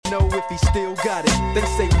know if he still got it. They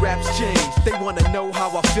say raps change, they wanna know how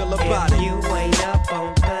I feel about if it. You ain't up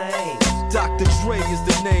on things. Dr. Dre is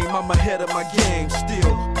the name, I'm ahead of my game.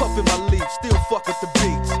 Still puffin' my leaf, still fuck with the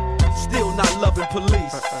beats. Still not loving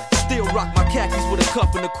police. Still rock my khakis with a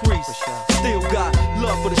cuff and a crease. Still got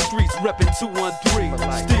love for the streets, reppin' 213.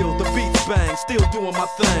 Still the beats bang, still doing my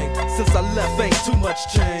thing. Since I left, ain't too much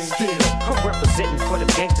change. Still I'm representing for the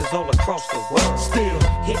gangsters all across the world. Still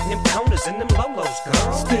hitting them corners and them lolos,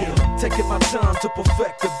 girl. Still taking my time to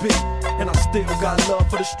perfect the beat. And I still got love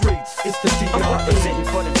for the streets. It's the D.R.E. I'm representing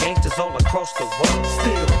for the gangsters all across the world.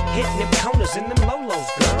 Still hitting them corners and them lolos,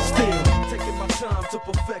 girl. Still taking my time to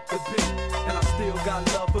perfect the beat. And I still got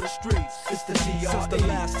love for the streets. It's the D.R.E. Since the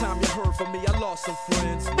last time you heard from me, I lost some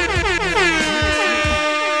friends.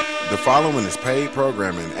 The following is paid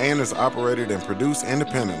programming and is operated and produced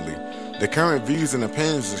independently. The current views and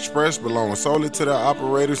opinions expressed belong solely to their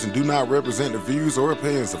operators and do not represent the views or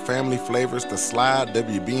opinions of Family Flavors, The Slide,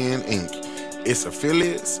 WBN, Inc., its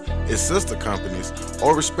affiliates, its sister companies,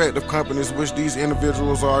 or respective companies which these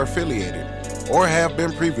individuals are affiliated or have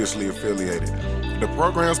been previously affiliated. The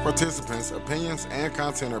program's participants' opinions and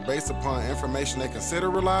content are based upon information they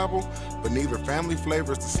consider reliable, but neither Family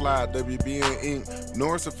Flavors, The Slide, WBN, Inc.,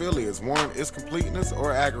 nor its affiliates warrant its completeness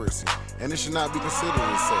or accuracy, and it should not be considered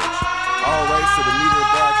as such. All rights to the media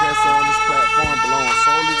broadcasted on this platform belong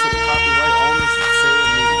solely to the copyright owners of said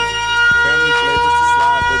media. Family Flavors, The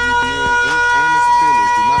Slide, WBN, Inc., and its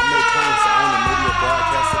affiliates do not make claims to own the media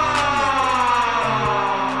broadcasted on our network.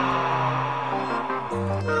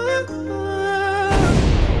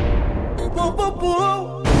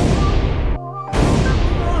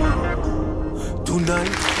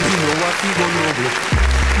 Tonight, you know what we gonna do.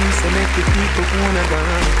 You say make the people wanna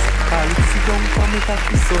dance. Call it sit down for me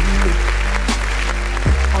happy Sunday.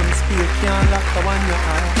 On speed can't lock the one your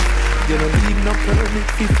eye. You don't need no permit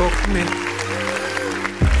to fuck me.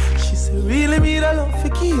 She said, really me the love for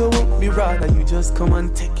you up. Me rather you just come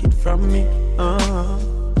and take it from me.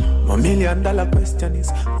 My $1 million question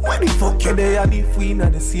is, when the fuck you there and if we in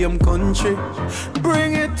the same country?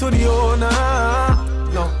 Bring it to the owner.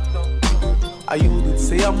 No. I you did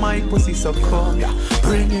say my pussy so cold. Yeah.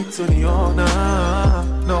 Bring it to the owner.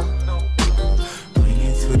 No. Bring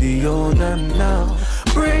it to the owner now.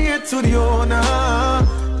 Bring it to the owner.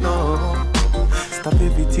 No. Stop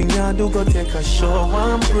everything you do, go take a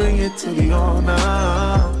shower and bring it to the owner.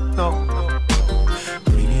 No.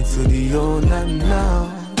 Bring it to the owner now.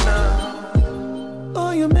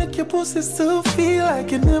 Oh, you make your pussy still feel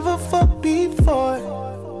like you never fucked before.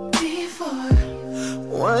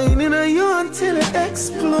 Whining on you until it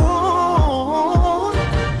explode.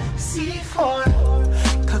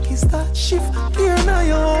 C4 cocky start shift gear now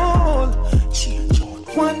you hold. Change on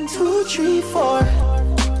 1, 2, 3, 4.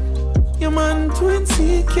 Your man too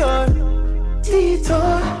insecure.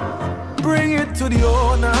 Detour. Bring it to the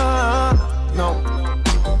owner. No.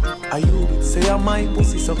 I you did say I my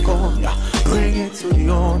pussy so cold. Yeah. Bring it to the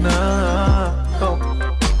owner. No.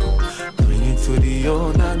 Bring it to the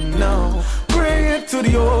owner now. Bring it to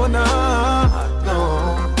the owner, no.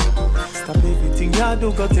 Stop everything you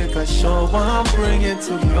do, go take a shower and bring it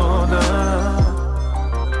to the owner.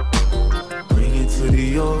 Bring it to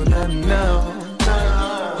the owner now.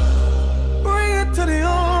 Bring it to the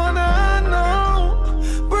owner now.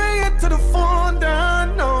 Bring it to the phone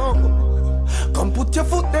down now. Come put your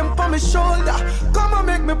foot them on my shoulder. Come and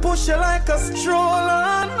make me push you like a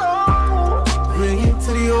stroller now. Bring it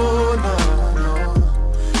to the owner.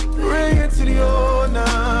 Bring it to the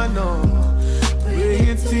owner, no. Bring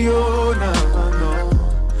it to the owner, no.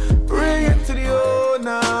 Bring it to the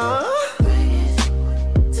owner. Bring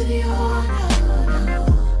it to the owner, no.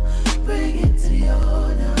 Bring it to the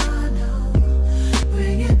owner, no.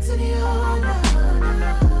 Bring it to the owner,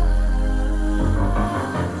 no.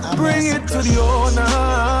 Bring it to the owner,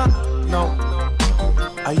 no.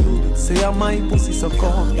 I you did say I my pussy so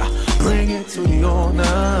cold, yeah. Bring it to the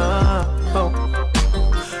owner, no.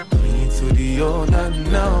 To the owner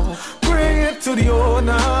now. Bring it to the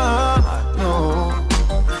owner. No.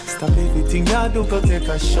 Stop everything you do, go take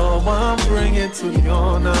a shower and bring it to the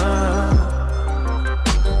owner.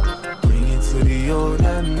 Bring it to the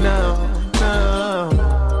owner now. Now.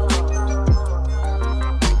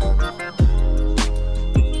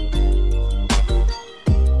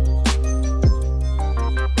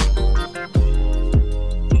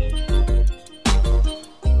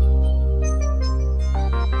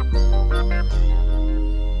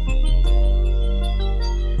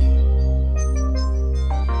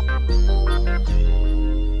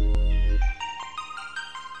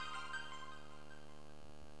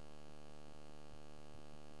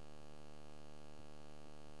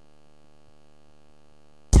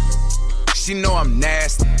 she know I'm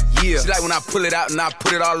nasty. Yeah. She like when I pull it out and I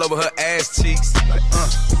put it all over her ass cheeks. Like,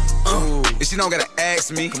 and she don't gotta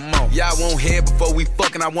ask me. Come on. Yeah, I want head before we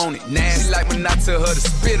fucking, I want it nasty. She like when I tell her to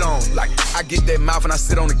spit on it. Like, I get that mouth and I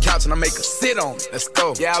sit on the couch and I make her sit on it. Let's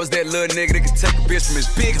go. Yeah, I was that little nigga that could take a bitch from his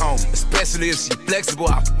big home. Especially if she flexible,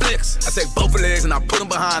 I flex. I take both her legs and I put them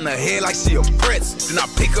behind her head like she a pretzel. Then I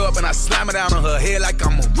pick her up and I slam her down on her head like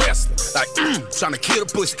I'm a wrestler. Like, trying to kill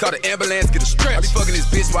the pussy, call the ambulance, get a stretch. I be fucking this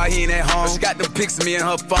bitch while he ain't at home. But she got them pics of me in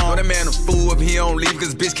her phone. Know that man a fool if he don't leave,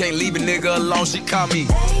 cause bitch can't leave a nigga alone. She call me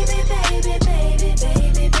baby, baby, baby,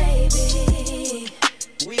 baby, baby.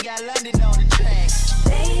 We got London on the track.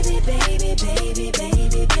 Baby, baby, baby,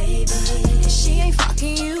 baby, baby. She ain't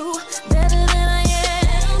fucking you better than I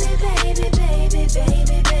am. Baby, baby,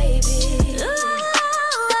 baby, baby.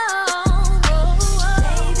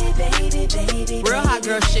 Baby, baby, baby. Real hot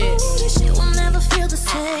girl shit. This shit will never feel the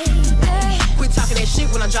same. Quit talking that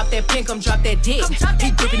shit when I drop that pin, come drop that dick.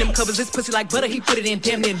 He gripping them covers, his pussy like butter, he put it in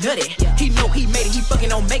damn near nutty. He know he made it, he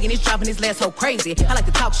fucking on Megan, he's driving his last hoe crazy. I like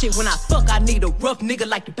to talk shit when I fuck, I need a rough nigga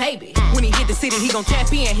like the baby. When he hit the city, he gon'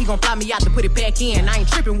 tap in, he gon' fly me out to put it back in. I ain't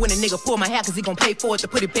tripping when a nigga pull my hair, cause he gon' pay for it to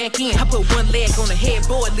put it back in. I put one leg on the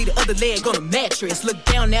headboard, leave the other leg on the mattress. Look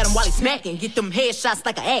down at him while he smacking, get them headshots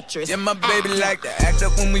like an actress. Yeah, my baby like to act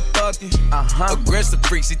up when we fucking. Aggressive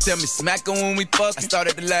freak, she tell me smack her when we fucking. I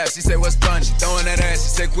started to laugh, she said what's funny? She throwing that ass, she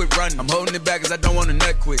said quit running. I'm holding it back cause I don't want to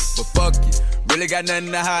nut quick. But fuck it, really got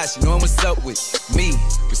nothing to hide. She knowin' what's up with me.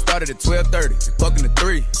 We started at 12:30, fucking at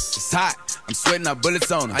 3. It's hot, I'm sweating out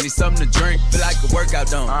bullets on her. I need something to drink, feel like a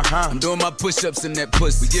workout on her. I'm doing my push-ups in that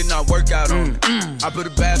pussy, we getting our workout on it. I put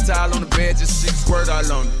a bath towel on the bed just so she can squirt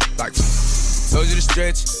all on it. Like, told you to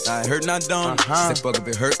stretch, I hurt not done. She said fuck if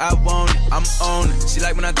it hurt, I want it, I'm on it. She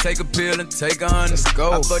like when I take a pill and take 100. Let's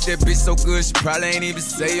go. I fuck that bitch so good, she probably ain't even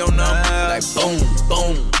say your number. Like boom,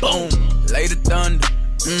 boom, boom, lay the thunder.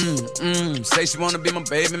 Say she wanna be my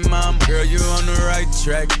baby mama. Girl, you on the right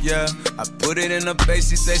track, yeah. I put it in her face,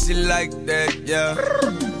 she say she like that, yeah.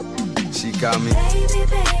 She got me baby,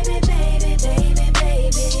 baby, baby, baby,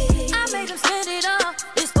 baby. I made him spend it all,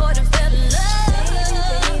 this boy done fell in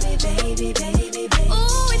love. Baby, baby, baby, baby.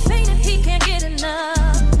 Ooh, he fainted, he can't get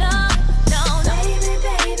enough. No, no, no. Baby,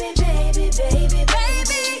 baby, baby, baby, baby,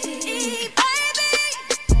 baby.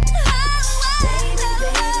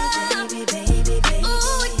 Baby, baby, baby.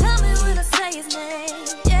 Ooh, he tell me when I say his name,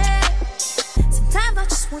 yeah. Sometimes I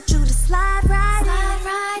just want you to slide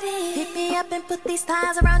right in. Pick me up and put these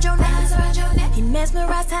thighs around your neck. He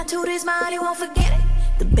mesmerized, tattooed his mind, he won't forget it.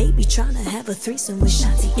 The baby tryna have a threesome with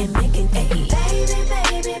Shanti and Megan. Baby, baby,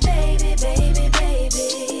 baby, baby, baby.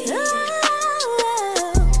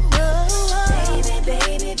 Baby,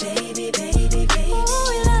 baby, baby, baby, baby. Ooh,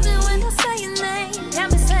 we love it when I say your name. Got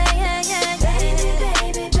me saying, yeah, yeah, yeah. Baby,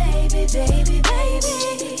 baby, baby, baby, baby.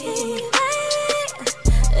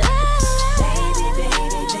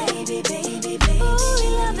 Baby, baby, baby. Ooh, we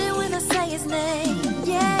love it when I say his name.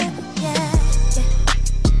 Yeah, yeah, yeah.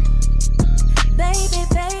 Baby,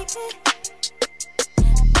 baby.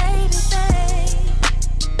 Baby, baby.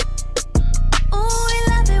 Ooh, we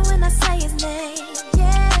love it when I say his name.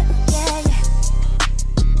 Yeah, yeah, yeah.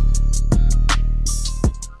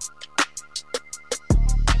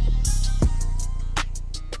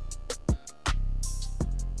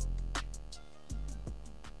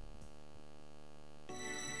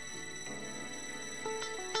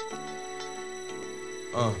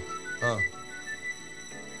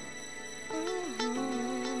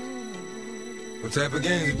 What type of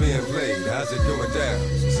games being played? How's it going down?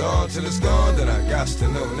 It's on till it's gone, then I got to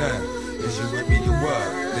know now. Is you with me or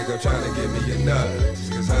what? Think I'm trying to give me a nut?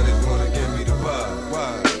 Just cause honey's wanna give me the bug.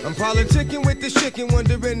 Why? I'm politicking with this chicken,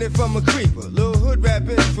 wondering if I'm a creeper. Little hood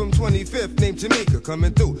rapping from 25th named Tamika,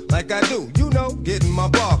 coming through like I do, you know, getting my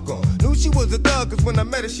bark on. Knew she was a thug cause when I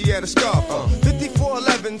met her she had a scarf on.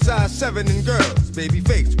 54'11", size 7 and girls. Baby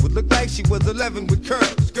face would look like she was 11 with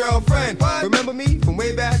curls. Girlfriend, what? Remember me from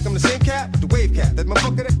way back? I'm the same cat, the wave cat. That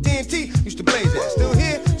motherfucker that TNT used to blaze at. Still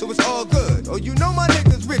here, so it's all good. Oh, you know my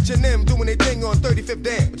niggas rich and them doing their thing on 35th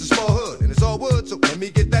Dam. It's a small hood and it's all wood, so let me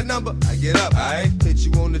get that number. I get up, I hit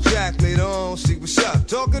you on the jack later on, see what's up.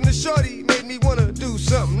 Talking to shorty made me wanna do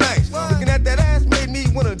something nice. What? Looking at that ass made me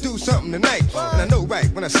wanna do something tonight. What? And I know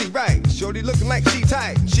right when I see right. Shorty looking like she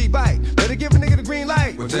tight and she bite. Let her give a nigga the green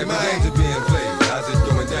light. What type of games are being played? How's it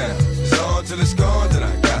going down? It's on till it's gone, then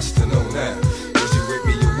I got to know now. Is you with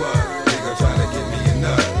me or what? Think I'm trying to get me a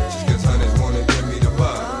nut? Just cause honeys wanna give me the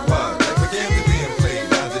bug. What type of games are being played?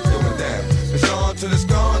 How's it going down? It's on till it's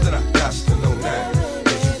gone, then I got to know now.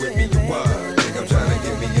 Is you with me or what? Think I'm trying to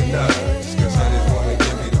get me a nut? Just cause honeys wanna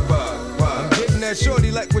give me the bug. I'm getting that bad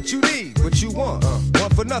shorty like what you need, what you want.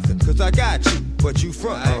 Want for nothing, cause I got you, but you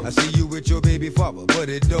front. I see you with your baby father, but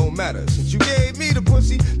it don't matter. Since you gave me the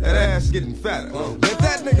pussy, that ass getting fatter. Let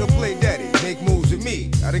that nigga play daddy, make moves with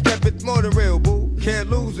me. I done kept it more than real, boo. Can't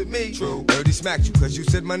lose with me. True. Heard he smacked you, cause you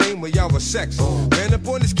said my name when y'all was sexy. Ran up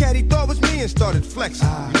on this cat, he thought was me and started flexing.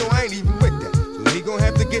 You know I ain't even with that. So he gon'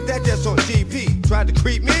 have to get that just on GP. Tried to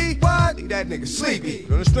creep me? What? Leave that nigga sleepy.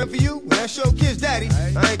 On the strength of you, when that show kid's daddy,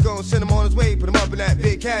 I ain't gon' send him on his way, put him up in that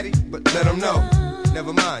big caddy. But let him know.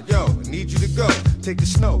 Never mind, yo, I need you to go. Take the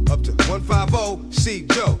snow up to 150, see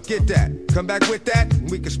Joe, get that. Come back with that, and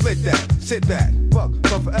we can split that. Sit back, fuck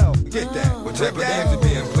for L, get that. What type of games are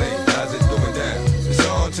being played? How's it going down? It's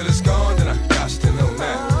on till it's gone, then I got to know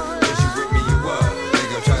now. Is you with me, you what?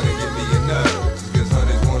 Think I'm trying to give me a nut. Cause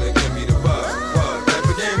honey's wanna give me the bug. What type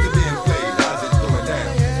of games are being played? How's it going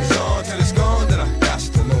down? It's on till it's gone, then I got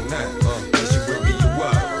to know now. Is you with me, you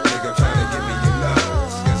what? Think I'm trying to give me a nut.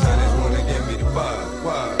 Cause honey's wanna give me the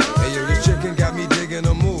bug. Hey yo, this chicken got me digging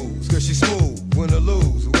her moves. Cause she smooth, win or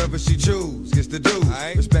lose, whoever she choose gets the dues.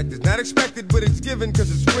 Respect is not expected, but it's given cause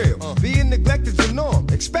it's real. Being neglected's the norm,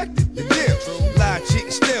 expected, the deal. Lie, cheat,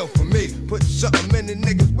 and steal for me. Put something in the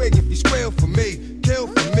nigga's wig if he squeal for me. Kill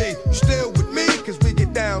for me, you still with me? Cause we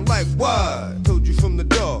get down like what? Told you from the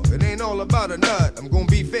door, it ain't all about a nut. I'm gonna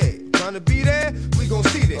be fair. Trying to be there, we gon'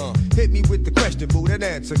 see there. Hit me with the question, boo, that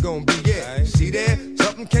answer gon' be yeah. See there,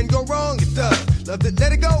 something can go wrong, it does. Loved it,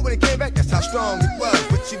 let it go when it came back, that's how strong it was.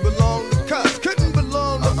 But she belonged to cuz, couldn't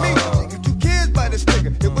belong to me. She got 2 kids by this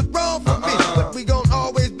nigga, it was wrong for me. But we gon'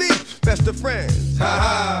 always be best of friends. Ha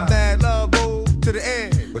ha, bad love, boo, to the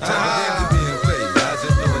end. What time of games are being played? How's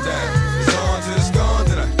it going down? It's on till it's gone,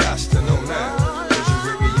 then I got to know now. Is you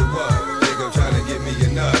with me, you what? Think I'm trying to give me a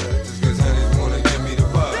nut. Just cause honey's wanna give me the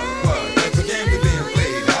bug. What type of games are being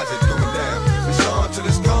played? How's it going down? It's on till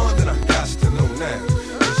it's gone, then I got to know now.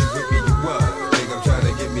 Is you with me, you what? Think I'm trying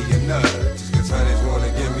to give me a nut. Just cause honey's wanna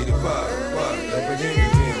give me the bug. What type of games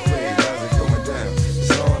are being played? How's it going down?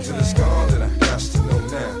 It's on till it's gone, then I got to know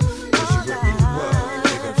now. Is you with me, you what?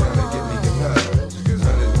 Think I'm trying to give me a nut. Just cause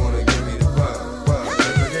honey's wanna give me the bug. What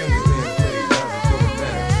type of games are being played? How's it going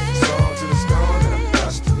down? It's on till it's gone, then I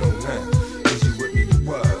got to know now. Is you with me, you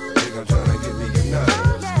what? Think I'm trying to give me a nut.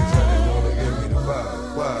 Just cause honey's wanna give me the bug.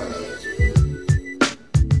 What?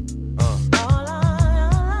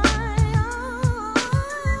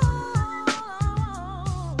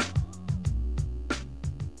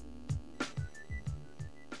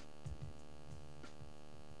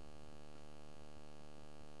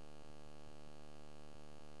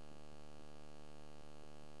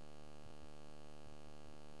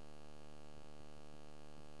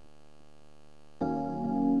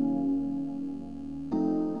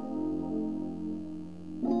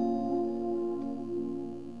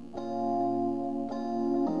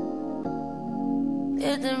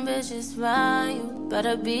 If them bitches fine, you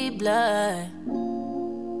better be blood.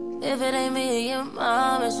 If it ain't me or your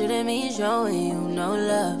mom, it shouldn't mean showing you no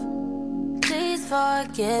love. Please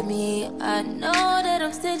forgive me, I know that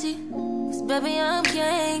I'm stingy. Cause baby, I'm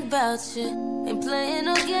gang about you. Ain't playing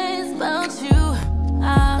no games about you.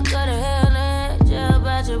 I got a hell in jail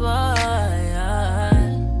about your boy.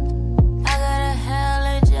 I got a hell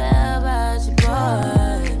in jail about your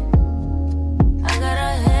boy. I got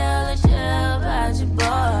a hell in jail about your boy.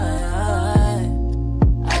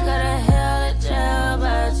 I got a hell in jail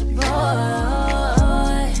about your boy.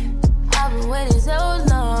 I've been waiting so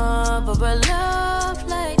long for a love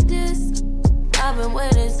like this. I've been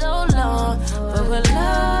waiting so long for a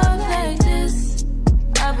love like this.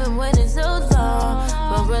 I've been waiting so long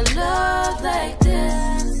for a love like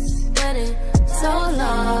this. Waiting so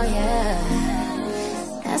long, yeah.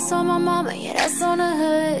 That's on my mama, yeah, that's on the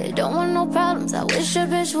hood. Don't want no problems, I wish a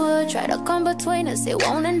bitch would. Try to come between us, it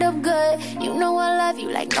won't end up good. You know I love you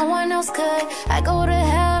like no one else could. I go to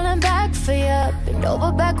hell and back for ya. Bend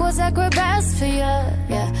over backwards, I grab ass for ya.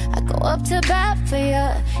 Yeah, I go up to bat for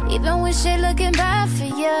ya. Even when shit looking bad for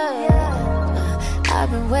ya. I've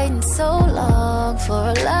been waiting so long for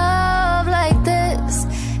a love like this.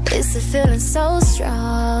 It's a feeling so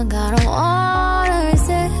strong, I don't wanna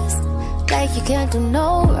resist. Like you can't do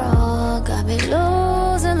no wrong. Got me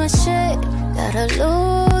losing my shit. Gotta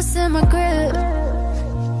loosen my grip.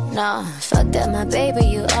 Nah, fuck that, my baby,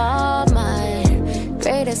 you all mine.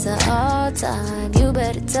 Greatest of all time. You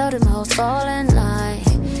better tell them hoes fall in line.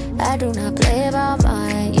 I do not play about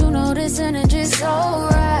mine. You know this energy's so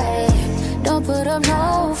right. Don't put up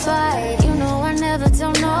no fight. You know I never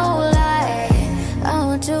tell no lie. I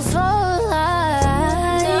want you for life.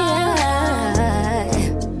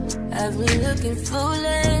 I've been looking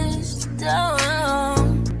foolish, down.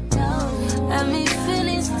 I mean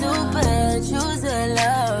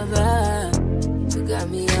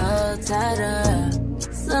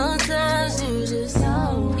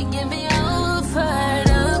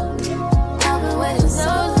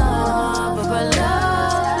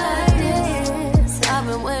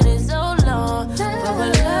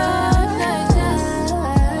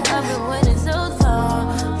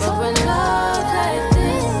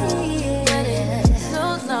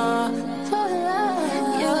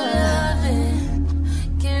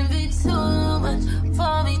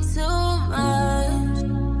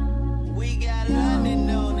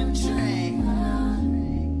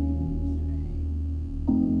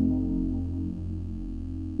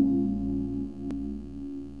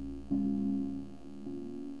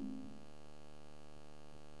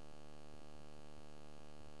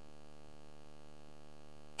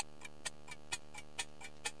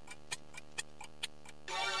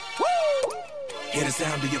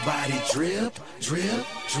sound of your body drip, drip,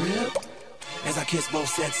 drip. As I kiss both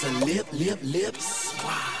sets of lips.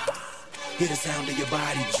 Wow. Hear the sound of your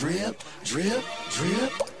body drip, drip,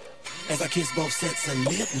 drip. As I kiss both sets of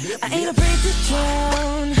lip. I ain't afraid to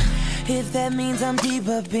drown, if that means I'm deep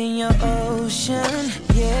up in your ocean,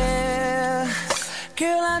 yeah.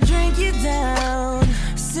 Girl, I'll drink you down,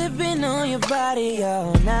 sipping on your body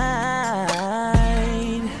all night.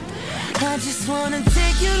 I just wanna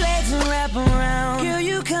take your legs and wrap around. Girl,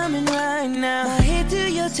 you coming right now. My head to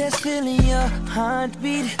your chest, feeling your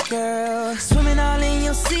heartbeat, girl. Swimming all in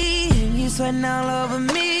your sea, you sweating all over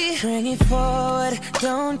me. Bring it forward,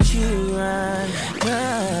 don't you run.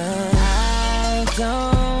 I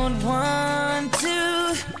don't want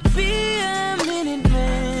to be a minute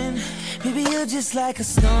man. Baby, you're just like a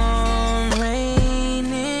storm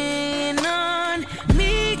raining on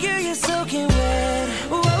me. Girl, you're soaking wet.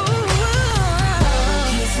 Whoa.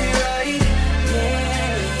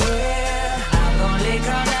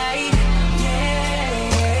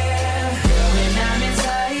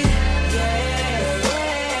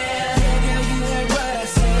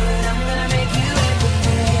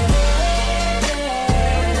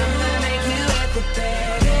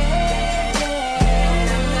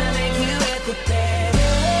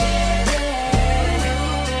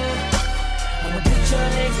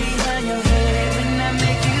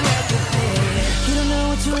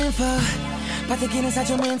 About to get inside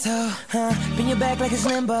your mental, huh? Bend your back like it's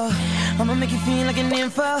limbo. I'ma make you feel like an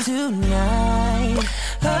info tonight.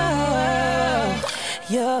 Oh,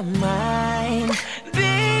 you're mine,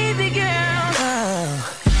 baby girl. Oh,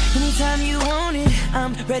 anytime you want it,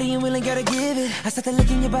 I'm ready and willing, gotta give it. I start to look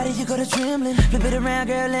in your body, you go to trembling. Flip it around,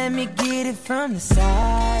 girl, let me get it from the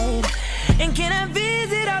side. And can I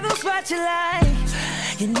visit all those spots you like?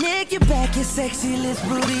 Your neck, your back, your sexy lips,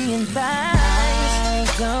 booty, and thighs. I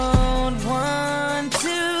don't want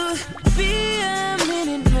to be a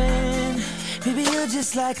minute man. Baby, you're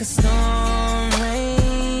just like a storm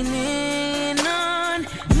raining on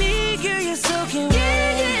me. Girl, you're soaking wet.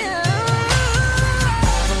 Yeah.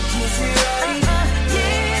 I'll kiss it right.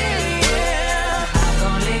 Yeah. I'm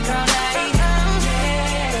gonna lick all night. Yeah.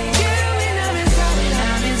 Girl, when I'm inside,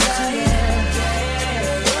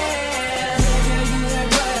 Girl, you heard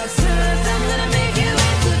what I said. I'm gonna make you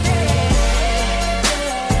wet today.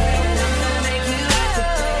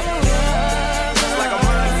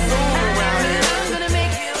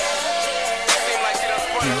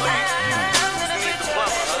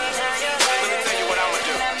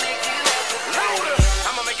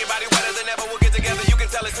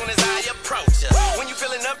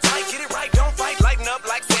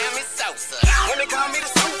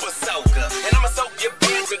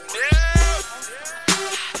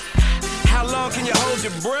 How long can you hold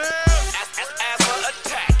your breath? As for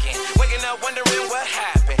attacking, waking up wondering what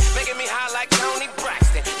happened, making me high like Tony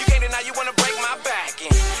Braxton. You can't deny you wanna break my back in.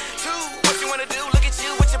 Two, what you wanna do? Look at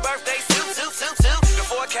you with your birthday suit. The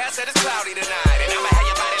forecast said it's cloudy tonight, and I'ma have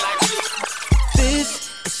your body like. This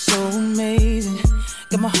is so amazing,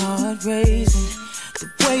 got my heart racing. The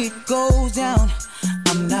way it goes down,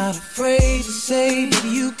 I'm not afraid to say, baby,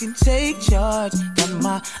 you can take charge. Got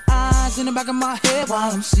my eyes in the back of my head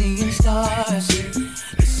while I'm seeing stars.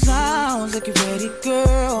 It sounds like you're ready,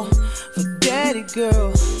 girl, forget it,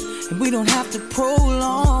 girl. And we don't have to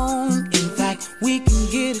prolong. In fact, we can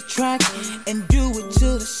get a track and do it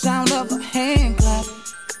to the sound of a hand clap.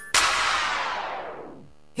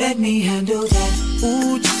 Let me handle that.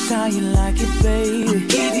 Ooh, just how you like it, baby.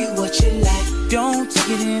 Give you what you like. Don't take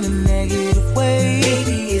it in a negative way.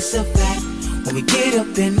 Baby, it's a fact. When we get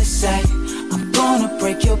up in the sight, I'm gonna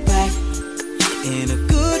break your back in a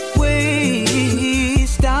good way.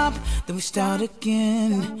 Stop, then we start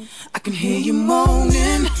again. I can hear you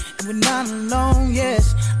moaning, and we're not alone.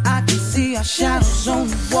 Yes, I can see our shadows on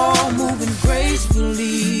the wall moving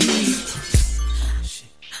gracefully.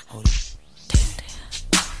 Hold on.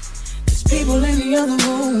 People in the other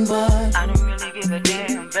room, but I don't really give a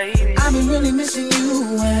damn, baby. I've been really missing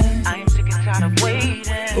you, and I am sick and tired of waiting.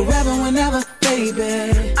 Forever, whenever,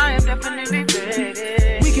 baby. I am definitely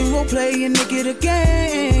ready. We can role play and make it a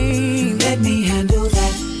game. Let me handle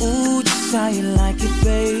that. Ooh, just how you like it,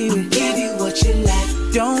 baby. Give you what you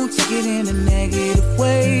like. Don't take it in a negative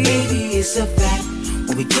way. Baby, it's a fact.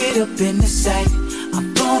 When we get up in the sight,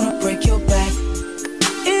 I'm gonna break your back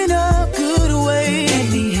in a good way. Let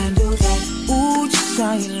me handle that. Ooh, just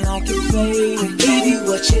how you like it, baby. Give you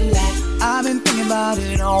what you like. I've been thinking about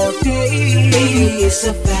it all day. Baby, it's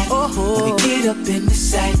a fact. When we get up in the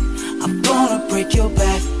sight, I'm gonna break your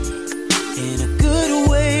back in a good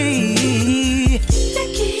way.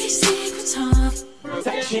 Keep secrets off.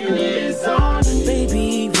 Protection is on. Baby,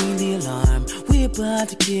 about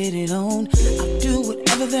to get it on. I'll do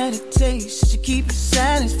whatever that it takes just to keep you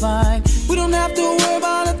satisfied. We don't have to worry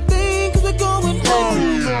about a thing, cause we're going home.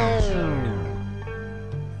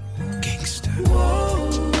 Gangsta. Whoa.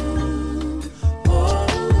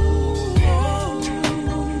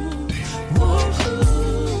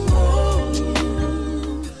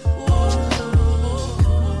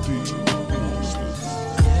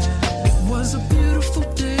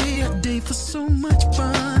 For so much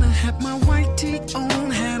fun, I had my white tee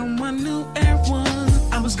on, had on my new Air One.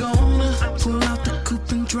 I was gonna pull out the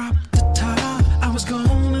coupe and drop the top. I was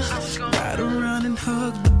gonna ride around and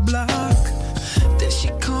hug the block. Then she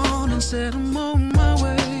called and said I'm on my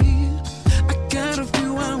way. I got a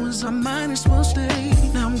few hours, I might as well stay.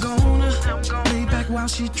 Now I'm gonna lay back while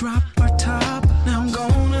she drop her top. Now I'm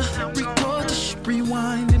gonna record the shit,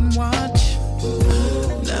 rewind and watch.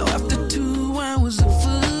 Now after 2 hours of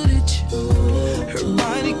footage, her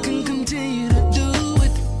body can continue to do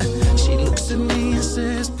it. She looks at me and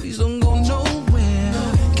says, please don't go nowhere.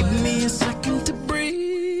 Give me a second to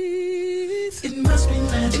breathe. It must be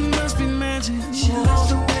magic. It must be magic. She loves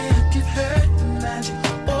the way I give her the magic.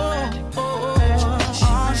 Oh, oh,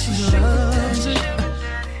 oh. She loves it.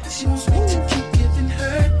 She wants me to keep giving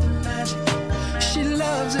her the magic. She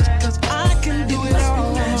loves it cause I can do it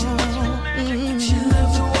all. She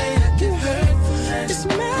loves the way I give her. It's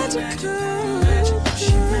magical.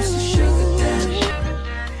 She wants the sugar daddy.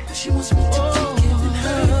 She wants me to keep giving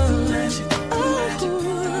her the magic.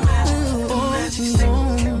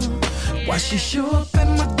 Why she show up at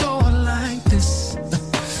my door like this?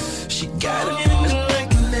 She got it in me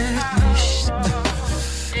like a necklace.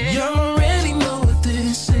 Y'all already know what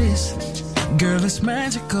this is. Girl, it's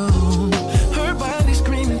magical. Her body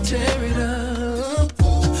screaming, tear it up.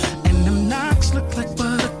 And them knocks look like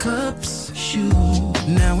buttercups. Shoot,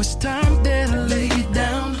 now it's time that I lay it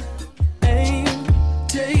down and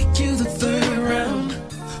take you the third round.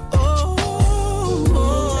 Oh,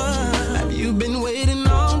 have you been waiting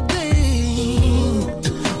all day?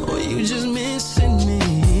 Or you just missing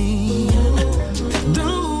me?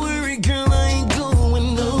 Don't worry, girl, I ain't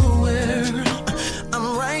going nowhere.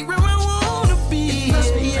 I'm right where I wanna be.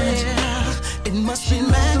 It must be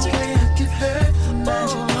magic. I give her,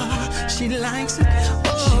 oh, she likes it.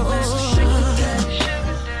 Oh, she wants to shake it.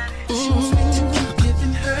 She wants me to keep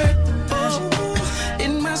giving her. Oh,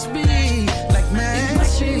 it must be like magic.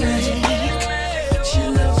 She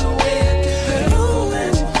loves the way I give her.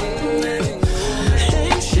 Hey,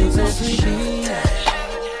 she wants me to keep that.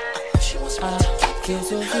 She wants me to keep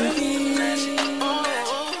giving her.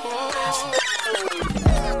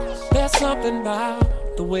 There's something about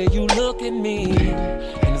the way you look at me,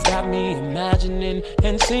 and it's got me imagining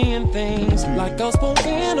and seeing things like us both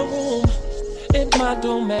in a room in my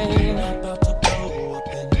domain, about to blow up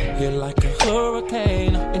in here like a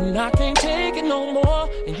hurricane. And I can't take it no more,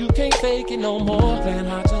 and you can't fake it no more. Playing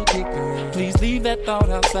hard to get, girl, please leave that thought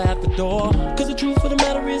outside the door. Cause the truth of the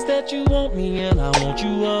matter is that you want me and I want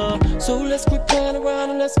you up. So let's quit playing around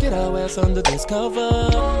and let's get our ass under this cover.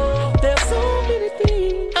 There's so many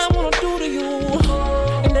things I wanna do to you,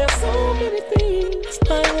 and there's so many things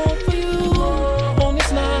I want for you. On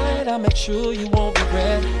this night I'll make sure you won't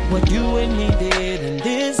regret what you and me did in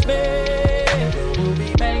this bed. We'll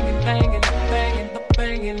be banging, banging, banging,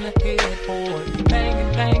 banging the headboard.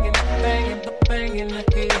 Banging, banging, banging, banging the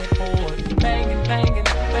headboard. Banging, banging,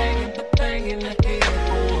 banging, banging the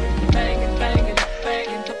headboard. Banging, banging,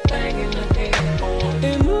 banging, banging the headboard.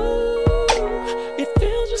 And ooh, it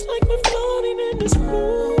feels just like we're floating in this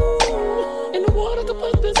room, and the water could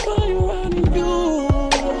put this fire out in you.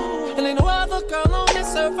 And ain't no other girl on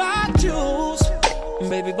this earth I choose,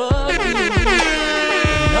 baby, but you.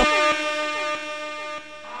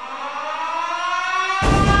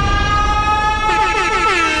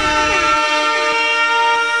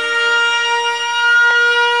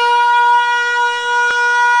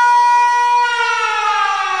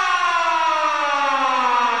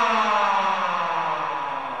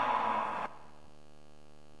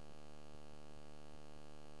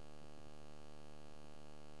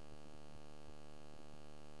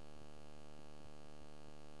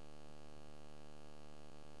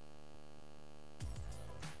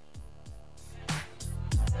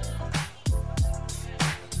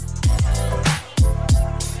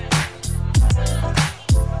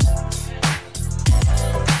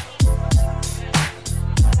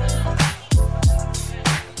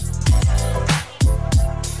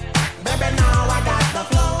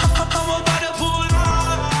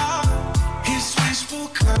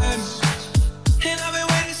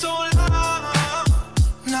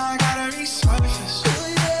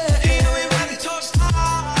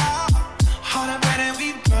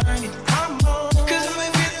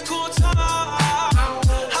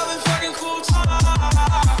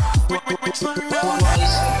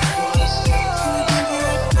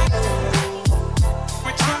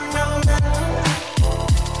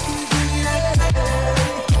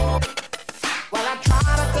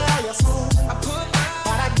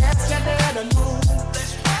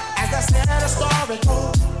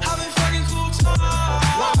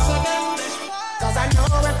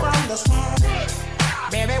 the start.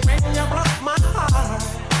 Baby, when you broke my heart,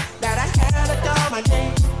 that I had to call my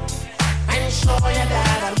name and show you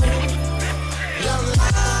that I win. You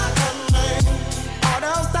lied to me. All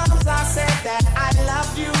those times I said that I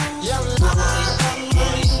loved you. You lied to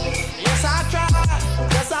me. Yes, I tried.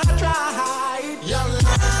 Yes, I tried. You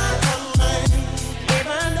lied to me.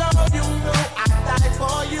 Even though you know I died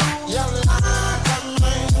for you. You lied to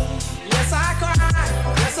me. Yes, I cried.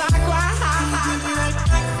 Yes, I cried.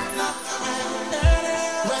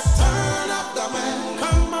 Return of the man.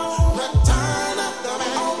 Come on. Return of the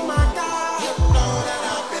man. Oh my God. You know that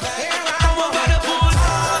I'll be there. Here I am. I'm gonna pull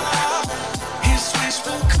up. His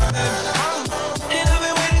wishful kind. And I've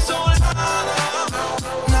been waiting so long.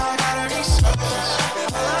 Now I gotta research.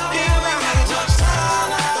 Here we go.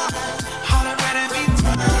 All I'm ready to be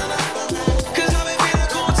done. Cause I've been feeling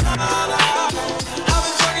cool time. I've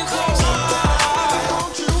been fucking cool time.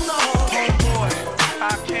 Don't you know? Hey boy,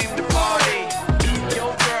 I came to party.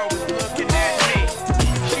 Your girl was looking at me.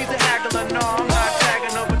 She's a haggler, no, I'm not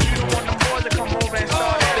tagging her, but you don't want the boys to come over and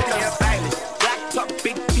start acting your baby. Black talk,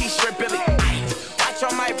 big t-shirt, Billy. Watch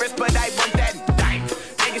on my wrist, but I want that dime.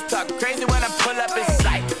 Niggas talk crazy when I pull up in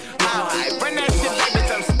sight. I run that shit back,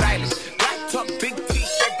 bitch, I'm stylish. Black talk, big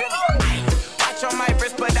t-shirt, Billy. Watch on my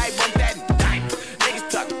wrist, but I want that dime. Niggas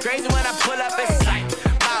talk crazy when I pull up in sight.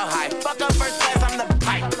 Mile high, fuck up first class, I'm the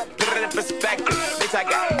pipe. Put it in perspective, bitch, I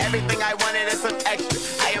got everything I wanted and some extra.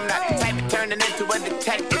 I am not the type of turning into a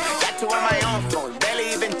detective. Got to on my own phone,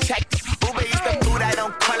 barely even check. Uber used to food, I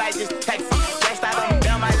don't call, I just text. Rest out on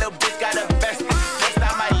down, my little bitch got a vest. Rest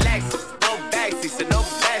out my Lexus, no backseat, so no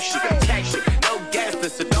flash, you can text you. No gas,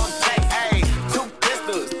 so don't text. Hey, 2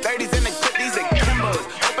 pistols, 30s in the clip, these are Kimbos.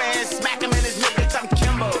 Open hand, smack him in his nip, bitch, I'm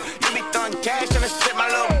Kimbo. You be throwing cash on the strip, my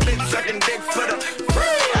little bitch sucking dick for the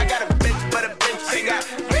free. I got a bitch, but a bitch ain't got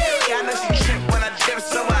me. I know she trip when I dip,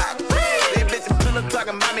 so I these bitches pull up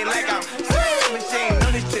talking about me like I'm but she ain't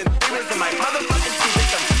know this shit. Three in my motherfucking teeth,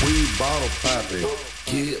 bitch, I'm We bottle popping,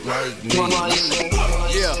 kid like me.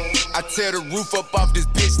 Yeah, I tear the roof up off this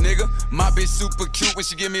bitch, nigga. My bitch super cute when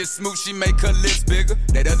she give me a smooch, she make her lips bigger.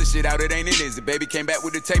 That other shit out, it ain't it, is it? Baby came back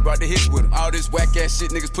with the tape, brought the hits with her. All this whack ass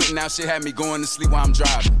shit niggas putting out shit had me going to sleep while I'm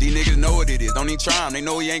driving. These niggas know what it is, don't even try him. They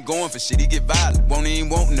know he ain't going for shit, he get violent. Won't even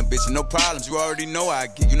wantin' a bitch, no problems. You already know I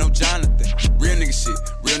get, you know Jonathan. Real nigga shit,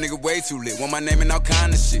 real nigga way too lit. Want my name and all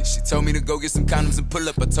kind of shit. She told me to go get some condoms and pull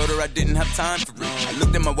up. I told her I didn't have time for it. I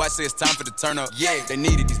looked at my watch, say it's time for the turn up. Yeah, they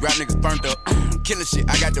needed these rap niggas burnt up. Killing shit,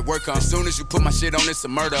 I got to work on. As soon as you put my shit on, it's a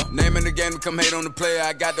murder. Name in the game to come hate on the player.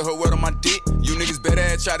 I got the whole word on my dick. You niggas better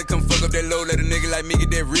ass try to come fuck up that low. Let a nigga like me get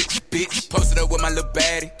that rich, bitch. Posted up with my little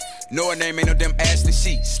baddie. Know her name ain't no damn Ashley.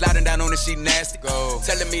 She sliding down on it, she nasty. Go.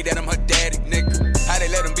 Telling me that I'm her daddy, nigga. How they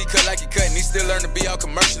let him be cut like he cut and he still learn to be all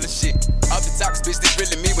commercial and shit. Off the top, bitch, this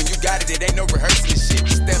really me. When you got it, it ain't no rehearsal and shit.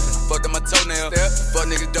 Steppin', fucked up my toenail. Fuck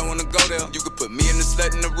niggas don't wanna go there. You could put me and the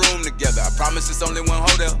slut in the room together. I promise it's only one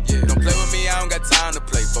hotel. Yeah, don't play with me, I don't got time to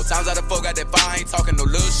play. 4 times out of 4 got that fire. I ain't talking no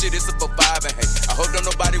little shit, it's a 4-5 and hey, I hope don't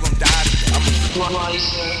nobody won't die today. I'm a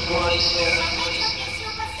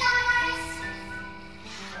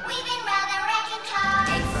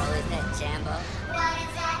April, is that Jambo? What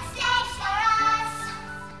is at stake for us?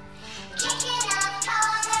 Kicking up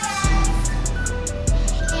tolerance.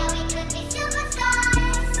 Yeah, we could be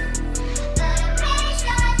superstars, but I'm pretty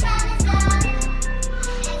sure our time is up.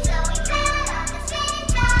 And so we bail on the spinning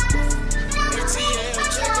tops.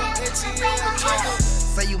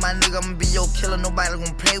 Say you my nigga, I'ma be your killer. Nobody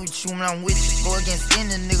gonna play with you when I'm with you. Go against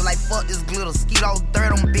any nigga like fuck this glitter. Skeet all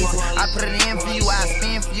third on bitch. I put it in for you, I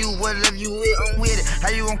spin for you. Whatever you with, I'm with it.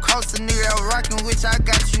 How you gon' cost a nigga that rockin' with you? I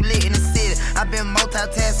got you lit in the city. I been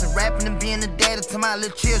multitasking, rapping and being the daddy to my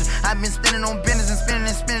little children. I been spinning on business and spinning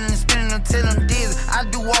and spinning and spinning until I'm dizzy. I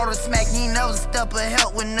do all the smack, you ain't never step or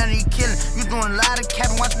help with none of you killing. You doing a lot of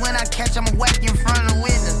capping, watch when I catch, I'ma whack you in front of the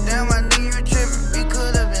witness. Damn, my nigga, you trippin'. We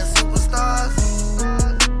could've been superstars.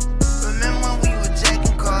 Remember when we were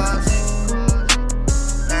jacking cars?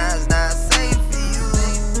 Now it's not safe for you.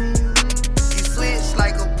 You switch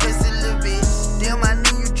like a pussy little bitch. Damn, my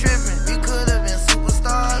nigga, you trippin'. We could've been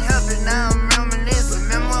superstars. Ain't helping, now I'm reminiscing.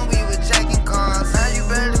 Remember when we were jacking cars? Now you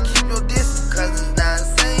better keep your distance, cause it's not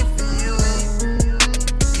safe for you.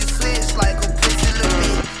 You switch like a pussy little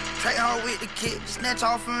bitch. Track hard with the kick, snatch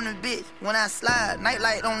off from the bitch. When I slide,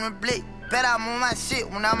 nightlight on the blick. Bet I'm on my shit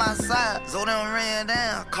when I'm outside. So them ran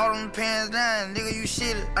down, caught them pants down. Nigga, you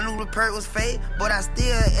shitted. I knew the perk was fake, but I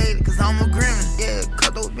still ate it, cause I'm a criminal. Yeah,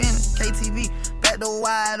 cut those business, KTV, back door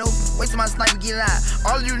wide open. Wait till my sniper get out.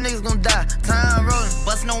 All you niggas gon' die. Time rolling,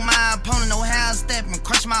 bustin' on my opponent, no hand stepping.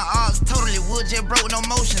 Crush my arms totally, wood jet broke, no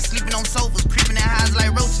motion. Sleeping on sofas, creeping in highs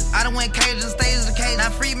like roaches. I done done went cage and stays the cage. Now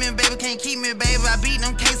free me, baby, can't keep me, baby. I beat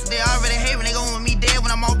them cases, they already hate me. They gon' want me dead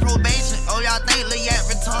when I'm on probation. Oh, y'all think Lil Yak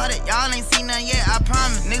retarded? Y'all ain't seen nothing yet, I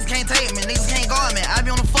promise. Niggas can't take me, niggas can't guard me. I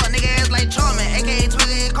be on the fuck nigga ass like Charmin, aka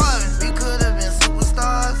Twigger and Carvin. We could've been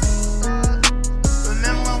superstars.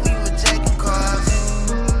 Remember when we were jacking cars?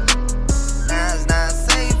 Now it's not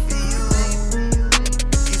safe for you.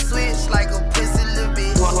 You switch like a pussy little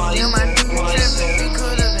bitch. Then my nigga trippin'. We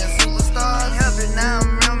could've been superstars. Help it, now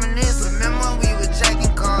I'm reminiscing. Remember when we were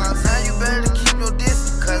jacking cars? Now you better keep your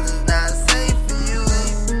distance, cause it's not safe for you.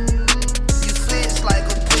 You switch like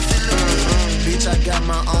a pussy little bitch. Bitch, I got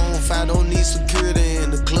my own fight, don't need security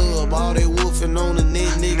in the club. All they wolfing on the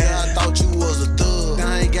net, nigga, I thought you was a thug.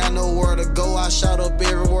 I ain't got nowhere to go, I shot up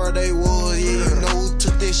everywhere they was. Yeah, you know who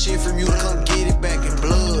took this shit from you, come get it back in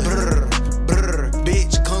blood. Brr, brr,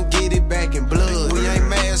 bitch, come get it back in blood. We ain't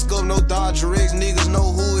mask up, no Dodger X, niggas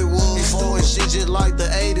know who it was. Extorting shit just like the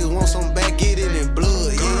 80s, want some back, get it in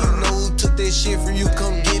blood. Yeah, you know who took this shit from you,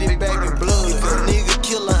 come get it back in blood. If a nigga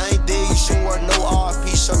killer ain't dead, you should wear no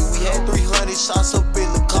RP shirt. We had 300 shots up in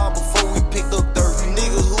the car before we picked up dirt. You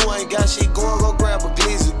niggas who ain't got shit going, go grab a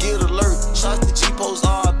glizzy, get alert. Shots to G-Post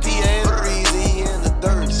RP and the reason he in the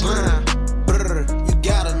dirt. Brr, you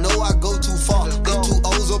gotta know I go too far. Got 2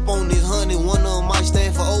 O's up on this honey, one of them might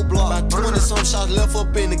stand for O-Block. About 20 some shots left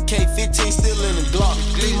up in the K, 15 still in the Glock.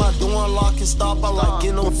 Leave my door unlocked and stop, I like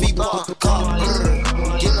getting on feet with the car.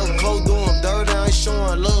 Get up close, doing dirty, I ain't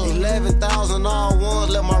showing love. 11,000 all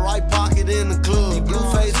ones, left my right pocket in the club. These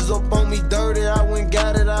blue faces up on me dirty, I went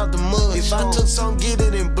got it out the mud. If I took some, get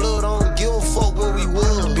it in blood, I don't give a fuck where we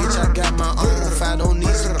was. Bitch, I got my own fight, don't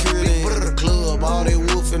need security in the club. All they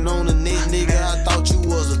wolfing on the net, nigga, I thought you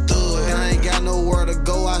was a thug. I ain't got nowhere to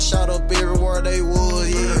go, I shot up everywhere they was.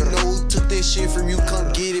 Yeah, you know who took this shit from you,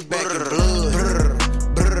 come get it back in blood. Brr,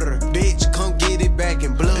 brr, bitch, come get it back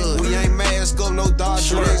in blood. We ain't mask up, no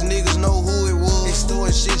Dodger X, niggas know who it was.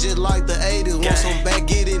 Extorting shit just like the 80s, want some back,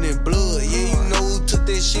 get it in blood. Yeah, you know who took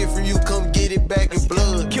this shit from you, come get it back in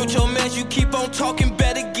blood. Killed your man, you keep on talking,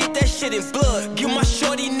 better get that shit in blood. Give my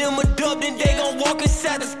shorty them a dub, then they gon' walk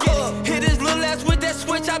inside the club. Hit his little ass with that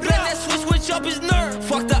switch, I bet that switch up his nerve.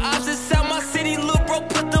 Fuck the ops inside my city, lil' bro,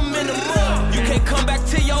 put them in the mud. You can't come back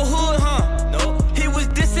to your hood, huh? No. He was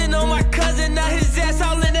dissing on my cousin, now his ass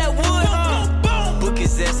all in that wood, huh? Book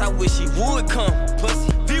his ass, I wish he would come.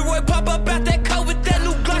 Pussy. V-Roy pop up out that car with that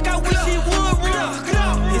new Glock, I wish he would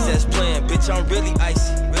run. His ass playing, bitch, I'm really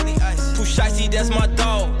icy. Pooh Shicey, that's my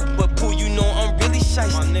dog. But Pooh, you know I'm really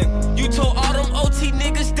shicey. You told all them OT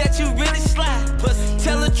niggas that you really slide. Pussy.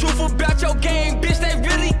 Tell the truth about your game, bitch, they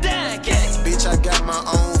really dying. Bitch, I got my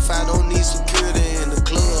own fight, don't need security in the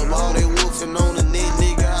club. All they wolfing on the net,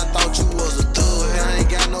 nigga, I thought you was a thug. I ain't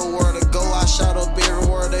got nowhere to go, I shot up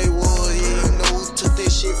everywhere they was. Yeah, you know who took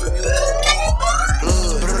this shit from you,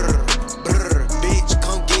 blood. Brr, brr, bitch,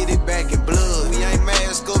 come get it back in blood. We ain't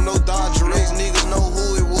mask up, no Dodger X, niggas know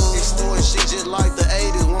who it was. Extorting shit just like the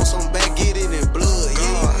 80s, want some back, get it in blood. Yeah,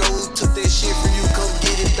 you know who took this shit from you, come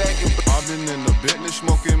get it back in blood. I've been in the Bentley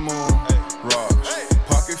smoking more rocks.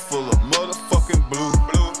 Pocket full of motherfucking blue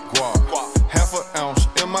guap. Half an ounce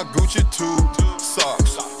in my Gucci tube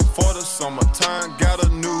socks. For the summertime, got a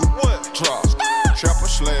new drop. Trapper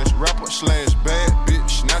slash rapper slash bad bitch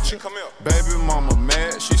snatcher. Baby mama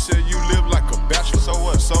mad, she said you live like a bachelor. So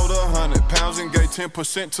what? Sold 100 pounds and gave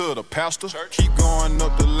 10% to the pastor. Keep going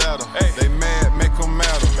up the ladder. They mad, make them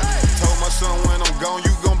matter. Told my son when I'm gone,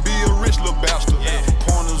 you gon' be a rich little bastard.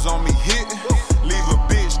 Pointers on me hitting, leave a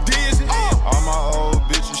bitch dizzy. All my old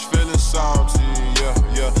bitches feeling salty,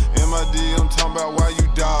 yeah. MID, I'm talking about why you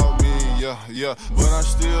dog me, yeah. But I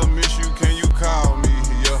still miss you, can you call me,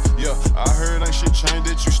 yeah. I heard ain't shit changed,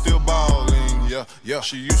 that you still ballin', yeah.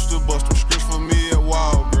 She used to bust them scripts for me at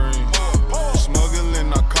Walgreens. Smuggling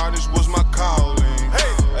narcotics was my calling,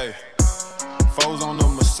 hey. Foes on the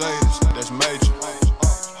Mercedes, that's major.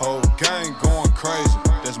 Whole gang going crazy,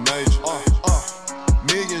 that's major.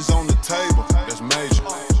 Millions on the table, that's major.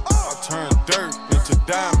 I turn dirt into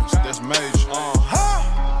diamonds, that's major.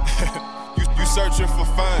 You searching for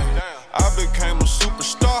fame. I became a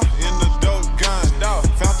superstar in the dope game.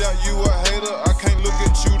 Found out you a hater, I can't look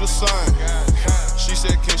at you the same. She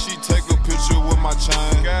said, can she take a picture with my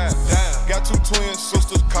chain? Got 2 twin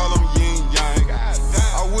sisters, call them yin yang.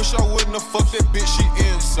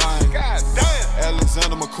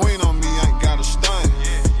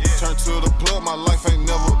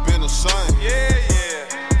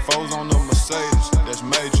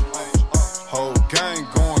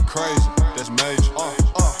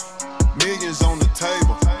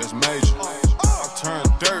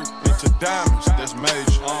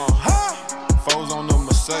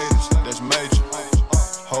 Mercedes, that's major.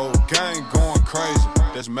 Whole gang going crazy,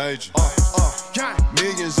 that's major.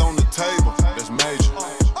 Millions on the table, that's major.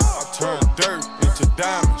 I turn dirt into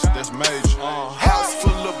diamonds, that's major. House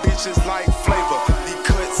full of bitches like flavor. The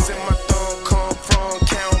cuts in my thumb come from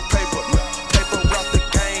count paper. Paper rock the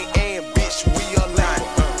gang and bitch we a line.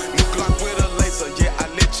 New Glock with a laser, yeah I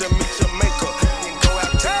let you meet your maker. And go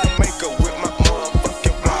out to Jamaica with my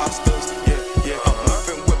motherfucking rosters. Yeah, I'm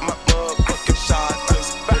moving with my motherfucking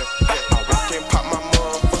shotters. I walk and pop my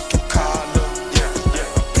motherfucking collar. Yeah,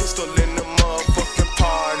 pistol in the motherfucking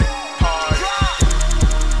party.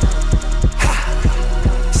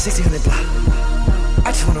 1600 block. I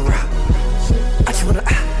just wanna rock. I just wanna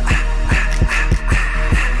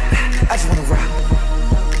I just wanna rock.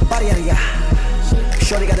 Body yada yada.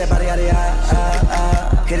 Shorty got that body yada yada.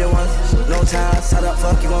 Hit it once, no time. Side up,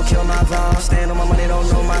 fuck, you gon' kill my vibe. Stand on my money, don't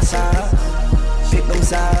know my size. Pick them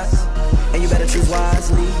sides, and you better choose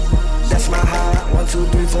wisely. That's my high. 1, 2,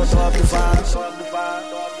 3, 4, throw up the 5.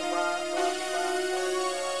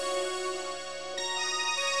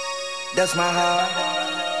 That's my high.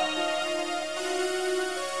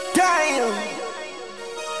 Damn.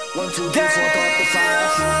 1, 2, 3, 4, throw up the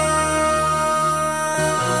 5.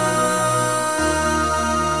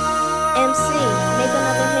 MC, make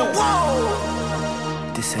another hit.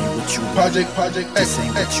 Whoa. This ain't what you want. Project This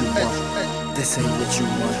ain't what you want. This ain't what you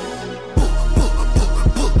want.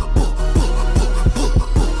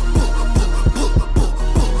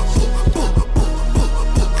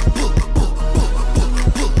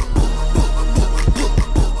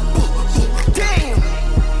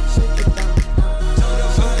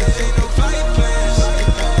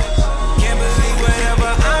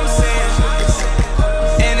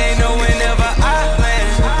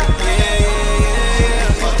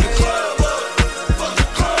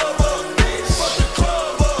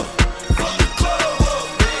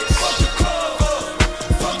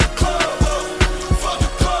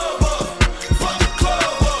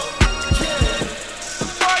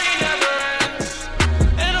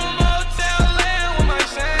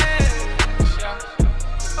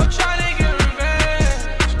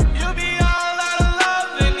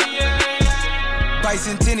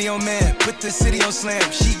 Centennial man, put the city on slam.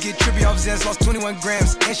 She get trippy off Zans, lost 21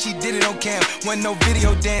 grams, and she did it on cam. Wasn't no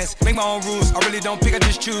video dance, make my own rules. I really don't pick, I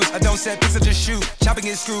just choose. I don't set picks, I just shoot. Chopping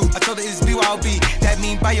is screwed. I told her it's BYOB. That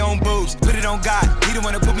mean buy your own boobs. Put it on God, he the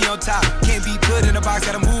one that put me on top. Can't be put in a box,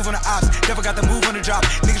 gotta move on the ops. Never got the move on the drop.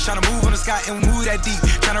 Niggas tryna move on the sky and move that deep.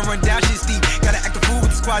 Tryna run down shit steep. Gotta act the fool with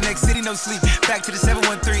the squad, next city, no sleep. Back to the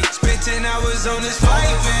 713. Spent 10 hours on this flight,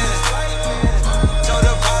 man. Told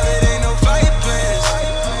the pilot ain't no flight plans.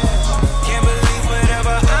 Can't believe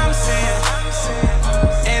whatever I'm saying.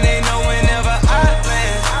 And they know whenever I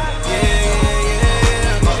land.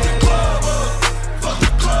 Yeah. Fuck the club up. Fuck the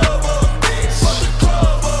club up. Fuck the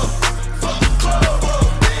club up. Fuck the club up.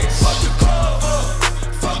 Fuck the club up.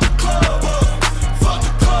 Fuck the club up. Fuck the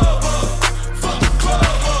club up. Fuck the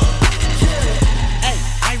club up. Hey,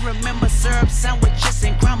 I remember syrup sandwiches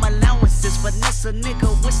and crime allowances. Finesse a nigga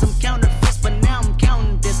with some counterfeits, but now I'm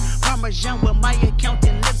counting this. Parmesan with my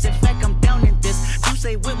accountant lips. In fact, I'm down in this. You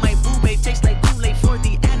say with my boo babe tastes like Kool-Aid for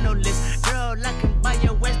the analyst. Girl, I can buy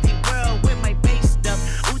your Westie world with my base stuff.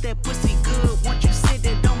 Ooh, that pussy good. Once you sit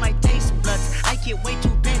it on my taste buds, I get way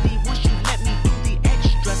too petty once you let me do the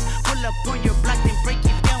extras. Pull up on your block, then break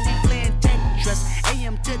it down. We playing Tetris.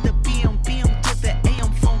 AM to the PM, PM to the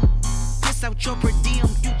AM phone. Piss out your per diem.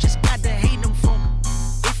 You just gotta hate them phone.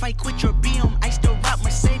 If I quit your BM, I still rock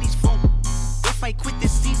Mercedes phone. If I quit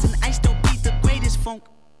this season, I still be the greatest funk.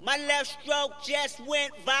 My left stroke just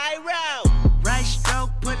went viral. Right stroke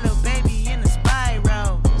put a baby in a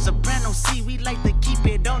spiral. Soprano C, we like to keep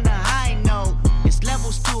it on the high note. It's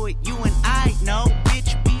levels to it, you and I know.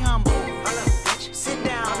 Bitch, be humble. Sit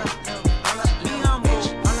down. Be humble.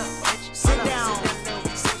 Sit down.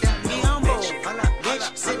 Be humble.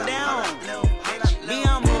 Bitch, sit down. Be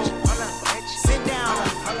humble. Sit down.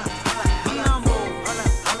 Be humble.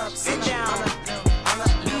 Sit down.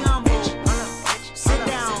 Be humble. Sit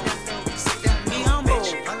down. Be humble.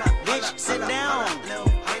 Bitch, sit down.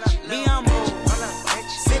 Be humble.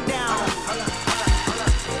 Sit down.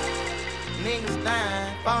 Niggas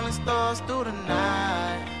dying, falling stars through the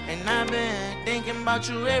night. And I've been thinking about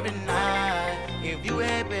you every night. If you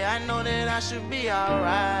happy, I know that I should be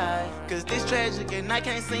alright. Cause this tragic and I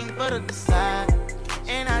can't seem for to decide.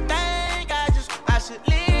 And I think I should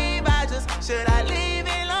leave. Should I leave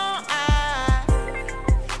it alone?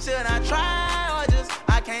 Should I try or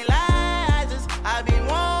I can't lie. I be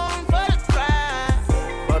wanting for the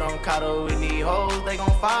cry. But I'm caught up with these hoes, they gon'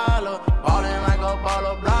 follow. Ballin' like a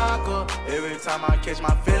baller blocker. Every time I catch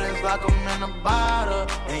my feelings like I'm in a bottle.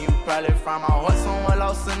 And you probably find my heart somewhere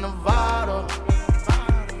lost in Nevada.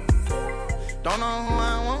 Don't know who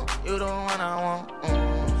I want, you the one I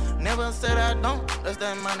want. Never said I don't, that's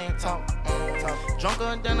that money talk.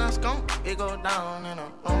 Drunker than a skunk, it go down in a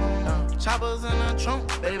room. Choppers in the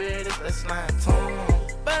trunk, baby, this that slime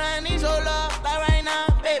tune. But I need your love, like right now,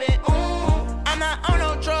 baby, I'm not on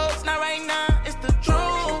no drugs, not right now, it's the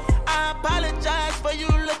truth. I apologize for you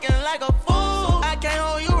looking like a fool. I can't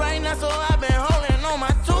hold you right now, so I've been holding on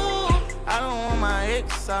my tooth. I don't want my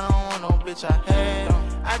ex, I don't want no bitch I had.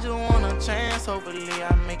 I just want a chance, hopefully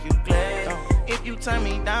I make you glad. If you turn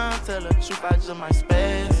me down, tell the truth, I just might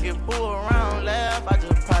spaz. If boo around laugh, I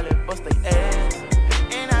just probably bust they ass.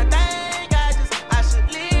 And I think I should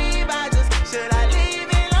leave, should I leave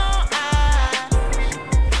it on ice?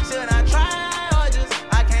 Should I try or just,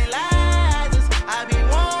 I can't lie, I be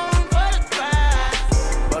one for the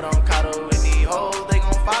prize. But I'm caught up with these hoes, they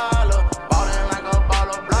gon' follow. Ballin' like a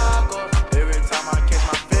baller blocker. Every time I catch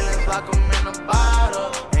my feelings like I'm in a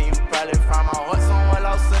bottle. And you probably find my heart somewhere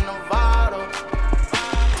lost in Nevada.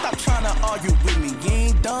 Stop tryna argue with me, you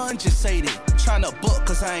ain't done, just say that. Tryna book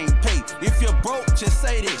cause I ain't paid. If you're broke, just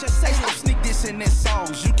say that. Hey, stop sneak this in their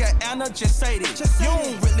songs. You got Anna, just say that. You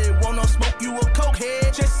don't really wanna smoke, you a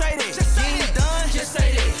cokehead, just say that. You ain't done, just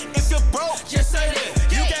say that. If you're broke, just say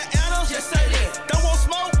that. You got Anna, just say that. Don't want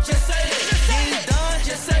smoke, just say that. You ain't done,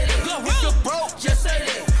 just say that. If you're broke, just say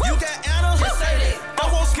that. You got Anna, just say that.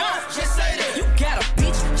 Don't want smoke, just say that. You got a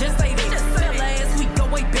bitch, just say that. Tell her ass we go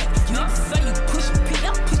way back. You say you push a P,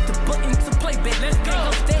 I push the button to play back. Let's go.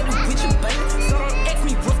 I'm steady with you, baby. So don't ask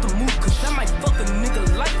me what's the move, cause I might fuck a nigga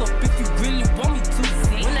life up if you really want me to.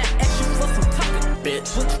 When I ask you for some talking, bitch,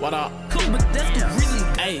 what up? Cool, but that's the reason.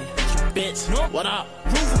 Hey, bitch, what up?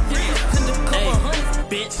 Send a couple hundred,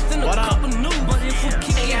 bitch, send a couple new. But if you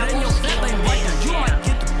kick it in your face, you might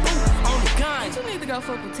get the boot on the gun. You need to go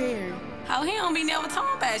fuck with Terry. Oh, he don't be never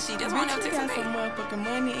talking about shit. That's why I never He text got me. some motherfucking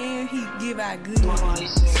money and he give out good money.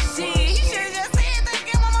 Shit, he should've just said that.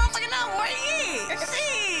 Get my motherfucking number. Where he is?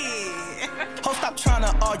 Shit. Ho, stop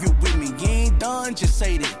tryna argue with me, you ain't done, just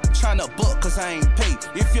say that. Tryna book cause I ain't paid.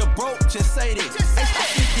 If you're broke, just say that. Hey, stop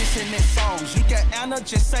sneak this in their songs. You got Anna,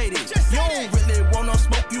 just say that. You don't really wanna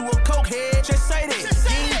smoke, you a cokehead, just say that.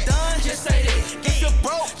 You ain't done, just say that. If you're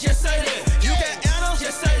broke, just say that. You got Anna,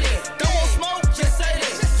 just say that. Don't want smoke, just say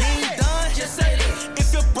that. You ain't done, just say that.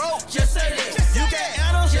 If you're broke, just say that. You got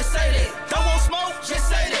Anna, just say that. Don't want smoke, just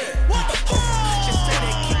say that. Just say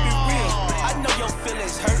that, keep it real. I know your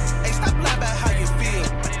feelings hurt. Hey, stop lying about how you feel.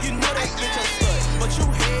 You know that bitch a slut, but you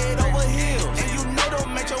head over heels. And you know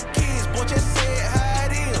don't make your kids, boy, just say it how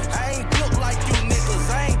it is. I ain't built like you niggas,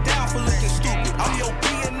 I ain't down for looking stupid. I'm your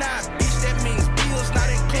B&I, bitch, that means bills not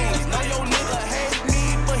included. Know your nigga hate me,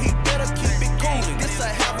 but he better keep it cool. This a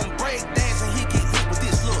have him break dance and he get hit with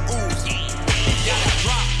this little ooze. Got a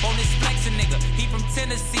drop on this flexin' nigga. He from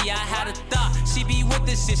Tennessee, I had a thought. She be with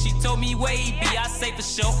this shit, she told me where he be. I say for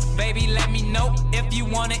sure, baby, let me know if you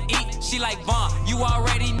wanna eat. She like, Vaughn, you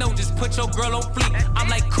already know, just put your girl on fleek. I'm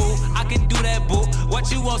like, cool, I can do that, boo.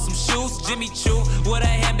 What you want, some shoes? Jimmy Choo, with a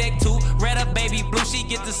handbag too. Red up, baby blue, she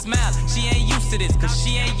get the smile. She ain't used to this, cause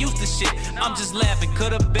she ain't used to shit. I'm just laughing,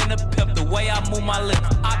 could've been a pimp, the way I move my lip.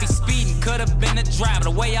 I be speeding, could've been a driver,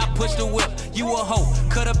 the way I push the whip. You a hoe,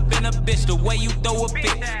 could've been a bitch, the way you throw a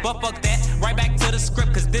fit. But fuck that, right back to the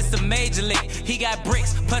script, cause this a major lick. He got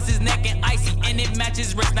bricks, plus his neck and icy, and it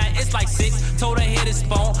matches wrist. Now it's like 6, told her hit his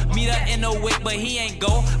phone, meet her in the wick, but he ain't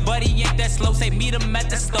go. But he ain't that slow, say meet him at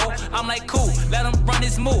the store. I'm like, cool, let him run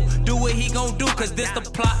his move, do what he gon' do, cause this the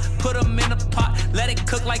plot. Put him in a pot, let it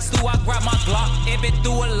cook like stew, I grab my Glock. It been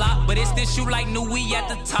through a lot, but it's this shoe like new, we at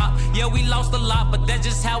the top. Yeah, we lost a lot, but that's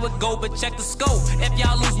just how it go. But check the scope, if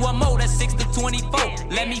y'all lose one more, that's 6 to 24.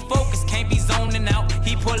 Let me focus, can't be zoning out.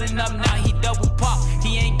 He pulling up now, he double pop.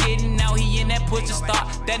 He ain't getting out, he in that push to start.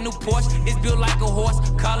 That new Porsche is built like a horse,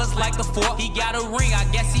 colors like a fork. He got a ring, I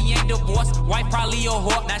guess he ain't divorced. Wife probably a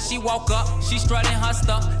whore. Now she woke up, she strutting her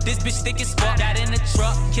stuff. This bitch thick as fuck. That in the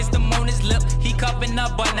truck, kissed him on his lip. He cupping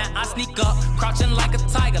up, but now I sneak up, crouching like a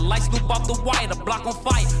tiger. Light Snoop off the wire, the block on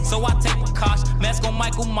fire. So I take precaution, mask on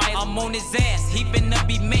Michael Myers. I'm on his ass, he finna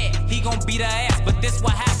be mad. He gon' beat her ass, but this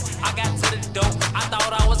what happened. I got to the door, I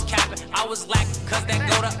thought I was capping. I was lacking, cause that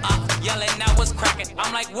go to up. Yelling, I was cracking.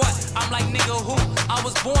 I'm like, what? I'm like, nigga, who? I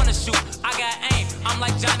was born to shoot. I got aim. I'm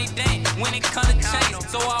like Johnny Dane when it come to chains.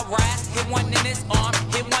 So I ride, hit one in his arm,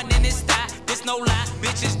 hit one in his thigh. This no lie,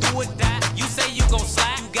 bitches do or die. You say you gon'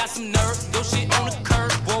 slide, you got some nerve. Your shit on the curb,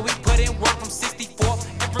 boy, we put in work from 64th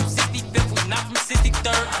and from 65th, not from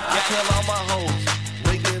 63rd. I tell all my hoes,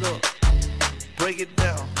 break it up, break it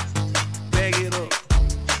down, bag it up.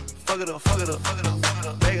 Fuck it up, fuck it up, fuck it up, fuck it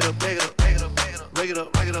up. Bag it up, bag it up, bag it up, bag it up. Break it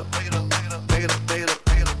up, break it up, break it up, break it up. Bag it up, bag it up,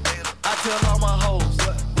 bag it up, bag it up. I tell all my hoes,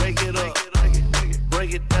 break it up,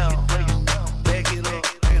 break it down, bag it up,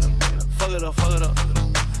 fuck it up, fuck it up,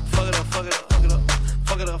 fuck it up, fuck it up, fuck it up,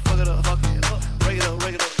 fuck it up, fuck it up, fuck it up. Break it up,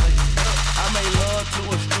 break it up, break it up. I made love to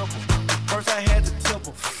a stripper. First I had to tip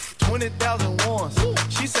her 20,000 ones.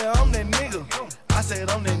 She said I'm that nigga. I said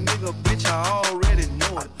I'm that nigga, bitch. I already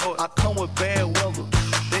knew it. I come with bad weather.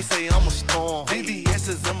 They say I'm a storm. VVS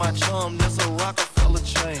is in my charm. That's a Rockefeller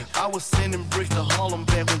chain. I was sending bricks to Harlem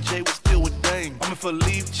back when Jay was still with Dame. I'm in for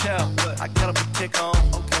leave child. I gotta protect on.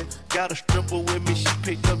 Okay. Got a stripper with me. She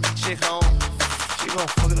picked up the check home. She gon'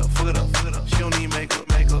 fuck it up, fuck it up, fuck it up. She don't need makeup,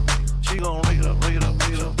 makeup. She gon' rake it up, rake it up,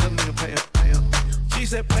 rake it up. Let the nigga pay up, pay up. She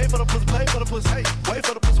said, pay for the pussy, pay for the pussy. Hey, wait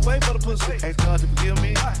for the pussy, wait for the pussy. Ask God to forgive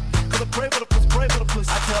me. Cause I pray for the pussy, pray for the pussy.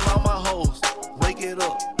 I tell all my hoes, wake it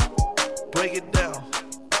up, break it down,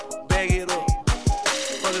 bag it up,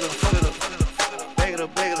 fuck it up, fuck it up, fuck it up, bag it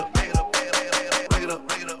up, bag it up, bag it up, bag it up, bag it up,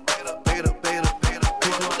 bag it up, bag it up, bag it up, bag it up, bag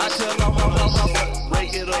it up. I tell all my hoes,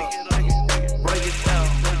 break it up, break it down,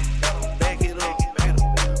 bag it up,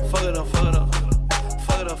 fuck it up, fuck it up,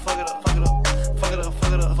 fuck it up, fuck it up, fuck it up, fuck it up,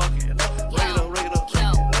 fuck it up, fuck it up.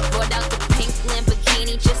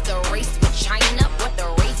 Just a race with China, what the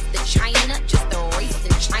race to China? Just a race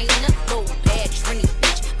in China. Little bad Trini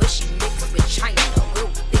bitch, but she mixed with China.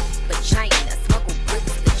 Real thick vagina, smuggle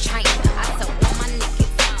bricks to China. I tell all my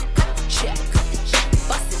niggas, cut the check,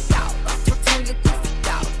 bust it out, turn your goofy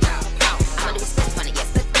out. I'ma do a split funny, yeah,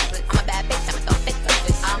 split funny. I'm a bad bitch, I'ma go fit for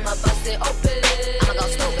this. I'ma bust it open, I'ma go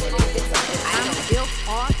stupid. I'm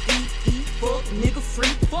F-R-E-E, fuck nigga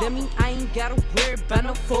free. That mean I ain't gotta worry about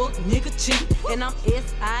no fuck nigga cheat. And I'm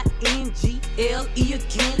S-I-N-G-L-E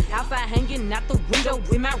again. Outside hanging out the window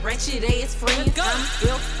with my ratchet ass friends. I'm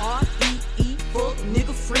F-R-E-E, fuck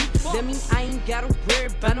nigga free. That mean I ain't gotta worry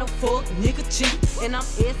about no fuck nigga cheat. And I'm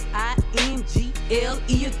S-I-N-G-L-E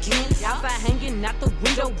again. Outside hanging out the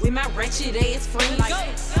window with my ratchet ass friends. Like,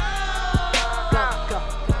 go, go, go,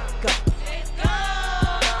 go.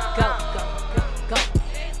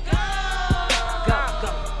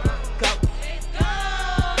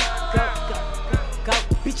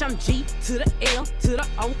 I'm G to the L to the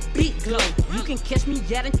O, big glow. You can catch me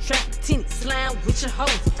out in traffic, tinted, slime with your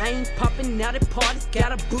hoes. I ain't popping out at parties,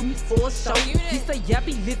 gotta book me for a show. He say, I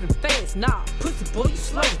be living fast, nah, pussy boy, you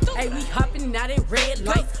slow. Hey, we hopping out at red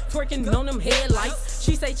lights, twerking on them headlights.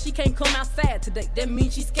 She say she can't come outside today, that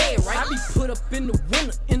means she scared, right? I be put up in the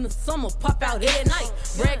winter, in the summer, pop out at night.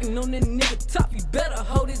 Bragging on that nigga top, you better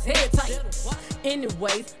hold his head tight.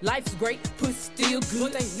 Anyways, life's great, pussy still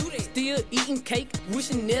good. Still eating cake,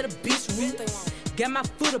 wishing that a bitch would. Got my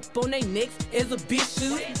foot up on they necks as a bitch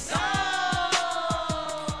should.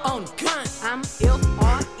 On the gun, I'm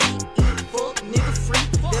F-R-E-E, fuck nigga free.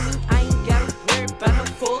 That mean I ain't gotta worry about no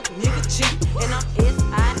fuck nigga cheat. And I'm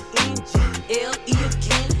S-I-N-G-L-E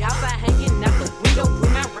again. Outside hanging out the window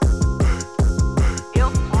with my F-R-E-E,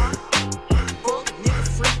 fuck nigga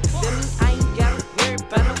free. That mean I ain't gotta worry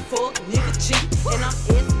about no fuck nigga cheat. And I'm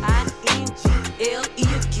S-I-N-G-L-E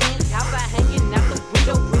again. Outside hanging out the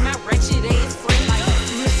window with my ratchet ass friend. Like, $1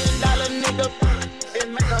 million nigga, it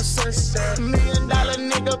make no sense. $1 million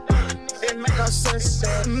nigga, it make no sense.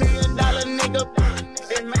 $1 million nigga,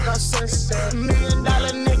 it make no sense. $1 million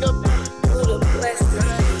nigga,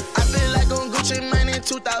 I feel like on Gucci Mane in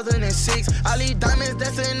 2006. All these diamonds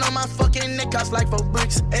dancing on my fucking neck cost like 4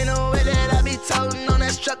 bricks. Ain't no way that I be toting on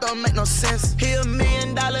that strap, don't make no sense. He $1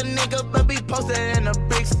 million nigga, but be posted in the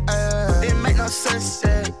bricks. It make no sense,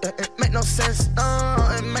 yeah. It make no sense,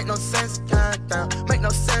 it make no sense, make no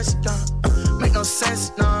sense, make no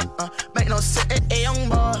sense, make no sense, young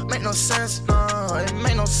boy, make no sense, it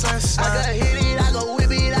make no sense. I could hit it, I could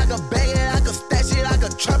whip it, I could bag it, I could stash it, I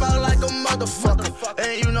could trap out like a motherfucker.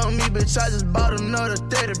 And you know me, bitch, I just bought another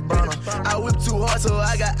 30 burner. I whip too hard, so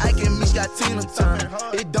I got Ike and Mitch got Tina Turner.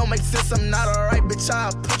 It don't make sense, I'm not alright, bitch,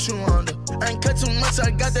 I'll put you under. I ain't cut too much,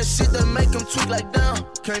 I got that shit that make them tweak like down.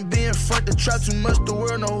 Can't be in front to trap too much, the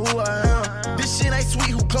world know who I am. This shit ain't sweet,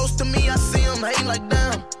 who close to me, I see him hating like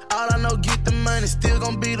damn. All I know, get the money, still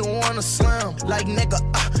gon' be the one to slam. Like nigga,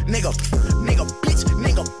 nigga, bitch,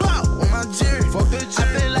 nigga, bow on my jury. Fuck the jury. I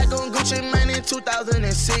feel like on Gucci Mane in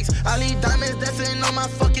 2006. All these diamonds dancing on my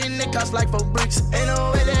fucking neck cost like 4 bricks. Ain't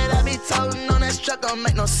no way that I be toting on that strap, don't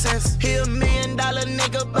make no sense. He $1 million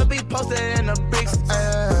nigga, but be posted in the bricks.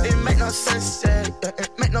 It make no sense, yeah.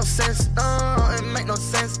 It make no sense, it make no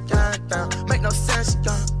sense, make no sense,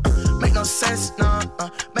 make no sense,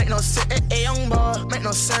 make no sense, young boy, make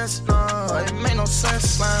no sense, it make no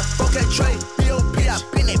sense, man. Okay, Trey, B.O.P. I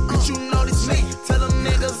been that bitch, you know this me. Tell them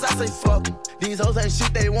niggas I say fuck 'em. These hoes ain't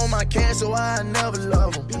shit, they want my cash, so I never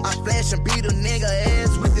love 'em. I flash and beat a nigga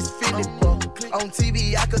ass with this 50 buck. On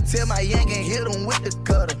TV, I could tell my yank and hit him with the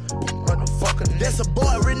cutter. Motherfucker, that's a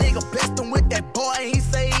boy, real nigga blessed him with that boy, and he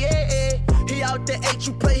say, yeah. He out there, ate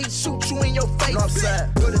you play, he shoot you in your face.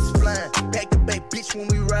 Northside, bullets flying, back to back, bitch, when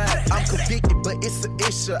we ride. I'm convicted, but it's an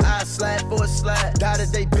issue. I slide for a slide. Die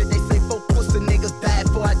today, bitch, they say 4 pussy niggas died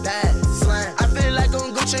before I died. Slime. I feel like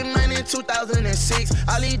I'm Gucci Mane in 2006.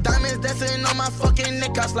 All these diamonds dancing on my fucking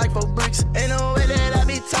neck, cost like 4 bricks. Ain't no way that I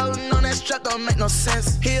be toting on that strap, don't make no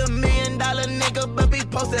sense. He $1 million nigga, but be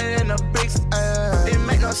posted in the bricks. It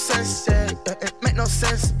make no sense, yeah. It make no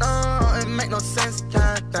sense, no. It make no sense,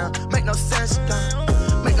 yeah. Make no sense,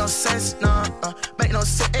 make no sense, no. Make no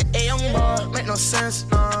sense, young boy. Make no sense,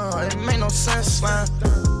 no. It make no sense, man.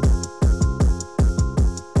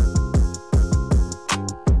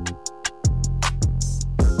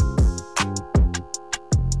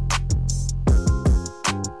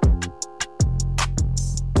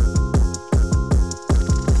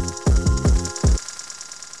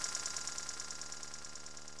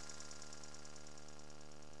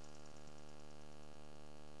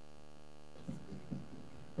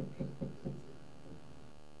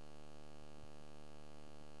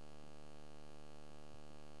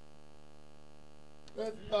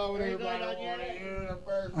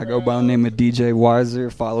 I go by the name of DJ Wiser.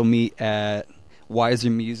 Follow me at Wiser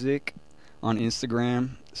Music on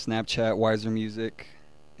Instagram, Snapchat Wiser Music,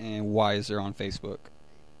 and Wiser on Facebook.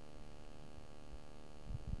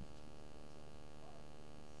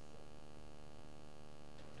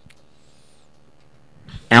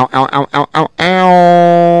 Ow, ow, ow, ow, ow,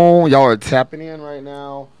 ow. Y'all are tapping in right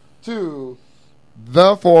now to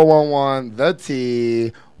the 411, the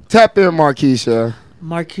T. Tap in, Markeisha.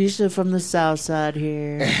 Markeisha from the South Side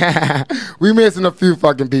here. We missing a few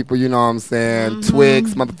fucking people, you know what I'm saying?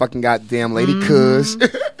 Twix, motherfucking goddamn Lady Kush.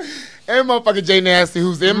 And motherfucking Jay Nasty,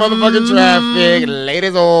 who's in motherfucking traffic, late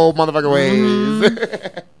as old motherfucking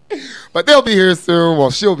ways. But they'll be here soon. Well,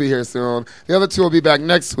 she'll be here soon. The other two will be back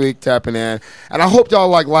next week tapping in. And I hope y'all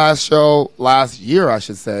like last year, I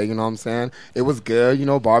should say. You know what I'm saying? It was good. You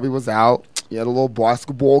know, Barbie was out. You had a little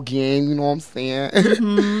basketball game. You know what I'm saying?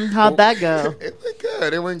 How'd that go? It went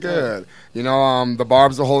good. It went good. You know, the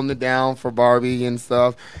Barbs are holding it down for Barbie and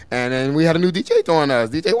stuff. And then we had a new DJ throwing us,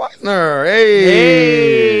 DJ Weisner.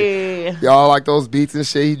 Hey. Y'all like those beats and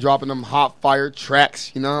shit. He dropping them hot fire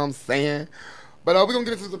tracks. You know what I'm saying? But we're going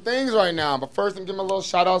to get into some things right now. But first, I'm giving a little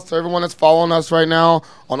shout-outs to everyone that's following us right now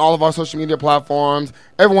on all of our social media platforms.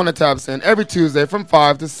 Everyone that taps in every Tuesday from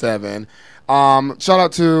 5 to 7. Shout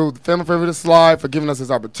out to the Family Favorite Slide for giving us this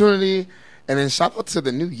opportunity. And then shout out to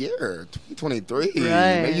the new year, 2023.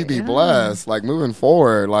 Right, may you be blessed. Like, moving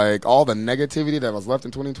forward, like, all the negativity that was left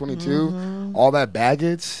in 2022, all that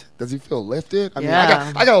baggage, does you feel lifted? I mean,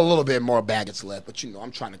 I got a little bit more baggage left, but, you know,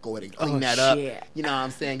 I'm trying to go ahead and clean that up. You know what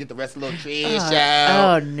I'm saying? Get the rest of the little trash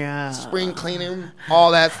out. Oh, no. Spring cleaning,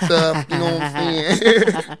 all that stuff. You know what I'm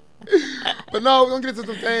saying? But no, we're going to get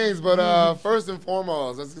into some things. But first and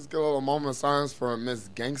foremost, let's just get a little moment of silence for Miss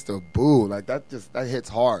Gangsta Boo. Like, that hits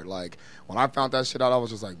hard. Like, when I found that shit out, I was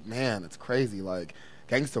just like, man, it's crazy. Like,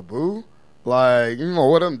 Gangsta Boo? Like, you know,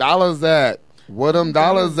 what them dollars at? What them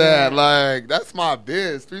dollars at? Like, that's my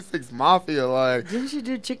biz. 3-6 Mafia. Like, didn't you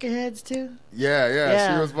do Chicken Heads too?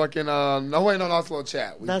 Yeah. She was fucking. No, that's Lil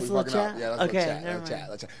Chat. That's Lil Chat. Yeah, that's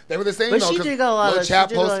Lil Chat. They were the same. But she did go a lot. Lil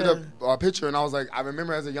Chat posted a picture, and I was like, I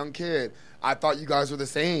remember as a young kid, I thought you guys were the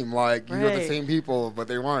same. Like, you were the same people, but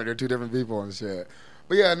they weren't. They're two different people and shit.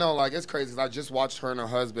 But yeah, no, like, it's crazy. I just watched her and her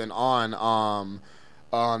husband on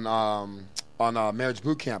Marriage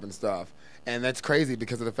Boot Camp and stuff, and that's crazy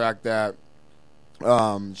because of the fact that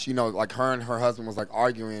she, you know, like, her and her husband was like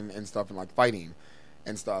arguing and stuff and like fighting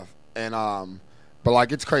and stuff, and but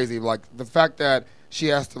like, it's crazy, like, the fact that she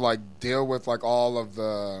has to like deal with like all of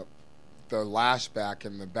the lashback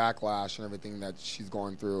and the backlash and everything that she's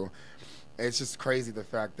going through. It's just crazy, the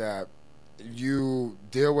fact that you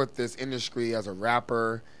deal with this industry as a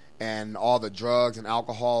rapper and all the drugs and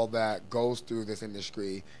alcohol that goes through this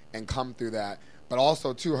industry and come through that. But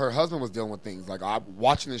also, too, her husband was dealing with things. Like,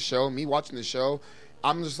 watching the show,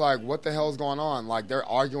 I'm just like, what the hell is going on? Like, they're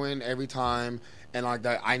arguing every time. And, like,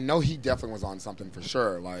 that, I know he definitely was on something for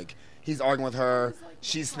sure. Like, he's arguing with her.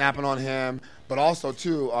 She's snapping on him. But also,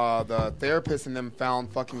 too, the therapist and them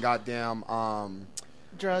found fucking goddamn...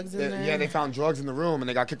 drugs in there? Yeah, they found drugs in the room, and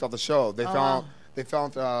they got kicked off the show. They found,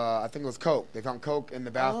 I think it was coke. They found coke in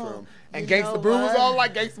the bathroom. And Gangsta Boo was all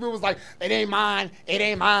like, Gangsta Boo was like, it ain't mine, it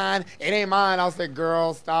ain't mine, it ain't mine. I was like,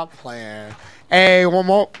 girl, stop playing. Hey,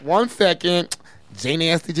 one second. Jay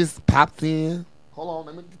Nasty just popped in. Hold on,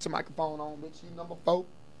 let me get your microphone on, bitch. You number 4.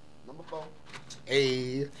 Number 4.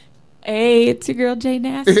 Hey. Hey, it's your girl Jay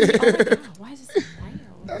Nasty. Oh my God, why is it so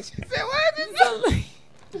loud? She said, why is it so loud?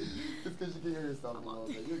 It's because you can hear yourself a little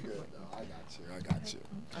bit. You're good, though. I got you.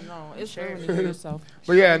 I know, it's rare when you hear yourself.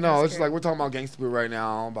 But yeah, no, it's just like we're talking about Gangsta Boo right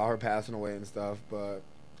now, about her passing away and stuff. But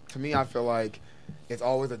to me, I feel like it's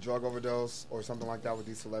always a drug overdose or something like that with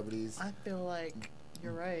these celebrities. I feel like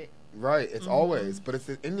you're right. Right, it's always, but it's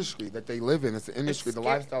the industry that they live in. It's the industry, the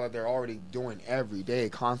lifestyle that they're already doing every day,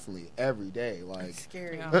 constantly, every day. Like it's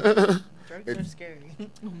scary. Yeah. Drugs are scary.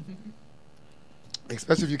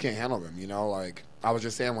 Especially if you can't handle them, you know. Like I was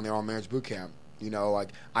just saying when they were on marriage boot camp, you know,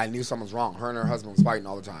 like I knew something was wrong. Her and her husband was fighting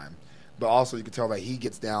all the time, but also you could tell that he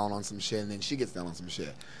gets down on some shit and then she gets down on some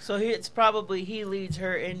shit. So it's probably he leads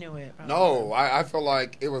her into it. Probably. No, I feel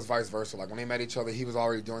like it was vice versa. Like when they met each other, he was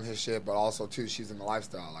already doing his shit, but also too, she's in the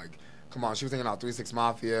lifestyle. Like, come on, she was thinking about 3 6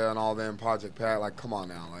 Mafia and all them, Project Pat. Like, come on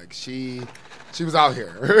now, like she was out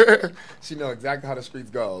here. She know exactly how the streets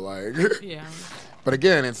go. Like, yeah. But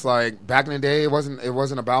again, it's like back in the day, it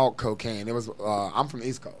wasn't about cocaine. It was I'm from the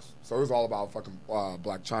East Coast, so it was all about fucking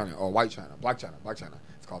black China or white China, black China.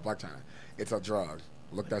 It's called black China. It's a drug.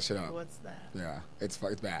 Look that shit up. What's that? Yeah, it's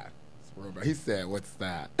bad. It's real bad. He said, "What's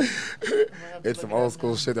that?" It's some old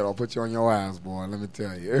school shit that'll put you on your ass, boy. Let me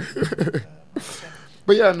tell you.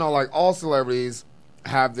 But yeah, no, like all celebrities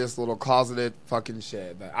have this little closeted fucking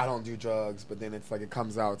shit that I don't do drugs, but then it's like it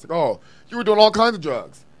comes out. It's like, oh, you were doing all kinds of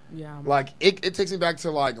drugs. Yeah. Like it takes me back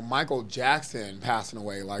to like Michael Jackson passing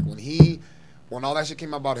away. Like when all that shit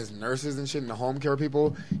came out about his nurses and shit and the home care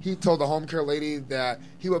people, he told the home care lady that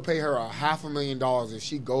he would pay her $500,000 if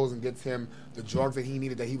she goes and gets him the drugs that he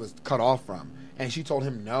needed that he was cut off from. And she told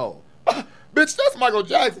him no. Bitch, that's Michael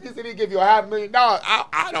Jackson. He said he'd give you $500,000.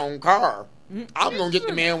 I don't care. I'm going to get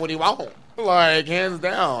the man what he want. Like, hands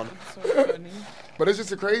down. So funny. But it's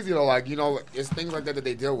just crazy, though. Like, you know, it's things like that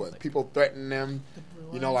they deal with. People threaten them.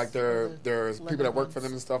 You know, like there's people that work for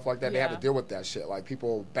them and stuff like that. Yeah. They have to deal with that shit. Like,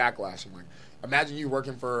 people backlashing. Like, imagine you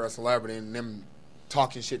working for a celebrity and them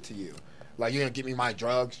talking shit to you. Like, you're going to get me my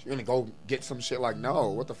drugs? You're going to go get some shit? Like, no.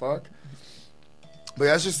 What the fuck? But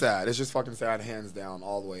yeah, it's just sad. It's just fucking sad, hands down,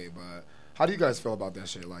 all the way. But how do you guys feel about that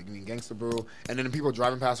shit? Like, I mean, Gangsta Boo, and then the people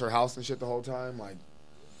driving past her house and shit the whole time, like,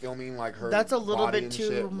 filming, like, her That's a little body bit and too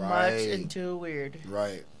shit. much Right. and too weird.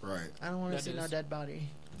 Right. I don't want to see no dead body.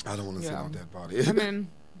 I don't want to see no dead body.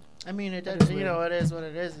 I mean, it does. You know, it is what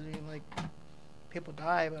it is. I mean, like, people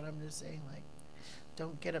die, but I'm just saying, like,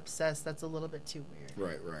 don't get obsessed. That's a little bit too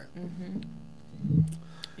weird. Right. Mm-hmm.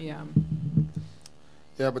 Yeah.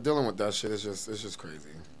 Yeah, but dealing with that shit is just crazy.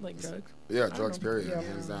 Like drugs? Yeah, drugs, period. Yeah.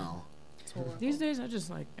 Hands down. These days, I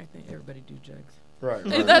think everybody do drugs. Right.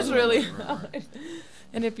 That's really.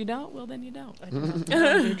 And if you don't, well, then you don't. I don't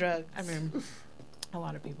do drugs. I mean, a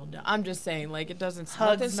lot of people don't. I'm just saying, like, it doesn't.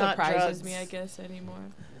 Hugs, nothing not surprises drugs. me, I guess,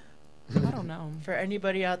 anymore. I don't know. For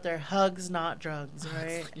anybody out there, hugs, not drugs,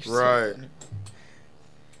 right? Right.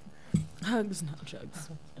 Hugs, not drugs.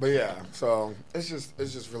 But yeah, so it's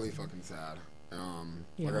just really fucking sad. Like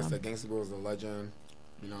I Yeah. said, Gangsta Boo was a legend.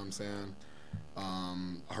 You know what I'm saying?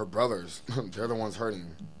 Her brothers, they're the ones hurting.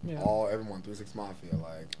 Yeah. Everyone, 3 6 Mafia,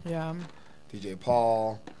 like Yeah. DJ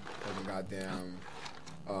Paul, fucking goddamn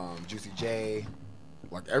Juicy J,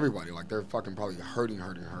 like everybody, like they're fucking probably hurting.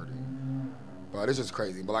 But it's just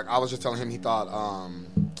crazy. But like I was just telling him, he thought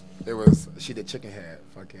she did Chicken Head,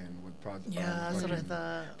 fucking with Project. Yeah, that's what I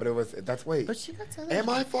thought. But wait. But she got something. Am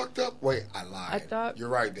I fucked up? Wait, I lied. I thought You're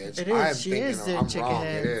right, bitch. It is. I am She thinking is doing I'm Chicken wrong.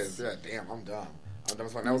 Heads. It is. Yeah, damn, I'm dumb. That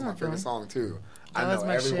was my favorite song too. That I was know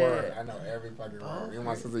my every shit. word. I know every fucking word. Me and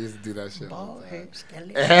my sister used to do that shit. Ball hair,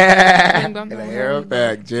 skeleton. And a hair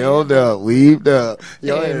back, gelled up, weaved up.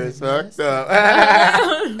 Your hair is fucked up.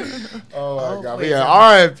 Oh my god. Yeah,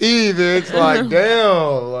 R.I.P. bitch. Like,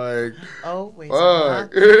 damn. Like, oh, wait.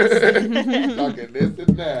 fuck. Talking this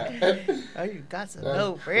and that. Oh, you got some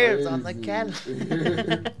low ribs on the Cali.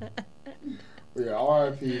 Yeah,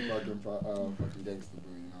 R.I.P. fucking Gangsta Boo,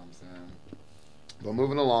 you know what I'm saying? But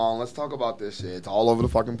moving along, let's talk about this shit. It's all over the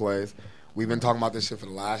fucking place. We've been talking about this shit for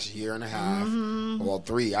the last year and a half. Mm-hmm. Well,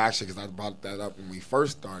 3, actually, because I brought that up when we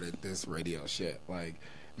first started this radio shit. Like,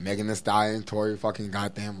 Megan Thee Stallion, Tory fucking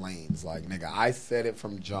goddamn Lanez. Like, nigga, I said it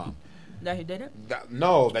from jump. That he did it?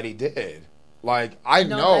 That he did. Like, I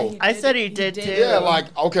know. I said he did too. Yeah,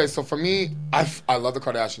 like, okay, so for me, I love the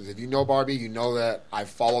Kardashians. If you know Barbie, you know that I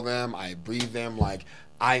follow them, I breathe them. Like,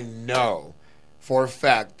 I know for a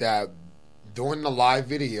fact that during the live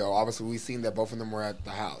video, obviously we seen that both of them were at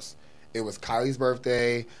the house. It was Kylie's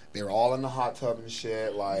birthday. They were all in the hot tub and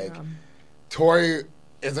shit. Like, Tori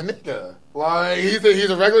is a nigga. Like, he's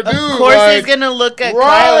a regular dude. Of course like, he's going to look at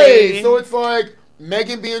right. Kylie. So it's like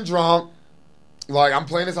Megan being drunk. Like, I'm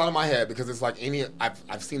playing this out of my head because it's like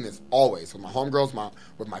I've seen this always. With my homegirls,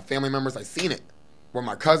 with my family members, I've seen it. With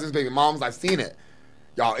my cousins, baby moms, I've seen it.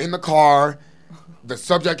 Y'all in the car, the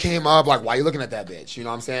subject came up, like, why you looking at that bitch? You know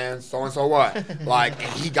what I'm saying? So-and-so what? Like,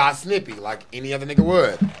 and he got snippy, like any other nigga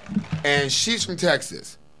would. And she's from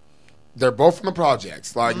Texas. They're both from the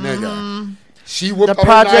projects. Like, nigga. She whooped The out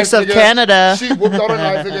projects her of knife, nigga. Canada. She whooped out her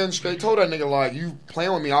knife, nigga, and straight told that nigga, like, you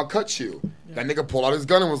playing with me, I'll cut you. That nigga pulled out his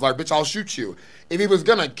gun and was like, bitch, I'll shoot you. If he was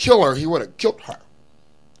gonna kill her, he would have killed her.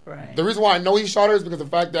 Right. The reason why I know he shot her is because of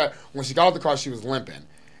the fact that when she got out the car, she was limping.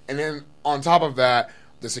 And then on top of that,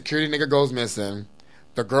 the security nigga goes missing.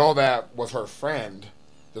 The girl that was her friend,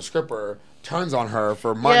 the stripper, turns on her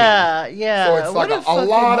for money. Yeah. So it's What like a a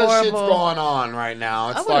lot of shit's horrible- going on right now.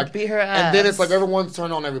 It's I would've like beat her and then ass. it's like everyone's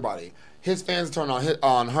turned on everybody. His fans turn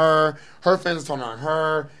on her. Her fans turn on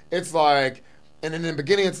her. It's like, and in the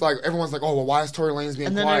beginning, it's like everyone's like, oh, well, why is Tory Lanez being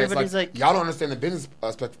And then quiet? It's everybody's like- y'all don't understand the business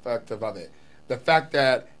perspective of it. The fact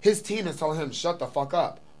that his team is telling him, shut the fuck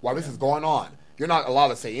up while this is going on. You're not allowed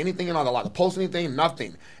to say anything. You're not allowed to post anything,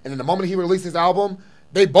 nothing. And then the moment he released his album,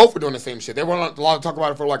 they both were doing the same shit. They weren't allowed to talk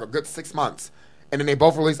about it for like a good 6 months. And then they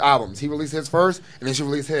both released albums. He released his first, and then she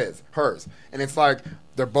released hers. And it's like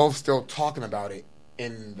they're both still talking about it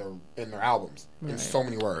in their albums in so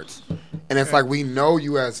many words. And it's like, we know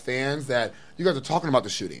you as fans that you guys are talking about the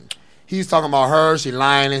shooting. He's talking about her, she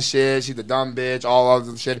lying and shit, she's the dumb bitch, all of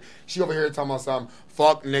this shit. She over here talking about some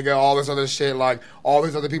fuck nigga, all this other shit, like all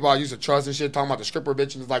these other people I used to trust and shit, talking about the stripper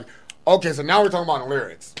bitch. And it's like, okay, so now we're talking about the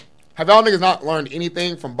lyrics. Have y'all niggas not learned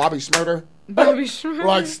anything from Bobby Schmurder? Bobby Schmurder.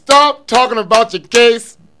 Like, stop talking about your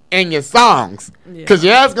case and your songs, because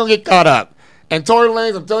your ass gonna get caught up. And Tory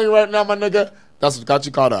Lanez, I'm telling you right now, my nigga, that's what got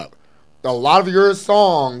you caught up. A lot of your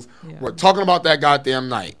songs were talking about that goddamn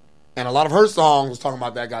night. And a lot of her songs was talking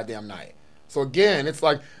about that goddamn night. So again, it's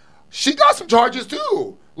like, she got some charges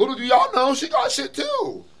too. Little do y'all know, she got shit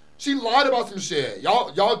too. She lied about some shit.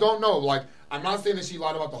 Y'all don't know. Like, I'm not saying that she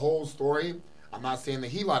lied about the whole story. I'm not saying that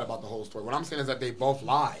he lied about the whole story. What I'm saying is that they both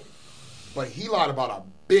lied. But he lied about a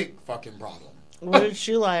big fucking problem. What did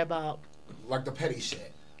she lie about? Like the petty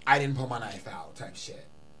shit. I didn't pull my knife out type shit.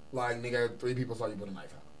 Like, nigga, 3 people saw you put a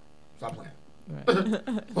knife out. Stop playing.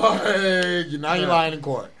 Like, now you're lying in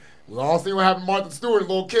court. We all seen what happened to Martha Stewart and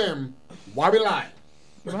Lil' Kim. Why we lying?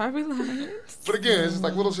 Why are we lying? But again, it's just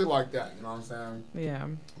like little shit like that. You know what I'm saying? Yeah.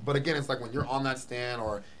 But again, it's like when you're on that stand,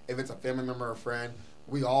 or if it's a family member or a friend,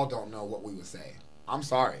 we all don't know what we would say. I'm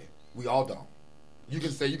sorry. We all don't. You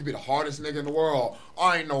can say you can be the hardest nigga in the world.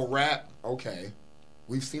 I ain't no rat. Okay.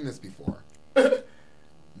 We've seen this before.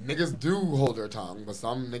 Niggas do hold their tongue, but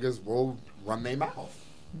some niggas will run their mouth.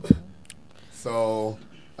 So,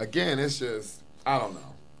 again, it's just, I don't know.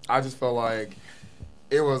 I just felt like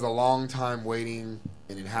it was a long time waiting,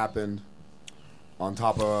 and it happened on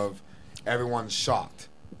top of everyone's shocked.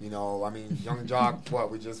 You know, I mean, Young Jock, what,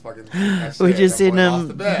 we just fucking that shit. We just That seen boy him. lost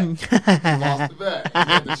the bet. He lost the bet. He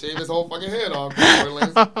had to shave his whole fucking head off. Tory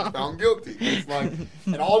Lanez found guilty. It's like,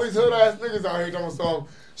 and all these hood ass niggas out here talking some,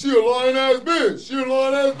 she a lying ass bitch. She a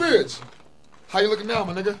lying ass bitch. How you looking now,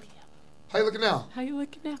 my nigga? How you looking now? How you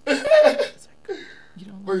looking now?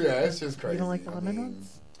 But yeah, it's just crazy. You don't like the I lemon mean,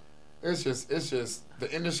 ones? It's just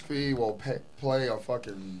the industry will play a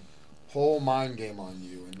fucking whole mind game on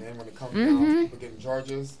you, and then when it comes down to people getting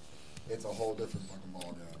charges, it's a whole different fucking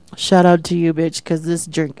ballgame. Shout out to you, bitch, because this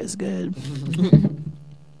drink is good.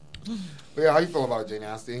 But yeah, how you feel about it, Jay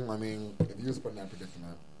Nasty? I mean, if you was put in that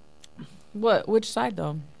predicament, What? Which side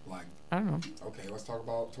though? like, I don't know. okay, let's talk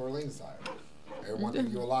about Tory Lanez's side. Everyone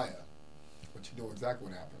thinks you're a liar, but you know exactly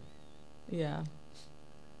what happened. Yeah.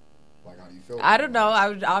 Like, how do you feel? I don't know. I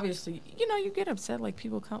would obviously, you get upset. Like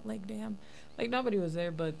people come, like damn, like nobody was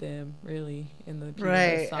there but them, really, in the people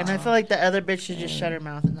that Right. saw. And I feel like the other bitch should just shut her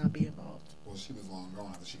mouth and not be involved. Well, she was long gone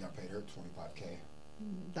after she got paid her $25K.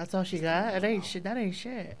 That's all she got? It ain't shit. That ain't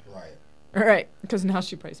shit. Right. Right, because now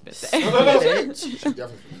she probably spent that. She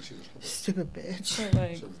definitely think she was Stupid bitch. So,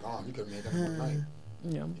 like, she was gone. You could have made that in one night.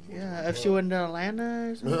 Yeah. Yeah, if she went to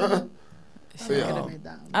Atlanta or something, So, she yeah. could have made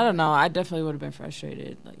that. I don't know. I definitely would have been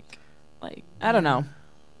frustrated. Like I don't know,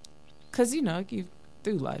 cause you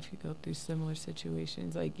through life you go through similar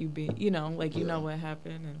situations. Like you know what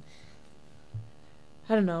happened, and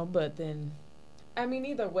I don't know. But then, I mean,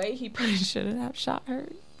 either way, he probably shouldn't have shot her.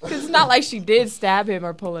 Cause it's not like she did stab him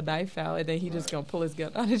or pull a knife out, and then he just gonna pull his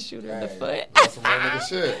gun out and shoot her in the foot. That's some real nigga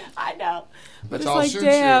shit. I know. But Bitch, it's I'll like, shoot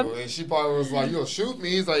damn. you. And she probably was like, you'll shoot me?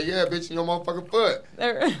 He's like, yeah, bitch, in your motherfucking foot.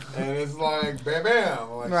 And it's like, bam,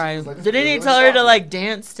 bam. Like, Right. Like, Didn't he tell her to like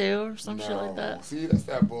dance too or some shit like that? See, that's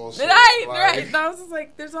that bullshit. Right. I was just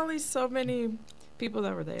like, there's only so many people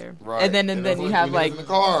that were there. Right. And then you have three like niggas in the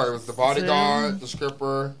car. It was the bodyguard, the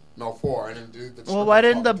stripper. No, 4. And then dude. Well, why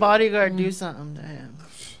didn't the bodyguard do something to him?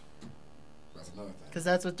 That's another thing. Because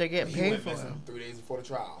that's what they're getting He paid went for. missing 3 days before the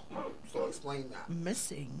trial. So explain that.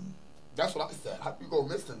 Missing. That's what I said. How you go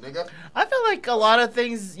missing, nigga? I feel like a lot of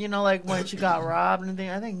things, you know, like when she got robbed and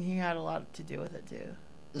things, I think he had a lot to do with it too.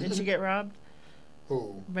 Didn't she get robbed?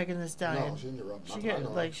 Who? Megan Thee Stallion. No, she didn't get robbed. She Not that I know got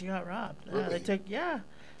of. like she got robbed. Yeah, Really? they took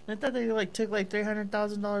I thought they like took like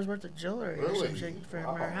 $300,000 worth of jewelry or Really? some shit from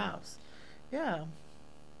Wow. her house. Yeah,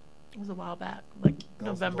 it was a while back, like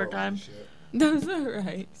November time. Those are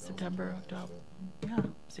right. September, October. Yeah,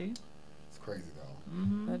 see. It's crazy though.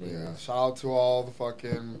 Mm-hmm. That Yeah. is. Shout out to all the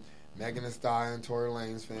fucking Megan Thee Stallion, Tory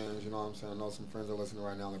Lanez fans. You know what I'm saying? I know some friends are listening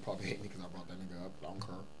right now. They probably hate me because I brought that nigga up. But I don't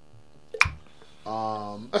care.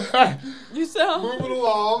 You sound moving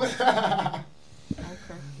along. Okay.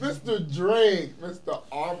 Mr. Drake, Mr.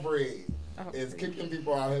 Aubrey is kicking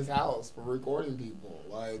people out of his house for recording people.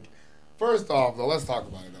 Like, first off, though, let's talk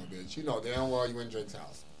about it though, bitch. You know damn well you in Drake's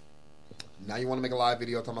house. Now you want to make a live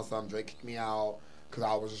video talking about something. Drake kicked me out because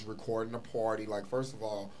I was just recording a party. Like, first of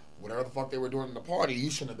all, whatever the fuck they were doing in the party, you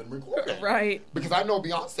shouldn't have been recording. Right. Because I know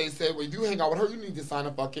Beyonce said when you hang out with her, you need to sign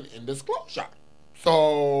a fucking indisclosure.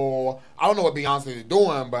 So, I don't know what Beyonce is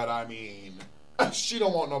doing, but I mean, she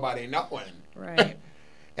don't want nobody knowing. Right.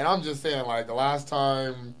 And I'm just saying, like, the last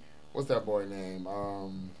time, what's that boy name?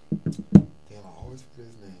 Damn, I always forget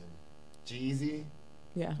his name. Jeezy?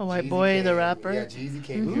 Yeah. A white Jeezy boy, came, the rapper? Yeah, Jeezy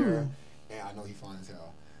came Ooh. here. And I know he fine as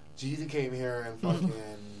hell. Jeezy came here and fucking,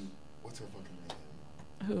 what's her fucking name?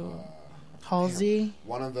 Who? Halsey?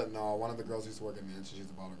 One of the girls who used to work at Mansion, she's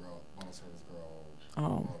a bottle service girl. Oh.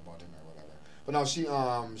 Or bartender or whatever. But no,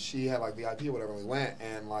 she had like VIP or whatever. We went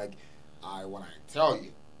and like, when I tell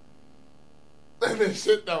you, the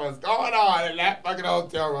shit that was going on in that fucking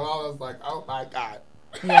hotel room, I was like, oh my god.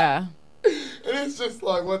 Yeah. And it's just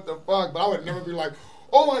like, what the fuck? But I would never be like,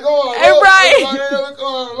 oh my god,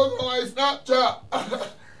 look at my Snapchat.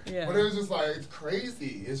 Yeah. But it was just like, it's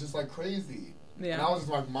crazy. It's just like crazy. Yeah. And I was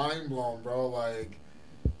just like mind blown, bro. Like,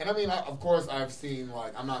 and I mean, of course, I've seen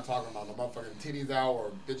like, I'm not talking about the motherfucking titties out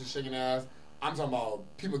or bitches shaking ass. I'm talking about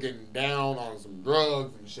people getting down on some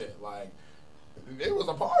drugs and shit. Like, it was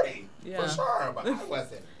a party for sure, but I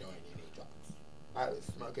wasn't doing any drugs. I was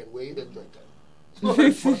smoking weed and drinking.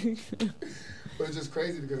 But it's just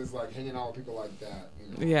crazy because it's like hanging out with people like that. You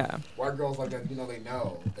know? Yeah. White girls like that, you know, they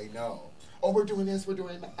know. Oh, we're doing this, we're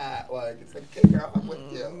doing that. Like, it's like, okay, girl, I'm with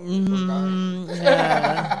you.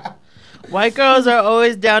 Yeah. White girls are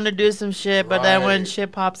always down to do some shit, but then when Right.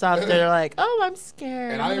 shit pops off, they're like, "Oh, I'm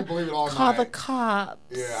scared." And I didn't believe it all Call night. the cops.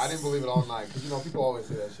 Yeah, I didn't believe it all night because you know people always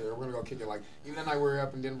say that shit. We're gonna go kick it. Like even that night we were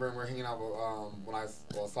up in Denver and we are hanging out with when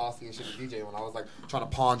Saucy and shit the DJ when I was like trying to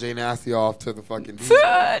pawn Jay Nasty off to the fucking DJ.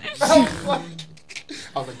 I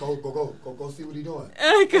was like, go see what he doing.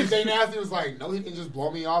 And Jay Nasty was like, no, he didn't just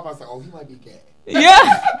blow me off. I was like, oh, he might be gay.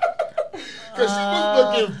 Yeah. Because she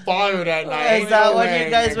was looking fire that night. Is that when you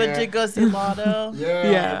guys went to go see Lotto?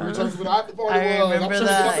 Yeah. We were trying to see what the after party I was. remember I'm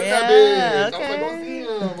that. trying to Yeah, that bitch. okay. I was like, go see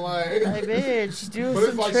him. Like, Hey, bitch, do but some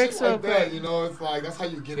it's like tricks shit real like that, quick. you know. It's like that's how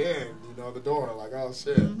you get in, you know, the door. Like, oh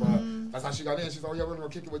shit, but that's how she got in. She's like, oh yeah, we're gonna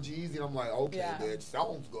kick it with Jeezy, and I'm like, okay, bitch,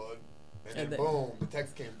 sounds good. And then boom, the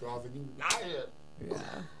text came through. I was like, you lying. Yeah.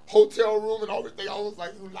 Hotel room and everything. I was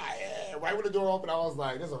like, you lying. Right when the door opened, I was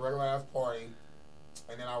like, this is a regular ass party.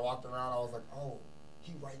 And then I walked around. I was like, oh,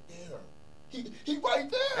 he right there. He right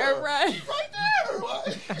there. Right. He right there.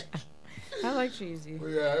 Like, I like cheesy. but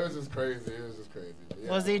yeah, it was just crazy. But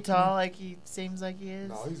yeah. Was he tall like he seems like he is?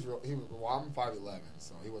 No, he's real. Well, I'm 5'11",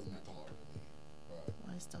 so he wasn't that taller than me. But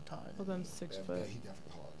Well, he's still taller. Well, then 6 foot. yeah, he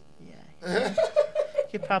definitely taller than me. Yeah.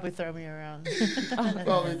 He'd probably throw me around.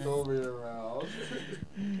 Probably throw me around.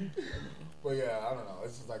 But yeah, I don't know.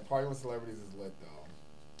 It's just like partying with celebrities is lit though.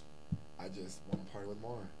 I just want to party with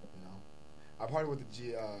more, you know. I partied with the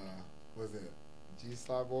was it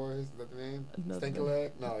G-Star Boys? Is that the name? No, Stinky no.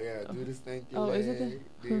 Leg? No, yeah. Do the Stinky Oh, Leg. is it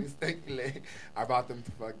the- Do the Stinky Leg. I brought them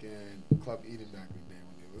to fucking Club Eden back in the day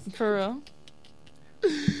when they was. For real?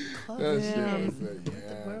 Club That shit Eden. was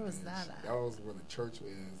yeah. Where was bitch. that at? That was where the church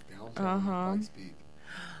is, downtown. Uh-huh. Pikes Peak.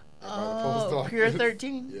 Right by the post Oh, office. Pure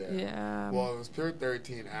 13? Yeah. Yeah. Well, it was Pure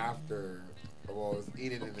 13 after. Well, it was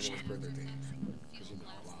Eden and then it was Pure 13. Because you know a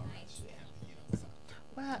lot of that shit. You know, so.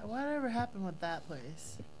 Whatever happened with that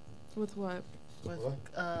place? With what? With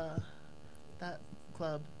that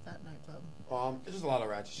club, that nightclub. It's just a lot of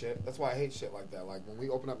ratchet shit. That's why I hate shit like that. Like when we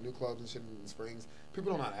open up new clubs and shit in the Springs,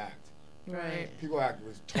 people don't know how to act. Right. People act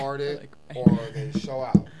retarded or they show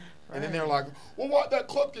out. And then they're like, well, why'd that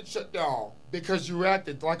club get shut down? Because you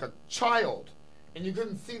acted like a child. And you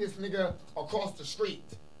couldn't see this nigga across the street.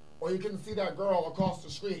 Or you couldn't see that girl across the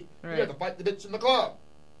street. Right. You had to fight the bitch in the club.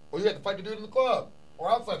 Or you had to fight the dude in the club. Or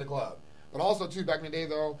outside the club. But also, too, back in the day,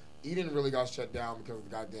 though, Eden really got shut down because of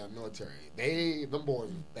the goddamn military. Them boys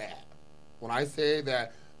was bad. When I say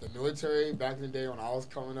that the military, back in the day when I was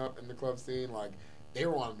coming up in the club scene, like, they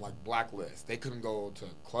were on, like, blacklists. They couldn't go to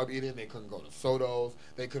Club Eden. They couldn't go to Soto's.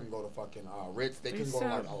 They couldn't go to fucking Ritz. They couldn't go to,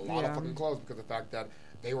 like, a lot of fucking clubs because of the fact that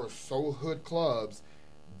they were so hood clubs,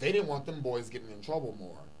 they didn't want them boys getting in trouble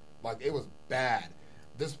more. Like, it was bad.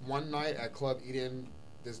 This one night at Club Eden,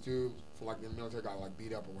 this dude, for, like, the military got, like,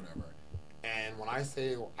 beat up or whatever. And when I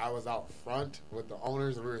say I was out front with the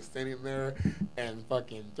owners and we were standing there and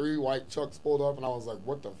fucking 3 white trucks pulled up and I was like,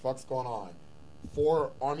 what the fuck's going on?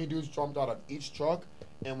 4 army dudes jumped out of each truck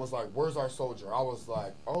and was like, where's our soldier? I was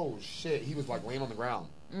like, oh shit. He was like laying on the ground,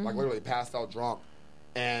 like literally passed out drunk.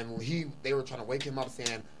 And they were trying to wake him up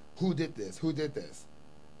saying, who did this? Who did this?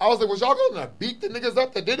 I was like, was y'all going to beat the niggas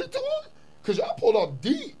up that did it to him? Because y'all pulled up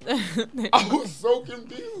deep. I was so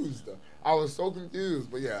confused.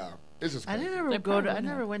 But yeah. It's just crazy. I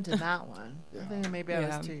never went to that one. Yeah. I think maybe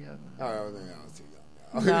I was too young. Oh, I think I was too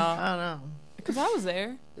young. No, I don't know. Because I was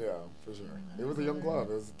there. Yeah, for sure. It was a young club.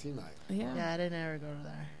 It was a teen night. Yeah, I didn't ever go to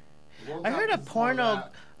there. World I Cup heard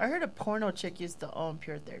is a porno chick used to own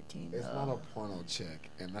Pure 13. It's not a porno chick,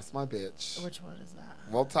 and that's my bitch. Which one is that?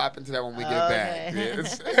 We'll tap into that when we get back.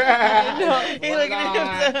 Bitch.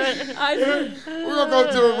 We're gonna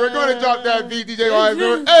go to it. We're gonna drop that beat, DJ Wise.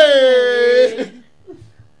 Hey.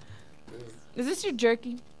 Is this your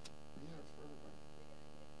jerky?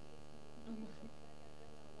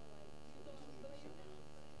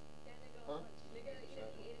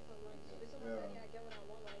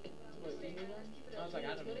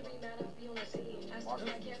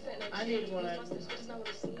 I need one.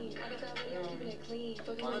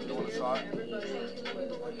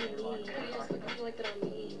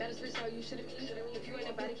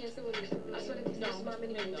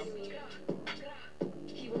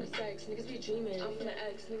 He wanna sex, niggas be dreaming. I'm finna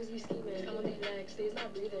X, niggas be scheming. I'm on their necks, they's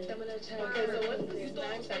not breathing. I'm gonna check. Okay, so what's you thought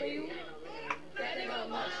I was telling you? That nigga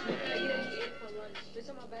much. Nigga, he ate it for lunch. Bitch,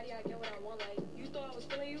 on my body, I get what I want. Like, you thought I was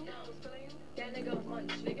feeling you? That nigga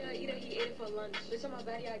munch. Nigga, he ate it for lunch. Bitch, on my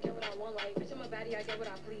body, I get what I want. Like, bitch, on my body, I get what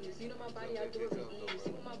I please. You know my body, I do it with ease.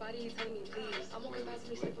 See with my body, he telling me please. I'm walking past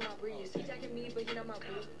me, sniffing my breeze. He jacking me, but he not my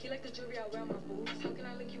boo. He like the jewelry around my boobs. How can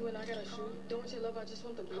I link you when I got a shoe? Don't want your love, I just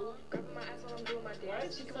want the blue. Grabbing my ass while I'm doing my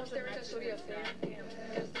dance. She come upstairs, cause shorty a fan.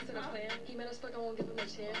 Gotta stick to the plan. He mad as fuck, I won't give him a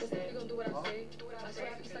chance. He gon' do what I say. I swear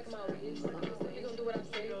I be stuck in my ways. He gon' do what I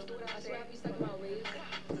say. I swear I be stuck in my ways.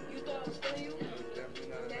 You thought I was feeling you?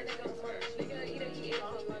 That nigga munch. Nigga, he ate it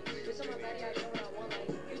for lunch. Bitch, on my body, I get what I want. Like,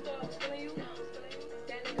 you thought I was feeling you?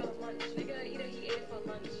 That nigga munch. Nigga, he ate it for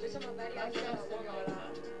lunch. Bitch, on my body, I get what I want.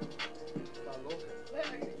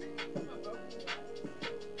 Like,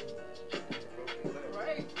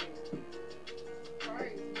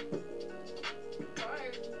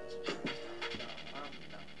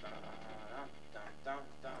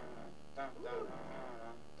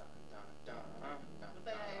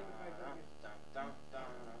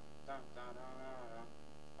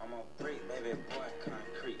 I'm a freak, baby boy,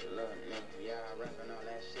 concrete, love nigga. Yeah, I rapping all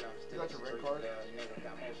that shit, I'm still a street, love nigga.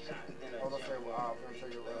 Got more shots than a gym. I'm gonna show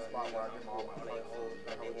you a spot where I get my all my hoes,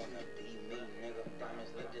 but they wanna be me, nigga. Diamonds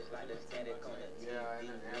look just like the static on the TV. Yeah,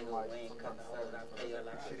 and like we ain't cut the hoes, I play her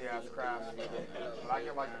like shitty ass crafts, nigga. But I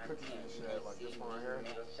get like the cookies and shit, like this one right here.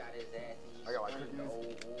 I got like cookies,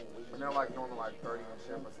 and they're like normally like 30 and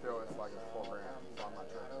shit, but still it's like it's 4 grand, so I'm not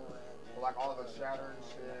tripping. But like all the shatter and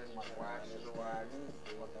shit, like wax, sugar wax,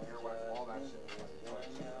 fucking hair wax, all that shit, like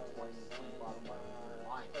 20, 25 bucks.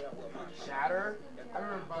 Shatter? I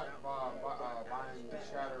remember buying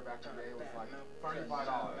shatter back in the day. It was like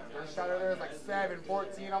 $35. The shatter there was like $7,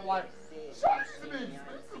 $14. I'm like, shatter used to be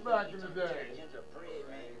expensive back in the day.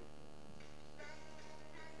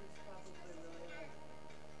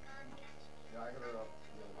 Yeah, I hit it up.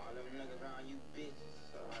 All them niggas around you, bitch.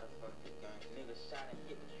 So how the fuck you gang? Nigga shot and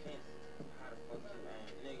hit the fence. How the fuck you gang?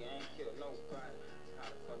 Nigga ain't killed nobody.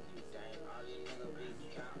 How the fuck you gang? All these niggas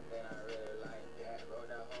be count that I really like that. Roll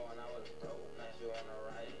that hoe and I was broke. Now she on the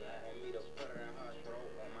right. Want me to put her in her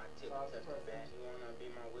throat on my tip, touch her back. You wanna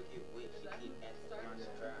be my wicked witch? She keep answering my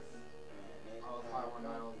strap. Man, nigga. I was high one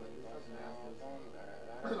night. I was like, that's nasty.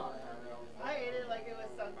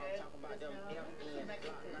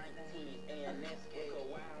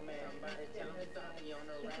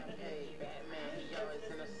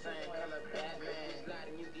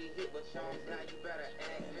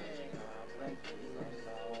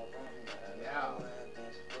 Yeah.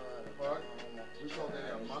 Fuck. We told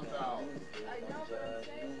it a month out.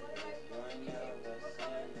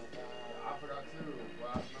 I forgot too, but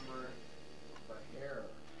I remember the hair.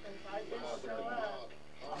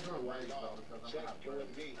 I'm gonna wait though because I'm not good.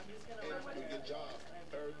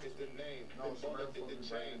 Earth is the name. No, Smurf will be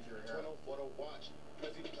right into your hair. For the watch. The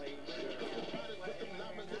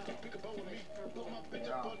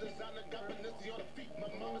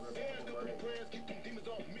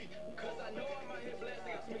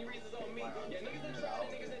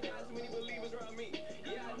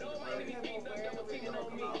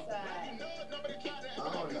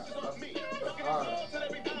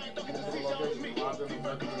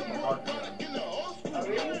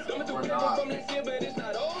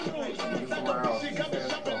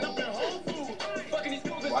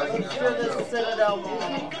Citadel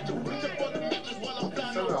Mall.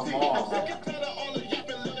 Citadel Mall.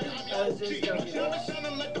 I was just joking.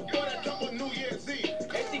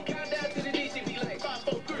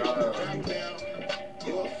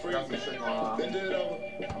 Got some shit going on.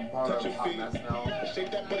 I'm part of Hot Mess now.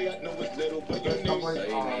 There's no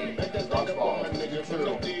place Dust Ball. You too.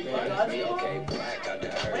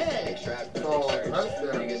 So, that's them. It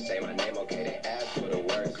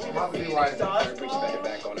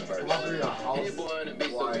must be like, it must be a house,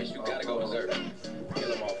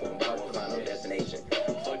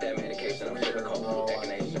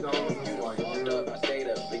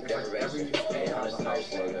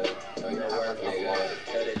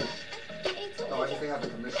 No, I think they have a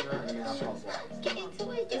commissioner and then they have housewives.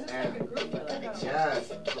 And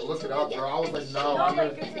yes, so look it up, bro. I was like, no, I'm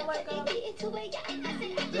gonna. They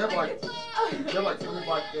have like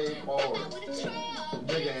 25K followers.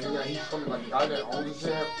 Nigga, and yeah, he's from like the guy that owns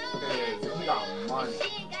this shit. He got money.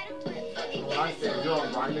 When I say if you're on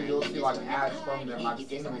Grindr, you'll see like ads from them. I've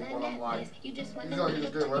seen them before. I'm like, you just get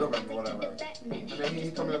rid of them or whatever. And then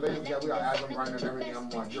he told me the other day, yeah, we got ads on Grindr and everything. I'm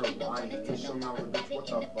like, you're lying. He showed me, I was like, bitch, what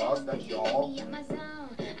the fuck? That's y'all.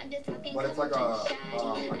 But it's like a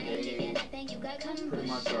gay, pretty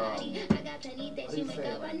much how do you say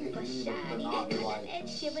it? Like gay community, but not be like, they're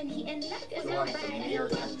like the mayor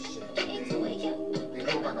type shit. They do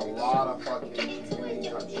like a lot of fucking community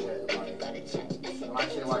type shit. Like, when I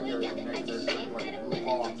say like they're connected, like blue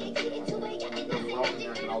ball and shit, like, they're wealthy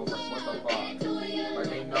and I was like, what the fuck? Like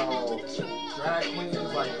they know drag queens,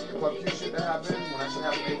 like the club Q shit that happened, when that shit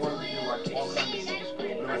happened, they wanted to do like all kinds of shit. But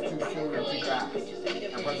it was too soon and too fast.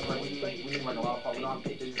 And Brent's like, we need like a lot of followers. We don't have to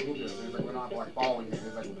just move this. He's like, we're not like following you.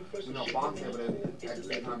 He's like, we know Bonte, but at the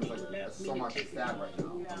same time, it's like, that's so much sad right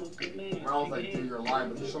now. And I was like, dude, you're lying.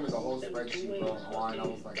 But he showed me the whole spreadsheet, bro, online. I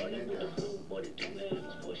was like, nigga.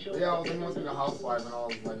 Yeah, I was like, he wants me to housewife, and I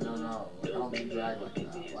was like, no. Like, I don't do drag like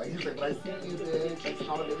that. Like, he's like, but I see you, bitch. It's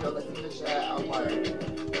not a video, let's see the chat. I'm like,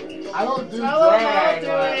 I don't do drag. I'll do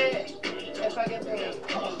it if I get paid.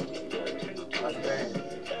 That's the thing.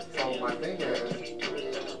 So my thing is,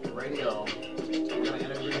 radio, we're going to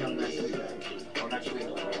interview him next week. Or next week.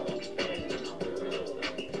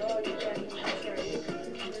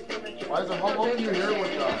 Why is it, how long are you here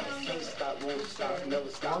with us? How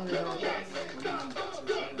long are you here with us?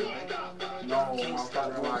 No, I'm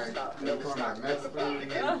talking like, you're coming back next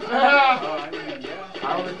week. I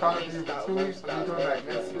only talked to you for 2 weeks, but you're coming back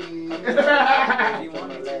next week.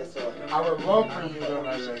 I would love for you to come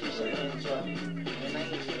back next week.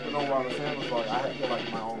 You know what I was saying was like, I feel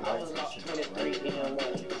like my own rights and shit, right?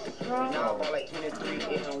 So,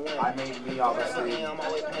 I made me obviously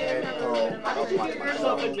head pro of like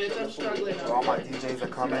myself. So all my DJs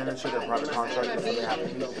that come in and shit, they're private contractors, so they have to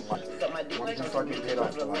do like, once you start getting paid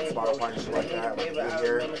off like Spotify and shit like that, like you're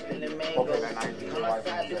here, okay, that night you life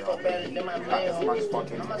and you got this much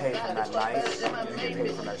fucking pay from that night, you get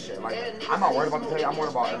paid for that shit. Like, I'm not worried about the pay, I'm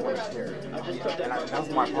worried about everyone that's here. And that's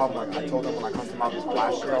my problem. Like, I told them when I come out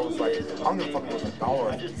last year, I was like, I don't give a fuck if it was $1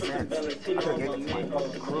 or 50 cents. I could have gave it to my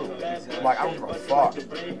fucking crew. Like, I don't give a fuck. We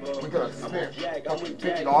could have spent fucking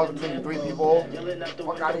 $50 between 3 people.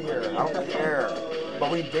 Fuck out of here. I don't care.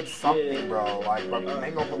 But we did something, bro. Like, but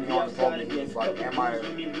Mango put me on and told me, he was like, am I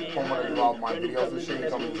from one of all my videos and shit? He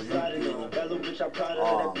told me for you to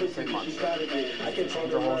pretty much change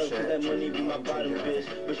your whole shit and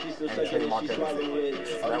trademark everything.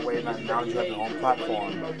 So that way, now you have your own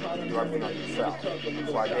platform, you can do everything on yourself.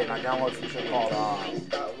 So I did, and I downloaded some shit called,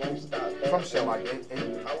 some shit like,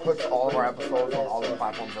 it puts all of our episodes on all the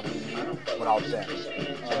platforms that we need without them.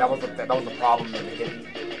 And that was the problem in the beginning.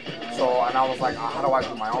 So So, and I was like, how do I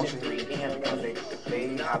do my own shit? You can't because they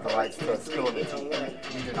have the rights to spill the tea.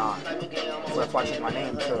 You do not. So that's why I changed my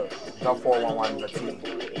name to the 411 the Tea.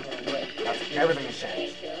 That's everything has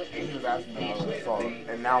changed. And he was asking me about it. So,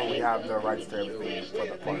 and now we have the rights to everything for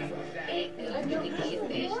the party.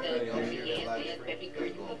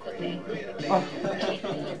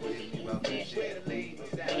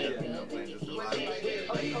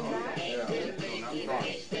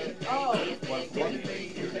 Oh.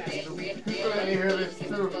 You couldn't hear this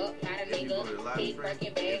too.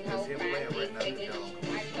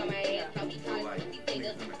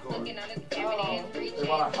 They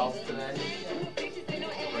want a house today.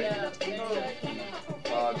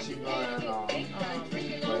 Chiba and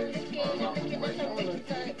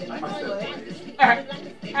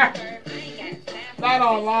Not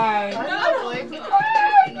online. I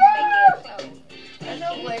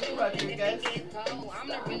know Blake Rodriguez. I'm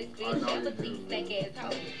not really sweet. I'm a thief, snake ass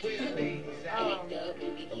hoe.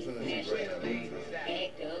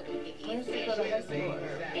 When's he go to high school?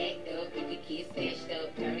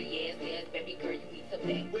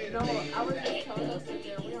 No, I was just telling us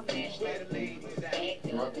that we don't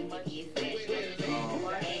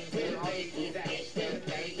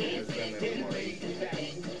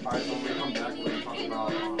Alright, so when we come back, we're going to talk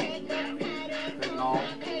about fentanyl.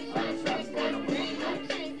 I have a sad story I'm going to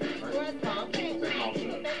talk about. Fentanyl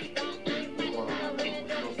shit. Real sad.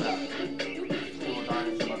 People dying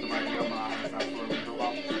and shit like the mighty government. I have a sad story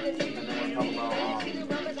we're going to talk about. And then we're going to talk about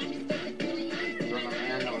there's a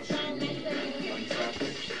man that was shooting in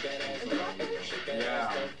traffic.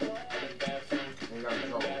 Yeah. We got in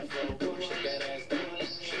trouble. We got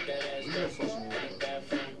social media.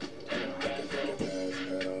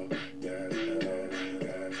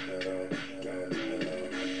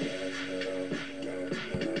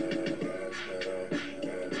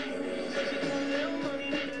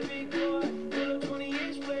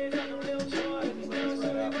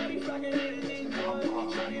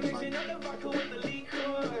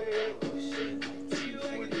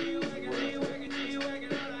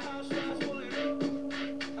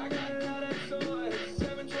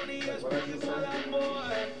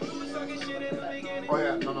 Oh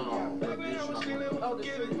yeah, no. Oh, the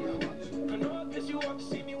studio. I know I pissed you off to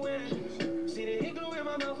see me win. See the hit glue in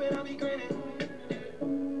my mouth and I be grinning.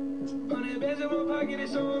 100 bands in my pocket,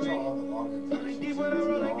 it's on me. 100 deep when I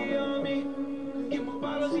roll like they on me. Get more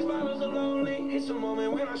bottles, these bottles are lonely. It's a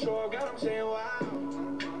moment when I show up, God, I'm saying wow.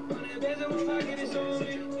 100 bands in my pocket, it's on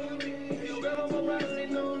me. You grab on my bottles, they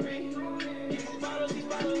know me. Get more bottles, these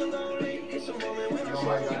bottles are lonely. It's a moment when I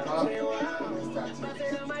show up, God, I'm saying wow.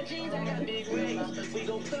 My jeans, I got big rings. We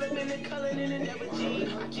gon' pull up in the color and it never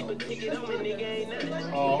change. I keep a ticket on me, nigga, ain't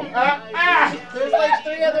nothing. Oh. There's like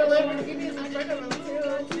 3 other Lamborghinis in front of him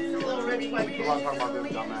too. Little red white. You want to talk about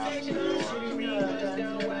this dumbass?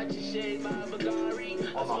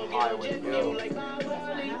 On the highway, yo.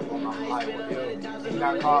 On the highway, yo. He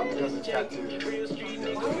got caught because of tattoos.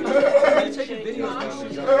 Taking videos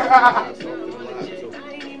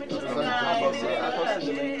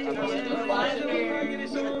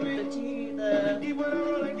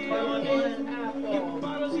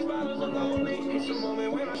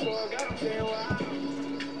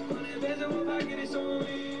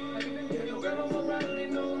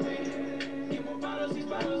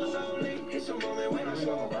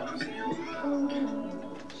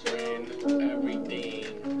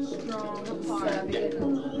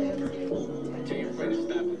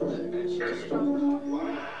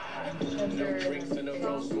Drinks in the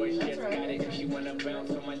Rolls Royce, yes, got it. She wanna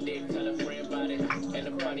bounce on my dick, tell a friend about it. And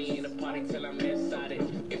the party ain't a party till I'm inside it.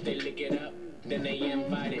 If they lick it up, then they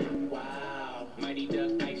invited. Wow, Mighty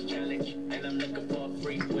Duck Ice Challenge. And I'm looking for a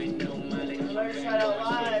freak with no mileage. Alerts right out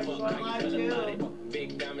live. We're going live too.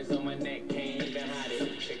 Big diamonds on my neck, can't even hide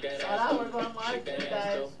it. Check that Shout out, we're going live too,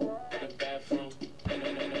 guys. In the bathroom,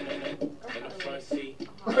 in the front seat.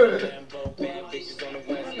 Lambo, bad bitches on the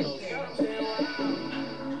west coast.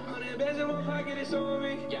 Bands in my pocket, it's on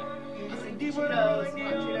me. Deep when I roll like they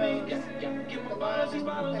on me. Get my bottles, these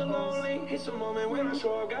bottles are lonely. It's a moment when I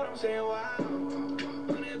show up, God, I'm saying wow.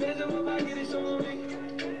 100 bands in my pocket, it's on me.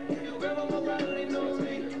 You grab on my bottle, they know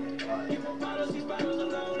me. Get my bottles, these bottles are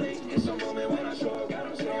lonely. It's a moment when I show up, God,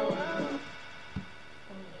 I'm saying wow.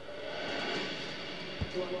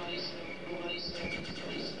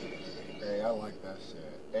 Hey, I like that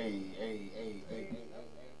shit. Hey.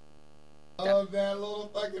 Love that little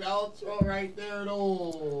fucking outro right there,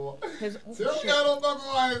 though. Still got no fucking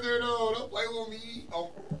lines there, though. Don't play with me. Oh.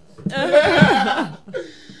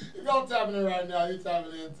 You got y'all tapping in right now, you're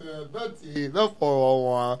tapping into the T, the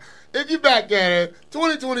 401. If you're back at it,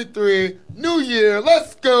 2023, New Year,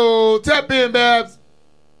 let's go. Tap in, Babs.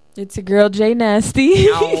 It's a girl, J Nasty.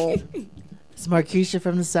 It's Markeisha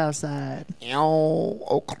from the South Side.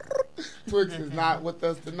 Okay. Twix is not with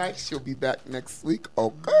us tonight. She'll be back next week.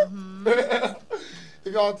 Okay.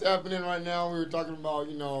 If y'all tapping in right now, we were talking about,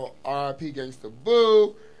 R.I.P. Gangsta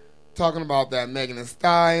Boo. Talking about that Megan Thee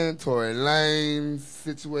Stallion, Tory Lanez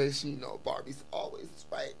situation. Barbie's always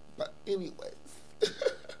right. But anyways.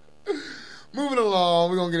 Moving along,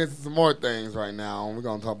 we're going to get into some more things right now. We're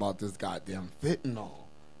going to talk about this goddamn fentanyl.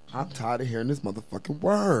 I'm tired of hearing this motherfucking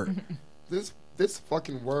word. This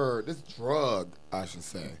fucking word, this drug, I should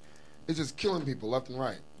say, is just killing people left and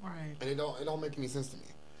right. Right. And it don't make any sense to me.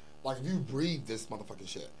 Like, if you breathe this motherfucking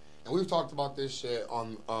shit, and we've talked about this shit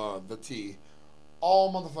on the T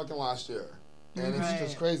all motherfucking last year, and it's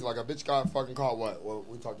just crazy. Like, a bitch got fucking caught, what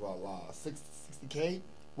we talked about, 60K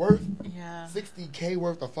worth? Yeah. 60K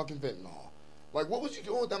worth of fucking fentanyl. Like, what was you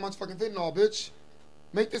doing with that much fucking fentanyl, bitch?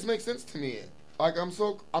 Make this make sense to me. Like, I'm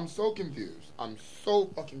so confused. I'm so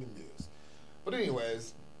fucking confused. But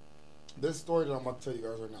anyways, this story that I'm about to tell you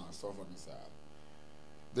guys right now is so fucking sad.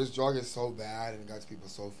 This drug is so bad and it got people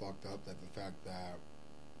so fucked up that the fact that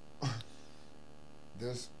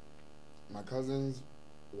my cousin's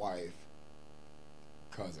wife,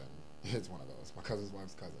 it's one of those, my cousin's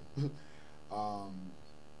wife's cousin,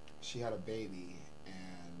 she had a baby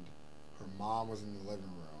and her mom was in the living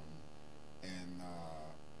room and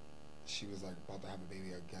she was like about to have a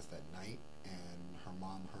baby, I guess, that night, and her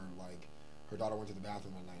mom heard, like, her daughter went to the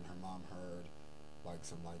bathroom that night and her mom heard like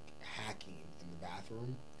some like hacking in the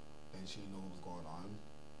bathroom and she didn't know what was going on.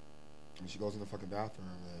 And she goes in the fucking bathroom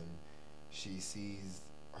and she sees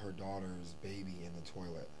her daughter's baby in the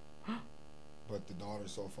toilet. But the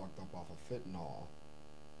daughter's so fucked up off of fentanyl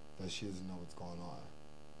that she doesn't know what's going on.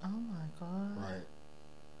 Oh my god. Right.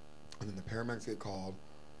 And then the paramedics get called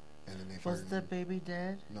and then they Was the baby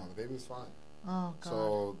dead? No, the baby was fine. Oh god.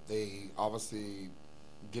 So they obviously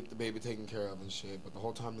get the baby taken care of and shit, but the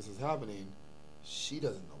whole time this is happening, she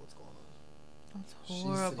doesn't know what's going on. That's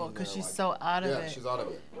horrible because she's so out of it. Yeah, she's out of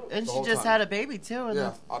it. And she just had a baby too. And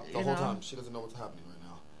the whole time she doesn't know what's happening right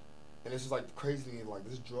now, and it's just like crazy to me. Like,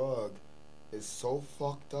 this drug is so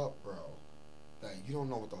fucked up, bro, that you don't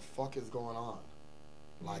know what the fuck is going on.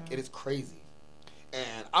 Like, it is crazy.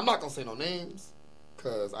 And I'm not gonna say no names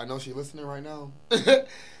because I know she's listening right now.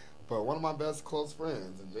 But one of my best close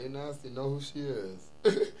friends, and Jay Nasty know who she is.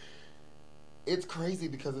 It's crazy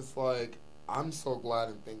because it's like, I'm so glad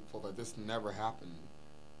and thankful that this never happened,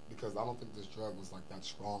 because I don't think this drug was like that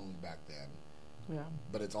strong back then. Yeah.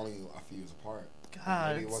 But it's only a few years apart.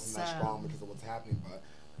 God, maybe it wasn't that strong because of what's happening, but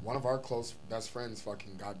one of our close best friends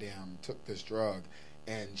fucking goddamn took this drug,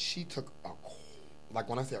 and she took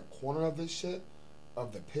when I say a corner of this shit,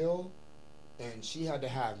 of the pill, and she had to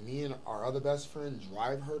have me and our other best friend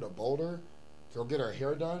drive her to Boulder to go get her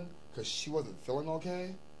hair done because she wasn't feeling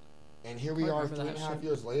okay. And here we are 3.5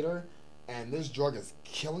 years later, and this drug is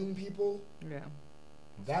killing people. Yeah.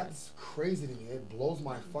 That's crazy to me. It blows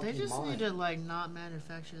my fucking mind. They just need to like not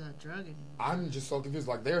manufacture that drug anymore. I'm just so confused.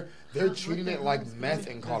 Like, they're treating it like meth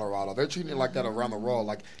in Colorado. They're treating it like that around the world.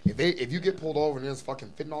 Like, if you get pulled over and there's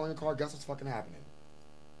fucking fentanyl in your car, guess what's fucking happening?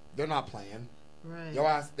 They're not playing. Right. Your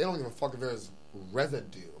ass, they don't give a fuck if there's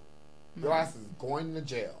residue. Your ass is going to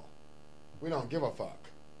jail. We don't give a fuck.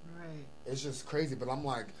 Right. It's just crazy. But I'm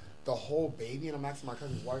like, the whole baby, and I'm asking my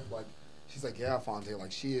cousin's wife, like, she's like, yeah, Fonte,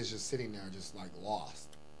 like, she is just sitting there just like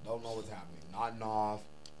lost. Don't know what's happening. Nodding off.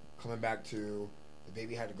 Coming back to, the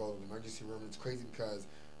baby had to go to the emergency room. It's crazy because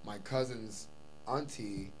my cousin's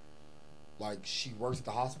auntie, like, she works at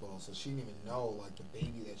the hospital, so she didn't even know, like, the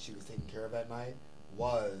baby that she was taking care of that night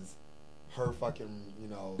was her fucking,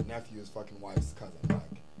 nephew's fucking wife's cousin.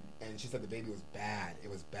 Like, and she said the baby was bad. It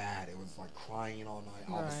was bad. It was like crying all night.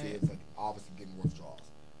 Obviously, it was like obviously getting withdrawals.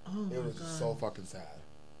 Oh it was God. just so fucking sad.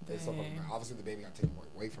 It's so fucking bad. Obviously, the baby got taken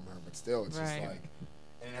away from her, but still, it's just like.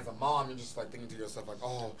 And as a mom, you're just like thinking to yourself, like,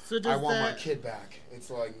 oh, so I want my kid back. It's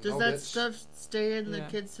like, does no, that bitch. stuff stay in the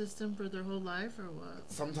kid's system for their whole life, or what?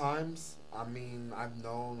 Sometimes. I mean, I've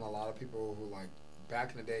known a lot of people who, like,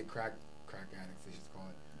 back in the day, crack addicts, they should call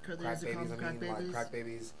it. Crack babies. Like crack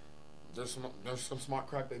babies. There's some smart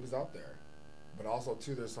crack babies out there, but also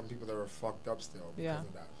too, there's some people that are fucked up still because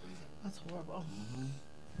of that reason. That's horrible. Mm-hmm.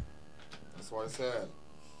 That's why I said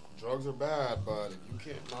drugs are bad, but if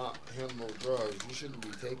you can't not handle drugs, you shouldn't be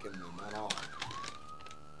taking them at all.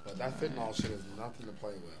 But that fentanyl shit is nothing to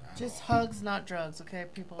play with. Just hugs, not drugs, okay,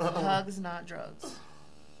 people? Hugs, not drugs.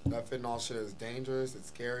 That fentanyl shit is dangerous. It's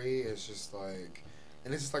scary. It's just like,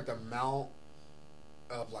 And it's just like the amount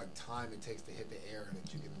of like time it takes to hit the air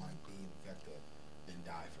that you can like be infected and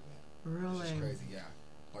die from it. Really? It's just crazy, yeah.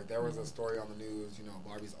 Like there was a story on the news, you know,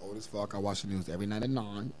 Barbie's old as fuck. I watch the news every night at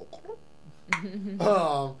 9. Me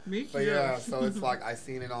But too. yeah, so it's like I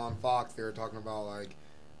seen it on Fox. They were talking about like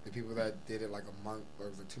the people that did it like a month or it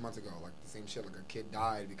was like 2 months ago, like the same shit. Like a kid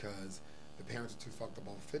died because the parents are too fucked up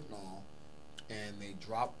on fentanyl, and they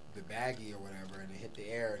dropped the baggie or whatever, and it hit the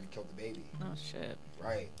air and it killed the baby. Oh shit!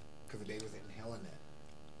 Right, because the baby was inhaling it.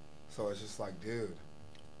 So it's just like, dude,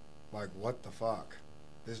 like what the fuck?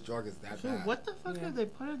 This drug is that bad. What the fuck are they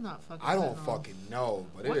putting in that fucking I don't fentanyl? fucking know,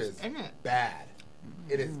 but What's it is in it? bad.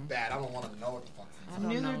 It is bad. I don't want to know what the fuck's inside.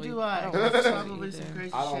 Neither know do either. I. I don't That's know probably either. some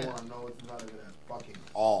crazy I don't shit. want to know what's inside of it at fucking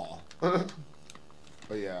all.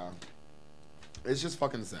 But yeah, it's just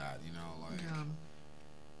fucking sad, you know. Like,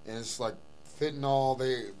 and it's like fentanyl.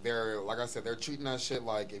 They're like I said, they're treating that shit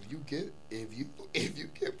like if you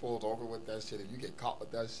get pulled over with that shit, if you get caught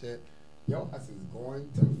with that shit, your ass is going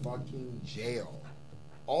to fucking jail,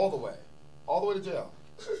 all the way to jail,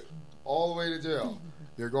 all the way to jail.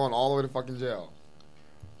 You're going all the way to fucking jail.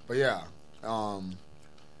 But yeah,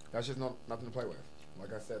 that's just nothing to play with.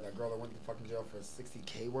 Like I said, that girl that went to fucking jail for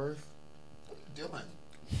 $60K worth. What are you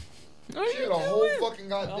doing? She had a whole fucking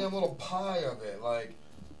goddamn little pie of it. Like,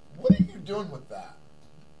 what are you doing with that?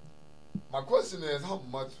 My question is, how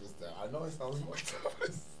much was that? I know it sounds fucked up.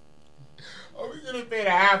 Are we gonna pay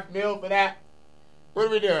 $500,000 for that? What are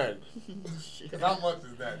we doing? Because how much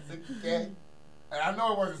is that? $60K? And I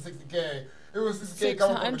know it wasn't $60K. It was $60K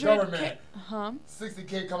coming from the government.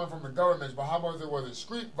 60K coming from the government, but how much was it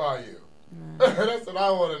street value? That's what I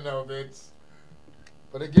want to know, bitch.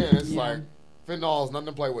 But again, it's like fentanyl is nothing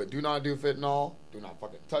to play with. Do not do fentanyl. Do not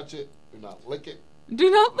fucking touch it. Do not lick it. Do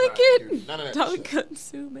not lick it. Do none of that Don't shit.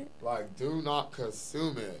 consume it. Like, do not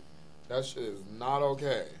consume it. That shit is not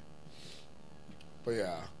okay. But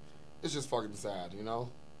yeah, it's just fucking sad, you know?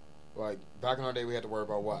 Like, back in our day, we had to worry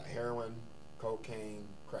about what? Heroin, cocaine,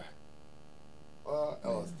 crack.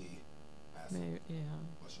 LSD. Maybe, yeah.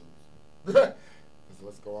 Mushrooms.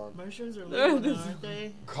 Let's go on. Mushrooms are legal, aren't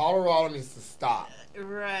they? Colorado needs to stop.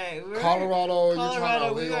 Right. Colorado, you're trying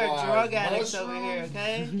to we legalize are drug addicts mushrooms? over here,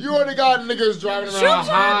 okay? You already got niggas driving around Shrooms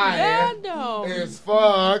are high. bad, though. As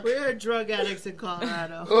fuck. We are drug addicts in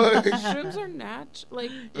Colorado. Shrooms are natural.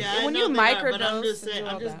 Like, Yeah, when I you know they are, but microdose, I'm just and saying, do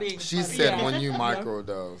all I'm just that. being She funny. said Yeah. when you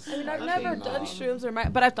microdose. I mean, I've never done shrooms or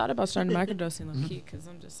but I've thought about starting microdosing low key because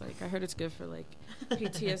I'm just like I heard it's good for like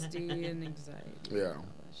PTSD and anxiety. Yeah. And all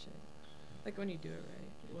that shit. Like when you do it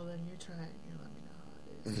right. Well, then you try it. You let me know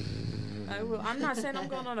how it is. I will. I'm not saying I'm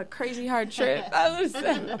going on a crazy hard trip. I was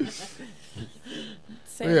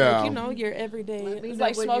saying, Yeah. like, you know, your everyday. Let me It's know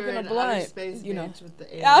like when smoking you're a in outer blunt. space, You know, bitch, with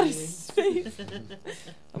the outer alien. space.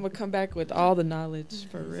 I'm gonna come back with all the knowledge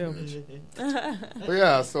for real. But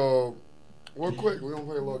yeah, so real quick, we're gonna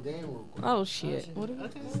play a little game real quick. Oh shit! What are we?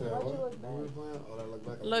 Okay. So, what were we playing? Oh,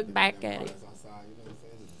 that Look back at it. Outside, you know what I'm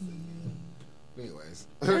saying? It's the same game. Anyways,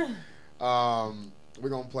 we're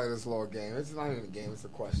gonna play this little game. It's not even a game; it's a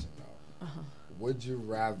question, though. Would you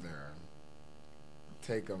rather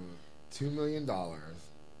take $2 million or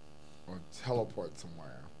teleport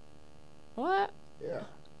somewhere? What? Yeah.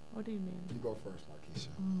 What do you mean? You go first, Markeisha.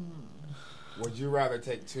 Would you rather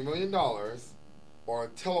take $2 million or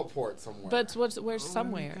teleport somewhere? But where's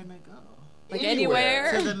somewhere? Gonna go. Like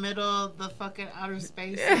anywhere? To the middle of the fucking outer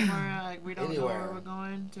space somewhere. Like we don't know where we're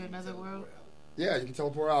going to another world. Yeah, you can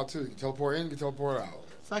teleport out too. You can teleport in, you can teleport out.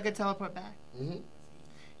 So I could teleport back. Mm-hmm.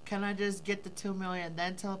 Can I just get the 2 million,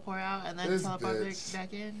 then teleport out, and then This teleport bitch.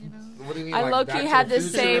 back in? You know. What do you mean? I like low Back key to had the the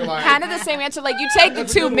Future? same, Like, kind of the same answer. Like you take the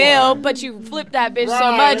That's a 2 good mil, one. but you flip that bitch so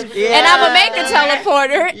Right. much, and I'ma make a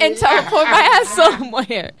teleporter and teleport my ass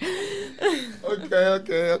somewhere.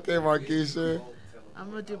 Okay, Markeisha. I'm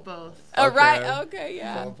gonna do both. Okay,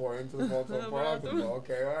 yeah. Teleport into the ball, teleport out the ball.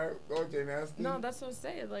 Okay, all right. Go, Jay Nasty. No, that's what I'm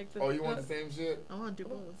saying. Like, Oh, you want the same shit? I want to do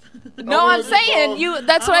both. No, I'm saying both. you.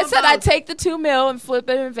 That's what I said. both. I'd take the 2 mil and flip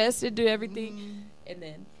it, invest it, do everything, and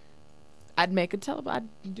then I'd make a teleport.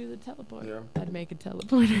 I'd do the teleport. Yeah. I'd make a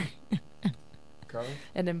teleporter, Okay.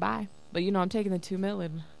 and then bye. But you know, I'm taking the 2 mil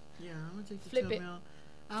and Yeah, I'm gonna take the Flip 2 it. mil.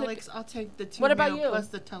 Flip Alex, I'll take the 2 What about mil you? plus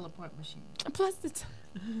the teleport machine. plus the.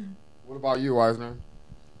 What about you, Wisner?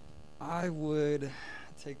 I would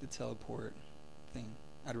take the teleport thing.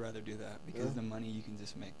 I'd rather do that because Yeah. the money you can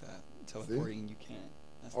just make that. Teleporting you can't.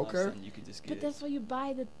 That's Okay. not something you can just get. But that's why you buy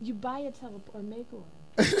a teleport or make one.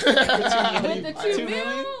 With the 2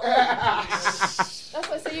 mil? That's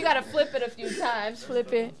what I say. You gotta flip it a few times.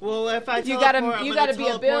 Flip it. Well, if I you teleport, you I'm gotta gonna be a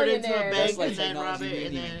teleport into billionaire. bank like and then rob technology it,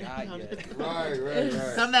 and we ain't then got yet.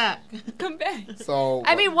 Right. come back. Come back. So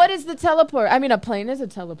I mean, what is the teleport? I mean, a plane is a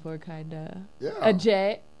teleport, kinda. Yeah. A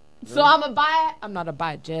jet. So I'm a buy. I'm not a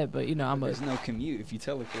buy jet, but you know, I'm a. There's no commute if you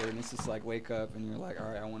teleport, and it's just like wake up and you're like, all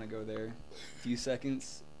right, I want to go there. A few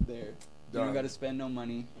seconds there. You don't Done. got to spend no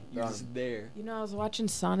money. You're Done. just there. You know, I was watching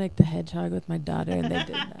Sonic the Hedgehog with my daughter, and they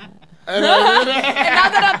did that. And And now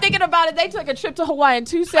that I'm thinking about it, they took a trip to Hawaii in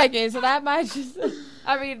 2 seconds, and I might just.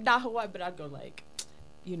 I mean, not Hawaii, but I'd go like,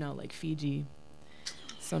 you know, like Fiji,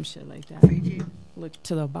 some shit like that. Fiji. Look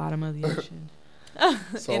to the bottom of the ocean.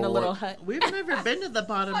 So In a little what- hut. We've never been to the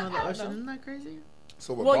bottom of the ocean. Isn't that crazy?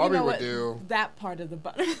 So what Well, Barbie you know would what? do, That part of the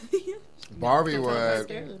bottom. Barbie Don't talk about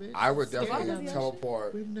would, it. I would Scared of definitely the ocean.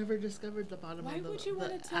 teleport. We've never discovered the bottom Why of the would you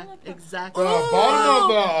want to teleport? Exactly. The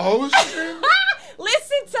bottom of the ocean?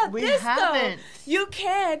 Listen to We this haven't. though. You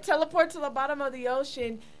can teleport to the bottom of the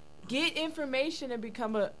ocean, get information, and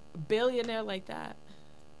become a billionaire like that.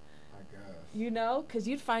 You know, because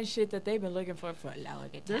you'd find shit that they've been looking for a long time.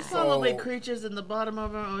 There's probably creatures in the bottom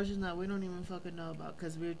of our ocean that we don't even fucking know about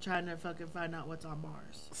because we're trying to fucking find out what's on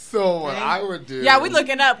Mars. So what I would do. Yeah, we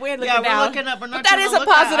looking up. We're looking Yeah, we're down. looking up. We're not But that trying is to a look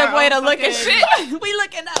at positive our way own to look at fucking shit. We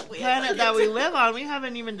looking up. We planet that we live on. We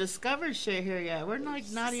haven't even discovered shit here yet. We're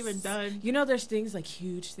not even done. You know, there's things like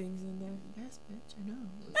huge things in there. Yes, bitch, I know.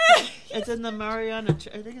 It's in the Mariana.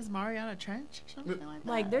 I think it's Mariana Trench or something like that.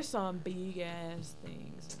 Like, there's some big ass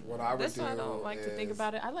things. What I would That's do why I don't like to think is-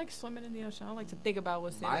 about it. I like swimming in the ocean. I don't like to think about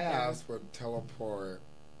what's in My it. ass would teleport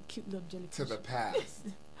Cute little jellyfish. to the past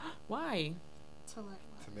Why? to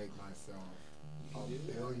make myself a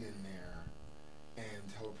billionaire and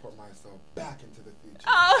teleport myself back into the future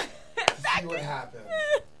Oh, to see what happens.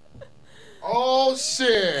 Oh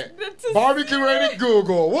shit! Barbie can ready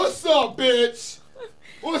Google. What's up, bitch?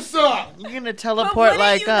 What's up? You're gonna teleport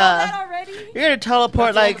like You're gonna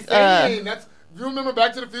teleport That's like what I'm saying. That's, you remember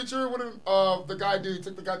Back to the Future? What did the guy do? He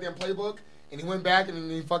took the goddamn playbook and he went back and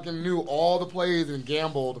he fucking knew all the plays and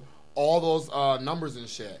gambled all those numbers and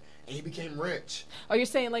shit. And he became rich. Oh, you're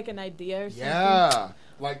saying like an idea or something? Yeah.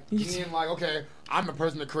 Like being like, okay, I'm the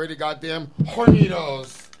person that created goddamn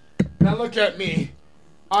Hornitos. Now look at me.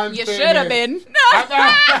 I'm You famous. should have been. As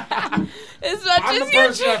much I'm as the you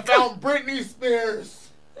person that should. found Britney Spears.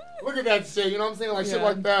 Look at that shit. You know what I'm saying? Like shit Yeah.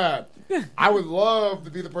 like that. I would love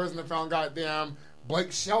to be the person that found goddamn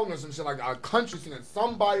Blake Shelton or some shit like a country singer.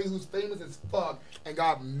 Somebody who's famous as fuck and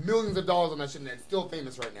got millions of dollars on that shit and that's still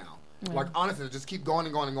famous right now. Yeah. Like honestly, just keep going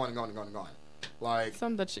and going and going and going and going and going. Like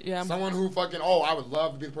Yeah. someone who fucking I would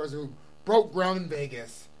love to be the person who broke ground in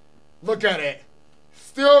Vegas. Look at it.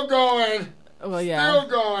 Still going. Well, yeah. Still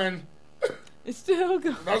going. It's still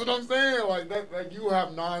going. That's what I'm saying. Like that. Like you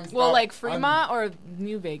have non-stop. Well, like Fremont or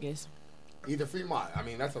New Vegas? Either Fremont. I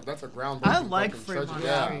mean, that's a groundbreaking. I like fucking treasure. Fremont.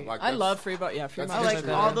 Yeah, Street. like I love Fremont. Yeah, Fremont. I like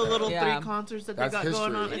history all right the there. little Yeah. 3 concerts that That's they got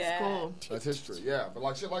going on. history. It's cool. That's history. Yeah, but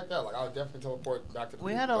like shit like that. Like I would definitely teleport back to the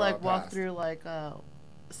We had to like walk past. through like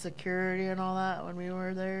security and all that when we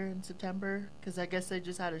were there in September because I guess they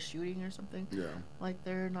just had a shooting or something. Yeah. Like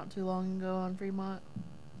there not too long ago on Fremont.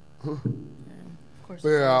 Of course. But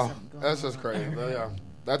there's yeah, something going that's on just out crazy. there. But yeah,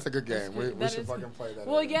 that's a good That's game. good. We That should is fucking good. play that.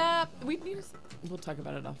 Well, again. yeah, we need to. We'll talk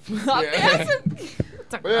about it off. Yeah.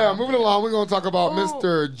 But yeah, moving along, we're gonna talk about Oh.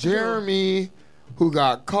 Mr. Jeremy, who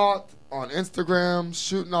got caught on Instagram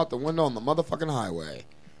shooting out the window on the motherfucking highway.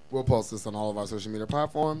 We'll post this on all of our social media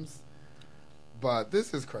platforms. But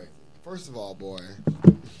this is crazy. First of all, boy,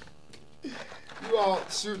 you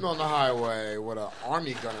out shooting on the highway with an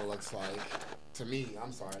army gun. It looks like to me.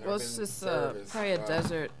 I'm sorry. I've never Well, been it's in just service, probably a but-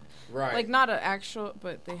 desert. Right. Like not an actual,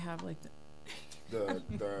 but they have like the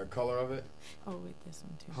color of it. Oh wait, this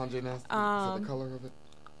one too. Hundred Nest. Is that Um, the color of it?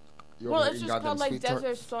 You Well, over it's eating just goddamn called like sweet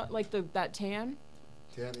desert, tarts? like that tan.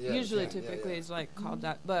 Tan, yeah, Usually, tan, yeah, typically, yeah. it's like called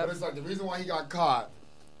that. But But it's like the reason why he got caught,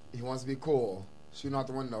 he wants to be cool, shooting out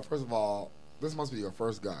the window. First of all, this must be your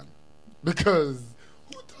first gun. Because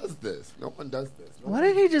who does this? No one does this. No Why one-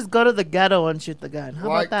 didn't he just go to the ghetto and shoot the gun? How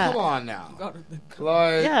like, about that? come on now.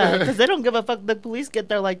 Like, Yeah, because they don't give a fuck. The police get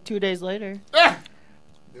there like 2 days later.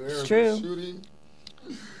 There's a true. Shooting.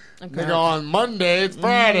 Okay. Nigga, on Monday, it's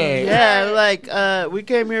Friday. Yeah, like we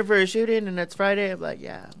came here for a shooting and it's Friday. I'm like,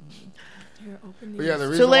 yeah. But yeah, the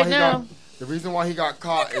Too reason late why now. the reason why he got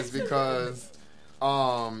caught is because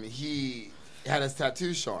he had his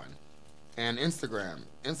tattoo showing. And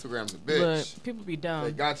Instagram's a bitch. But people be dumb.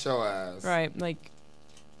 They got your ass. Right, like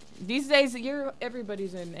these days,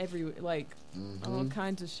 everybody's in all Mhm.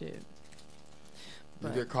 kinds of shit. You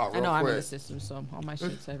But get caught I real know I'm in the quick. system, so all my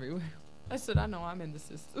shit's everywhere. I said I know I'm in the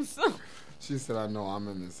system, so. She said, "I know I'm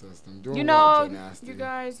in the system." Doing You what, know, Jay Nasty? you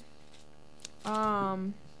guys.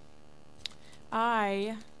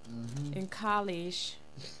 In college.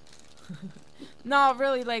 No,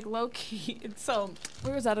 really, like low key. So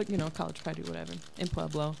we was at a college party, whatever, in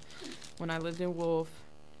Pueblo, when I lived in Wolf,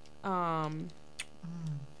 and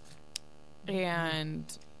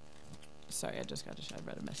sorry, I just got to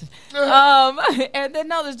read a message. And then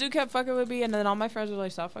this dude kept fucking with me, and then all my friends were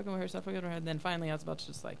like, "Stop fucking with her, stop fucking with her." And then finally, I was about to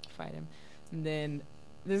just like fight him, and then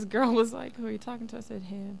this girl was like, "Who are you talking to?" I said,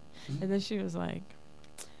 "Him," and then she was like,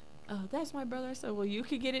 "Oh, that's my brother." I said, "Well, you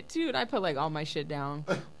could get it too." And I put like all my shit down.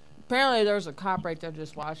 Apparently, there was a cop right there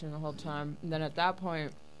just watching the whole time. And then at that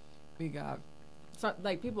point, we got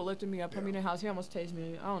people lifted me up, put me in the house. He almost tased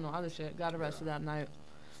me. I don't know, other shit. Got arrested that night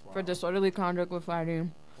for disorderly conduct with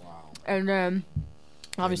fighting. Wow. And then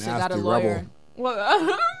obviously got a lawyer.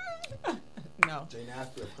 Well, no.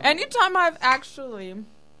 Anytime I've actually, I'm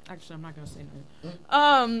not gonna say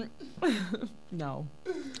no. No.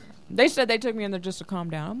 They said they took me in there just to calm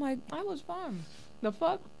down. I'm like, I was fine. The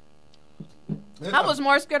fuck? I was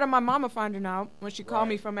more scared of my mama finding out when she called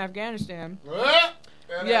me from Afghanistan.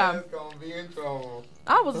 Yeah. Gonna be in trouble.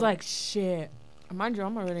 I was like, shit. Mind you,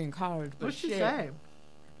 I'm already in college. But What'd she shit. say?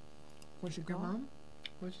 What'd she call? Your mom?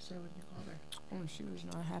 What'd she say when you called her? Oh, she was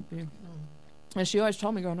not happy. And she always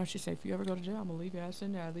told me, girl, no, she said, if you ever go to jail, I'm going to leave your ass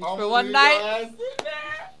in there at least for one night.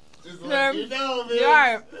 Just let you know, bitch.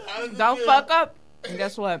 Yeah. Don't fuck up. And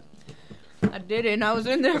guess what? I did it, and I was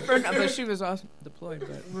in there but she was also deployed.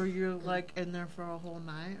 But Were you like in there for a whole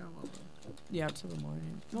night or what? Yeah, till the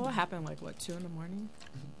morning. Well, what happened? 2 in the morning?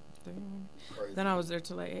 3 in the morning? Then I was there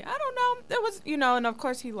till 8. I don't know. It was, and of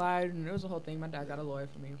course he lied, and it was a whole thing. My dad got a lawyer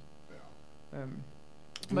for me. Yeah.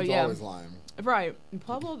 But yeah. Always lying. Right. In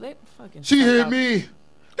Pueblo, they fucking. She hit me.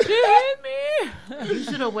 She hit me. You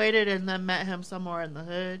should have waited and then met him somewhere in the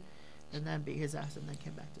hood, and then beat his ass, and then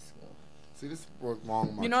came back to school. See, this worked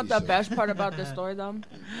wrong. You know what the best part about this story, though?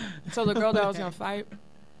 So the girl that I was gonna fight,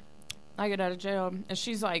 I get out of jail, and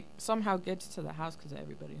she's like somehow gets to the house because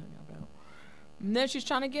everybody hung out. And then she's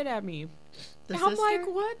trying to get at me. The And I'm sister? like,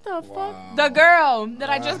 what the fuck? The girl that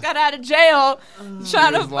I just got out of jail,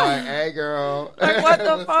 trying to like, hey, girl. Like, what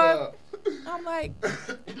the What's fuck? up? I'm like,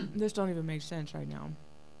 this don't even make sense right now.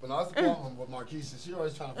 But that's the problem with Marquisha. She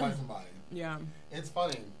always trying to fight somebody. Yeah. It's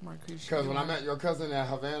funny. Marquisha. Because when I met your cousin at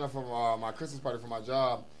Havana for my Christmas party for my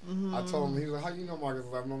job, I told him, he was like, how you know Marcus?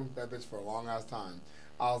 I've known that bitch for a long ass time.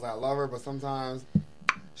 I was like, I love her, but sometimes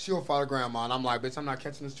she'll fight her grandma. And I'm like, bitch, I'm not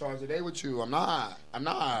catching this charge today with you. I'm not.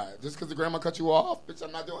 Just because the grandma cut you off, bitch,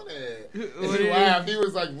 I'm not doing it. And he laughed. He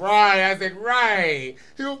was like, right. I said, right.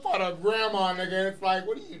 He'll fight her grandma, nigga. And it's like,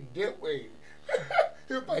 what are you doing?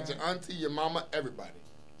 He'll fight your auntie, your mama, everybody.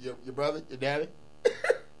 Your brother, your daddy.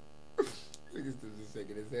 Niggas just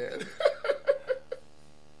shaking his head.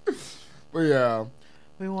 But yeah.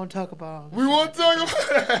 We won't talk about it. We won't talk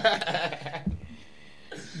about it.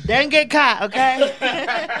 Didn't get caught, okay?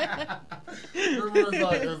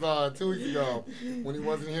 Remember it was 2 weeks ago when he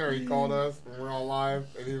wasn't here. He called us and we were on live,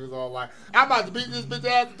 and he was all like, "I'm about to beat this bitch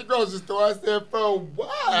ass at the grocery store." I said, "For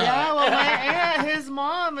what?" Yeah, well, his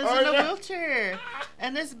mom is in a wheelchair,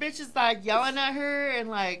 and this bitch is like yelling at her, and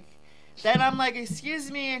like, then I'm like,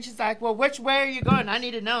 "Excuse me," and she's like, "Well, which way are you going? I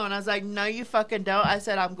need to know." And I was like, "No, you fucking don't." I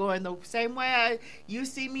said, "I'm going the same way you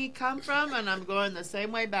see me come from, and I'm going the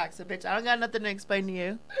same way back." So, bitch, I don't got nothing to explain to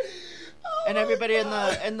you. And everybody in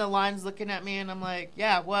the line's looking at me, and I'm like,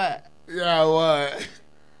 "Yeah, what?" Yeah, what?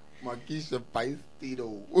 Marquisha feisty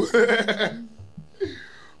though.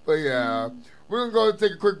 But yeah, we're gonna go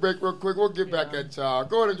take a quick break, real quick. We'll get back at y'all.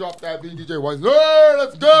 Go ahead and drop that beat, DJ Wise.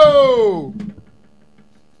 Let's go.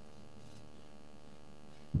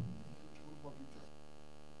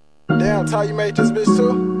 Damn, Ty, you made this bitch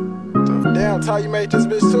too? Damn, Ty, you made this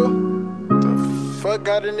bitch too? The fuck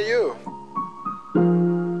got into you?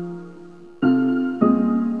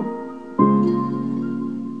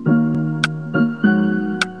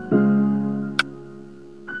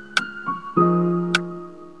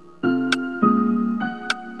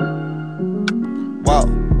 Walk,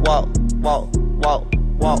 walk, walk, walk,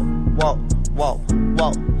 walk, walk, walk,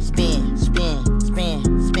 walk. Spin, spin,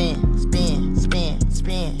 spin, spin, spin, spin,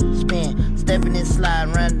 spin, spin. Stepping and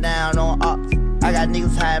sliding, run down on ops. I got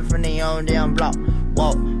niggas hiding from their own damn block.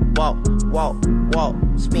 Walk, walk, walk, walk.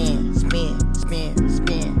 Spin, spin, spin,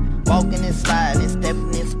 spin. Walking and sliding and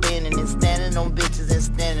stepping and spinning and standing on bitches and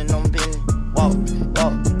standing on business. Walk,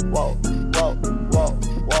 walk, walk, walk, walk,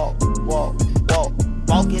 walk, walk, walk.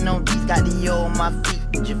 Walking on these, got the yo on my feet.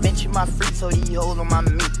 Javinci my freak, so these hoes on my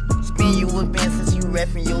meat. Spin you with Ben since you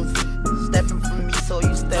reppin' your Z. Steppin' from me, so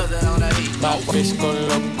you steppin' on that heat. My bitch go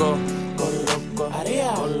loco,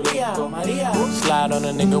 Maria, Maria, Maria. Slide on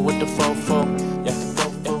a nigga with the fofo, yeah,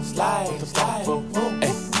 slide,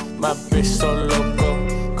 Ay, my bitch so loco,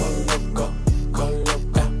 go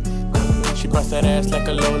loco. She bust that ass like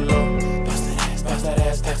a lolo, bust that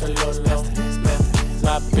ass like a lolo.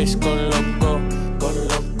 My bitch go loco,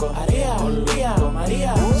 Maria, Maria,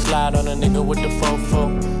 Maria. Slide on a nigga with the fofo,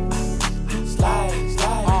 slide,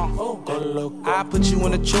 go loco. I put you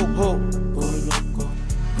in a chokehold.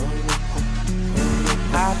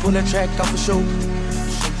 I pull that track off a show.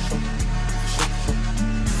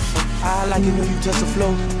 I like it when you touch the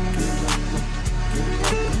flow.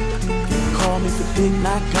 Call me for dick,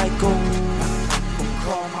 not Geico.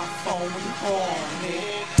 Call my phone when you horny.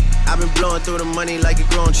 I've been blowing through the money like it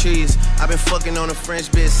growing trees. I've been fucking on a French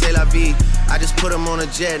bitch, c'est la vie. I just put them on a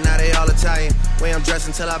jet, now they all Italian. Way I'm dressed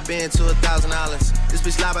until I've been to $1,000. This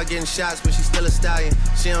bitch lie about getting shots, but she still a stallion.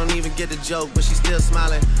 She don't even get the joke, but she still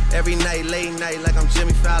smiling. Every night, late night, like I'm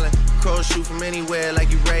Jimmy Fallon. Crows shoot from anywhere, like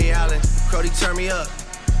you Ray Allen. Crody, turn me up.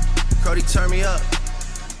 Crody, turn me up.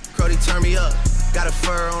 Crody, turn me up. Got a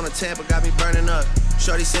fur on a Tampa, got me burning up.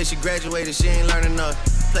 Shorty said she graduated, she ain't learning enough.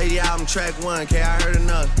 Play the album track 1, K, I heard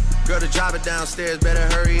enough. Girl to drive it downstairs, better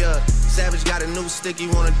hurry up. Savage got a new stick, you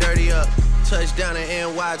wanna dirty up. Touchdown in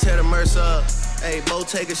NY, tear the Mercer up. Hey, Bo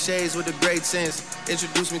Taker shades with the great sense.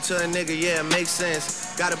 Introduce me to a nigga, yeah, it makes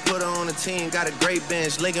sense. Gotta put her on the team, got a great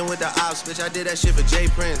bench. Linking with the ops, bitch, I did that shit for Jay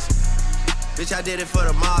Prince. Bitch, I did it for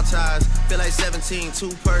the Maltese. Feel like 17,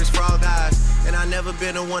 2 perks for all guys. And I never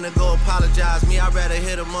been the one to go apologize. Me, I'd rather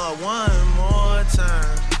hit him up one more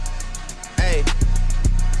time. Hey.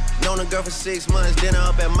 Known a girl for 6 months, dinner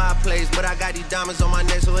up at my place. But I got these diamonds on my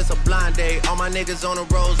neck, so it's a blind date. All my niggas on the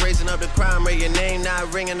roads, raising up the crime rate. Your name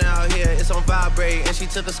not ringing out here, it's on vibrate. And she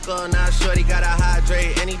took a skull, now shorty gotta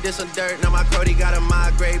hydrate. And he did some dirt, now my Crody gotta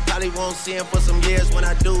migrate. Probably won't see him for some years. When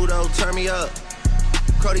I do though, turn me up.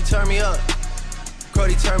 Crody, turn me up.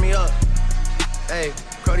 Crody, turn me up. Hey,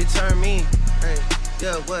 Crody, turn me. Hey,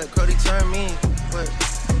 yeah, what? Crody, turn me. What?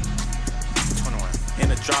 In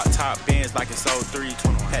a drop top Benz like it's 03.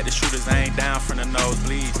 Had the shooters aimed down from the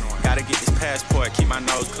nosebleeds. Gotta get this passport, keep my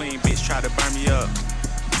nose clean. Bitch try to burn me up.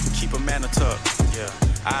 Keep a man tuck. Yeah,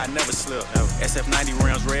 I never slip. SF90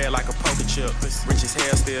 rims red like a poker chip. Rich as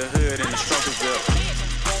hell, still hood in the stroker grip.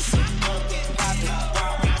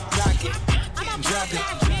 Rock it, drop it,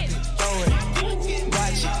 throw it,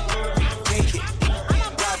 watch it, take it,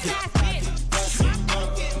 drop it, bust it,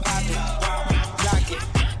 pop it, rock it,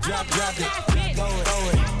 drop it.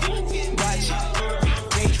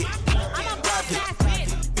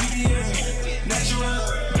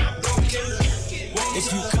 If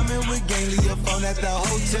you coming with gang, leave your phone at the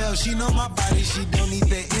hotel. She know my body, she don't need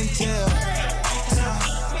the intel.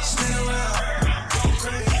 Spin around, go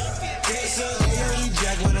crazy. Hey,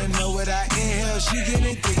 Jack wanna know what I inhale. She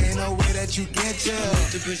getting thick, ain't no way that you can't tell.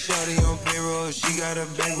 To put shorty on payroll, she got a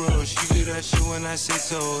bankroll. She do that shit when I say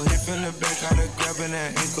so. Hit from the back, got her grabbing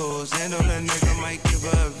her ankles. Hand on a nigga, might give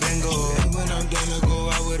her a bingo. And when I'm done, I go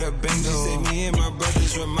out with a bingo. She say me and my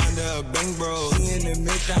brothers remind her of bang bro. She in the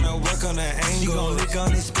mid tryna work on her angle. She gon' lick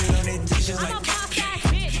on it, spit on it, dishes like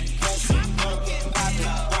bust it, pop it,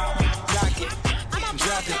 rock it,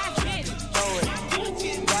 drop it, throw it,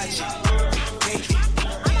 watch it.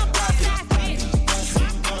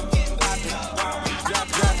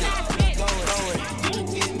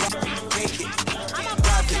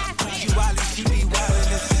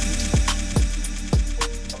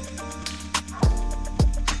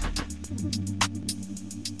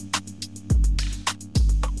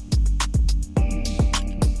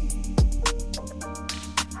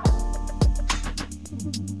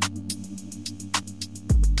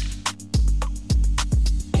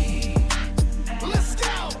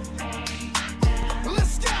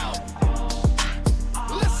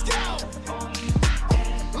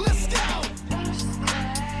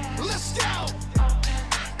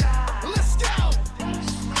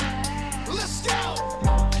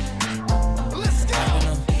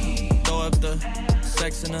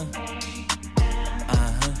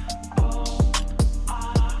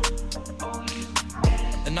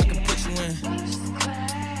 And I can put you in.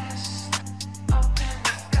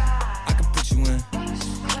 I can put you in.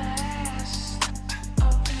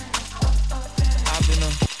 I've been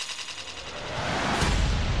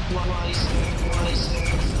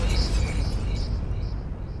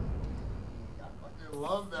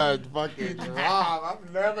Love that fucking drop.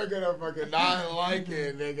 I'm never gonna fucking not like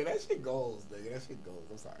it, nigga. That shit goes, nigga. That shit goes.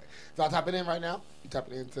 I'm sorry. So I'll tap it in right now. You tap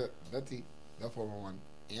it into the T, the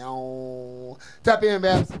 411. Tap in,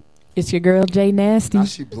 Babz. It's your girl Jay Nasty. Now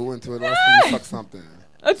she blew into it. Last time you suck something.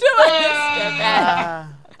 You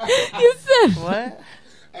said what?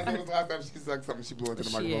 I think it was the last time she sucked something. She blew into the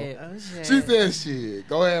Shit. microphone. Oh, shit. She said shit.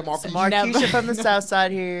 Go ahead, Marquisha. So Marquisha from the south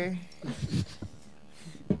side here.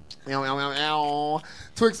 Ow, ow, ow, ow.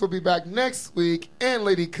 Twix will be back next week. And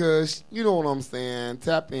Lady Kush, you know what I'm saying.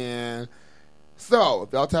 Tap in. So,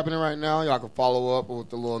 if y'all tapping in right now, y'all can follow up with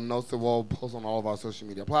the little notes that we'll post on all of our social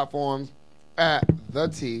media platforms at the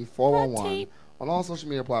T411 on all social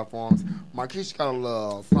media platforms. Marquisha got a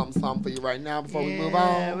little something for you right now before we move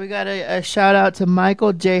on. We got a shout out to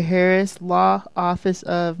Michael J. Harris, Law Office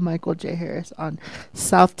of Michael J. Harris on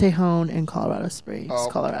South Tejon in Colorado Springs,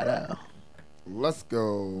 Colorado. Let's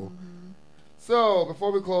go. So,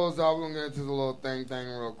 before we close out, we're going to get into the little thing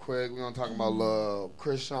real quick. We're going to talk about love.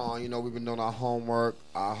 Krishan, you know, we've been doing our homework.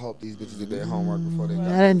 I hope these bitches did their homework before they got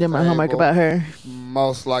I didn't do my homework about her.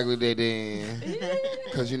 Most likely they did.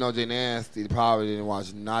 Because, you know, Jay Nasty probably didn't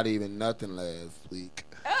watch not even nothing last week.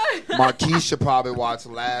 Marquisha probably watched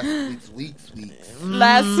last week's.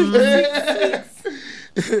 Last week's.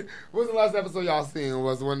 What was the last episode y'all seen?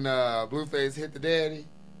 Was when Blueface hit the daddy?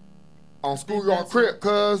 On Schoolyard Crip,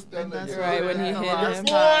 cuz. That's right, when he hit him.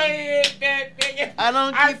 I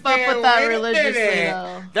don't keep up with that religiously,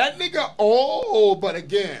 though. That nigga, but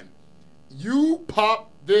again, you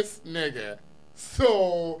pop this nigga.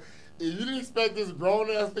 So, if you didn't expect this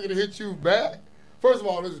grown-ass nigga to hit you back, first of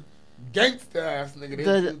all, this gangsta-ass nigga to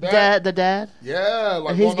hit you back. The dad? Yeah.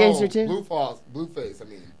 Like, he's gangster, too? Blueface, I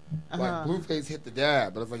mean. Like, Blueface hit the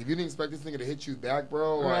dad. But it's like, if you didn't expect this nigga to hit you back,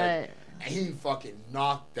 bro, like... Right. And he fucking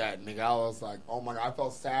knocked that nigga. I was like, oh my God. I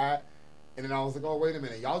felt sad. And then I was like, oh, wait a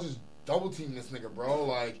minute. Y'all just double team this nigga, bro.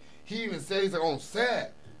 Like, he even said, he's like, on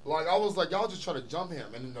set. Like, I was like, y'all just try to jump him.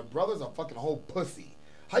 And then the brother's a fucking whole pussy.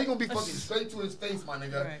 How you gonna be fucking straight to his face, my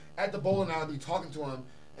nigga, at the bowling alley, be talking to him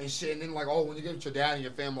and shit. And then, like, oh, when you get with your dad and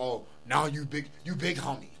your family, oh, now you big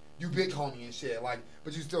homie. You big homie and shit. Like,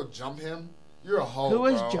 but you still jump him? You're a hoe, Who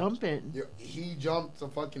was bro. jumping? He jumped the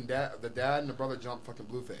fucking dad. The dad and the brother jumped fucking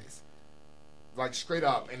Blueface. Like, straight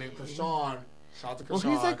up. And then Krishan, shout out to Krishan.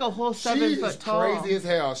 Well, he's like a whole 7 foot tall. She is crazy as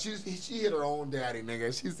hell. She hit her own daddy,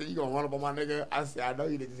 nigga. She said, you gonna run up on my nigga? I said, I know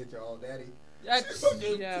you didn't hit your own daddy. She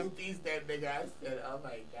fucking two-pieced that nigga. I said, oh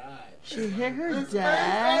my God. She hit her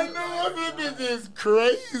dad? I know, this is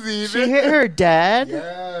crazy. She hit her dad?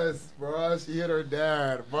 Yes, bro. She hit her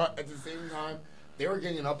dad. But at the same time, they were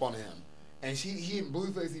ganging up on him. And he and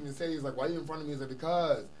Blueface even said, he's like, why are you in front of me? He's like,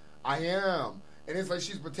 because I am. And it's like,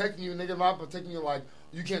 she's protecting you, nigga, not protecting you like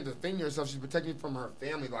you can't defend yourself. She's protecting you from her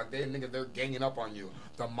family. Like, they're ganging up on you.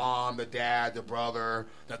 The mom, the dad, the brother,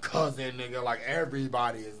 the cousin, nigga. Like,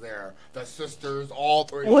 everybody is there. The sisters, all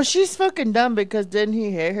three. Well, she's fucking dumb because didn't he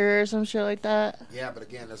hit her or some shit like that? Yeah, but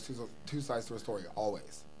again, there's two sides to a story,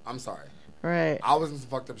 always. I'm sorry. Right. I was in some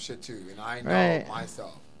fucked up shit, too. And I know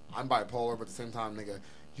myself. I'm bipolar, but at the same time, nigga,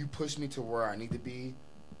 you push me to where I need to be,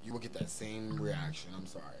 you will get that same reaction. I'm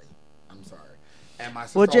sorry. And my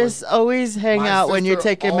sister We'll just always hang out when you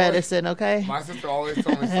take your medicine, okay? My sister always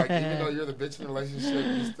told me, it's like, even though you're the bitch in the relationship,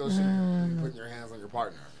 you still shouldn't be putting your hands on your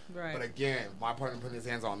partner. Right. But again, if my partner putting his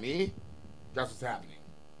hands on me, that's what's happening.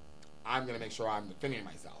 I'm going to make sure I'm defending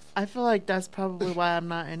myself. I feel like that's probably why I'm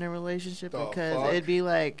not in a relationship because it'd be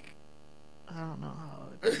like, I don't know how.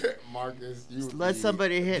 Marcus, you let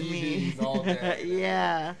somebody hit me. All day.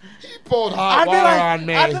 Yeah. He pulled hot water on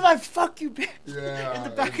me. I'd be like, fuck you, bitch. Yeah. In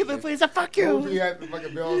the back of the place, I fuck you. He had the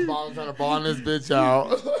fucking Bill's bomb trying to bond this bitch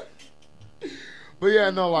out. But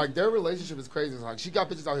yeah, no, like, their relationship is crazy. It's like, she got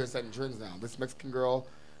bitches out here setting trends now. This Mexican girl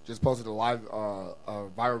just posted a live,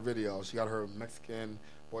 viral video. She got her Mexican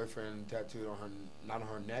boyfriend tattooed on her, not on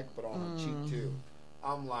her neck, but on her cheek too.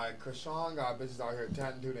 I'm like, Krishan got bitches out here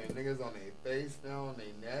tattooing their niggas on their face now, on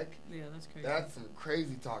their neck. Yeah, that's crazy. That's some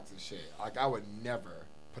crazy toxic shit. Like, I would never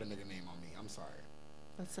put a nigga name on me. I'm sorry.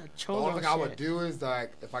 That's a The cholo only thing I would shit. do is,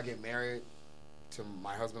 like, if I get married to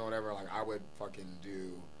my husband or whatever, like, I would fucking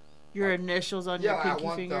do... Your like, initials on your pinky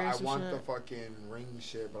fingers I want and the shit? fucking ring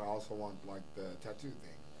shit, but I also want, like, the tattoo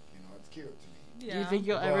thing. You know, it's cute to me. Yeah. Do you think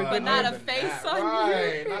you'll ever... But not a face on you.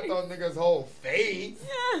 Right, not those niggas' whole face.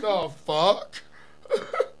 The fuck?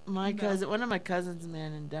 My cousin, one of my cousins,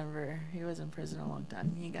 man, in Denver, he was in prison a long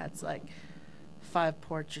time. He got like 5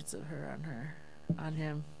 portraits of her on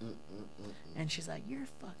him. And she's like, you're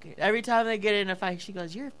fucking... Every time they get in a fight, she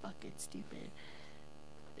goes, you're fucking stupid.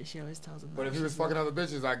 And she always tells him But that. if he was She's fucking like, other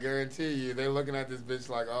bitches, I guarantee you, they looking at this bitch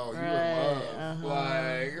like, oh, you Right, in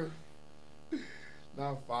love. Like,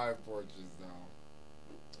 not 5 portraits, though.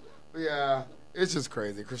 But yeah, it's just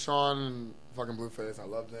crazy. Krishan and fucking Blueface, I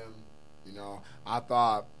love them. You know, I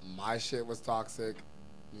thought my shit was toxic.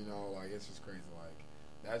 You know, like it's just crazy. Like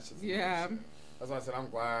that's just Yeah. shit. That's why I said I'm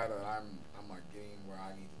glad that I'm like getting where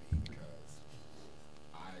I need to be because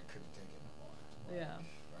I couldn't take it no more. Like, Yeah.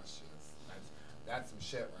 That's some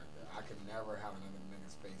shit right there. I could never have another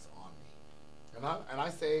nigga's face on me. And I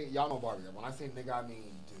say y'all know Barbie. When I say nigga, I mean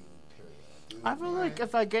dude. Period. Dude, I feel like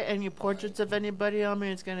if I get any portraits of anybody on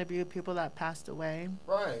me, it's gonna be people that passed away.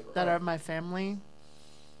 Right. That are my family.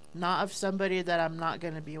 Not of somebody that I'm not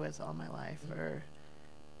gonna be with all my life, or,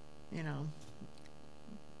 you know,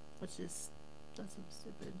 which is that's so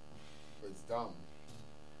stupid. It's dumb.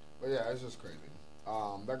 But yeah, it's just crazy.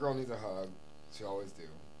 That girl needs a hug. She always do.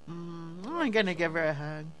 I'm not gonna give her a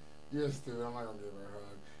hug. Yes, dude. I'm not gonna give her a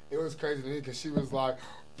hug. It was crazy to me because she was like,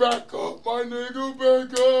 "Back up, my nigga,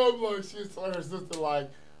 back up!" Like she was telling her sister, like,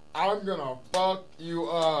 "I'm gonna fuck you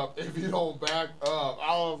up if you don't back up."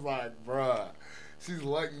 I was like, "Bruh." She's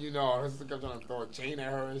letting you know. Her sister kept trying to throw a chain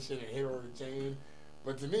at her and shit and hit her with a chain.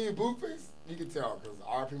 But to me, Blueface, you can tell because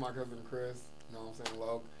RP my cousin Chris, you know what I'm saying,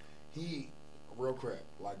 Loke, he real crip.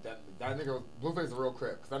 Like that nigga, Blueface is a real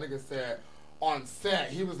crip. Because that nigga said on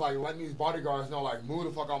set, he was like letting these bodyguards know, like, move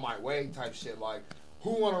the fuck out my way type shit. Like,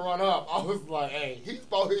 who want to run up? I was like, hey, he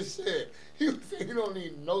stole his shit. He was saying he don't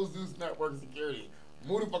need no Zeus Network security.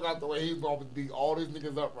 Move the fuck out the way. He's going to beat all these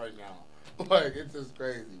niggas up right now. Like, it's just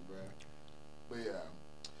crazy, bro.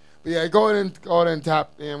 But yeah, go ahead and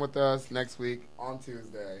tap in with us next week on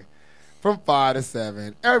Tuesday from 5 to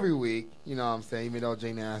 7 every week. You know what I'm saying? Even though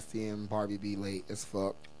Jay Nasty and Barbie be late as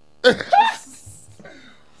fuck.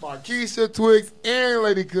 Markeisha, Twix, and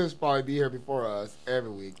Lady Kush probably be here before us every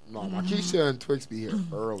week. No, Markeisha and Twix be here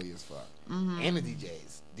early as fuck. And the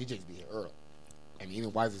DJs be here early. And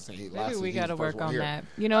even Wiser saying he last Maybe week we he was gotta the first work one on here. that.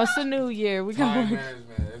 You know, it's a new year. We Time gotta work.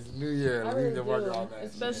 management. It's a new year. We need to work on that.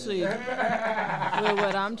 Especially with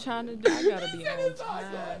what I'm trying to do. I gotta be on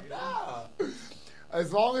time.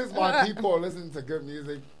 As long as my people are listening to good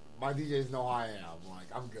music, my DJs know how I am. Like,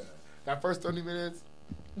 I'm good. That first 30 minutes,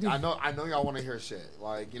 I know y'all want to hear shit.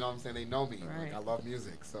 Like, you know what I'm saying? They know me. Right. Like, I love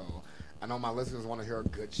music. So, I know my listeners want to hear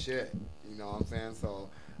good shit. You know what I'm saying? So,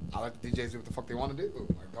 I let the DJs do what the fuck they want to do.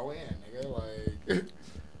 Like, go in, nigga. Like,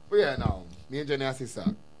 but yeah, no. Me and Jay Nasty suck.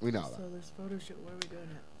 We know that. So this photo shoot, where are we doing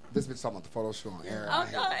it? This bitch talking about the photo shoot on air.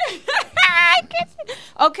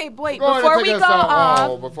 Okay, wait. Go ahead Before and we take go us out.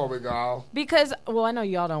 off, Before we go. because I know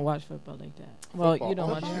y'all don't watch football like that. Well, Football. you don't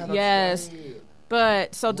Oh, watch yeah, it. that's Yes. right.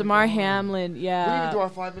 But so DeMar Hamlin, We yeah. need to do our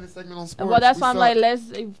 5-minute segment on sports. Well, that's We why I'm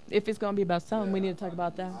suck. like, if it's gonna be about something, we need to talk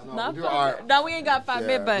about that. we do our- No, we ain't got 5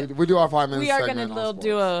 minutes, but we do our 5 minutes we are segment gonna on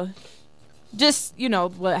do just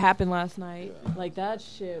what happened last night, like that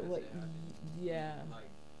shit. What? Yeah.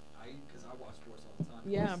 Because I watch sports all the time.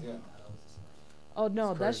 Yeah. Yeah. Oh no,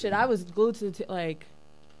 It's that crazy. shit. I was glued to like.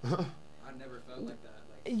 I never felt like that.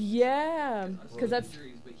 Like, Yeah, because that's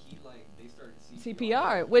injuries, but he they started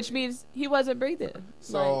CPR, which means he wasn't breathing.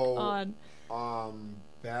 So,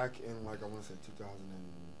 back in I want to say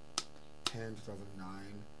 2010, 2009,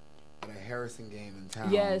 at a Harrison game in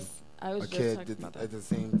town. Yes, I was a just kid talking did about that. the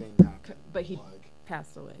same thing happened. But he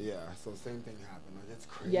passed away. Yeah, so same thing happened. Like, it's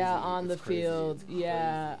crazy. Yeah, on the It's crazy. field. It's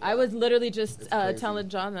Yeah. I was literally just crazy. telling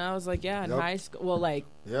John that I was like, yeah, in Yep. high school. Well, like,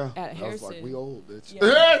 Yeah, at I was Harrison. like, we old, bitch. Yeah.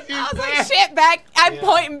 I was like, shit, back. I'm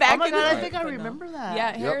pointing back. Oh my in God, the- I think I but no. remember that.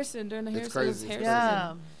 Yeah, Yep. Harrison during the It's Harrison. crazy. Harrison.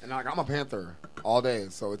 Yeah. And I'm a Panther all day,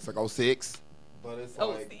 so it's like 06. But it's Oh,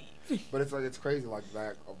 like, it's crazy like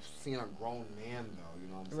that of seeing a grown man though. You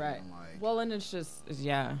know what I'm Right. saying? Like, Well, and it's just,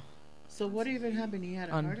 yeah. So what even happened? He had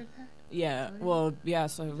a heart attack? Yeah. Well, yeah.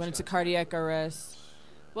 So he went into cardiac arrest.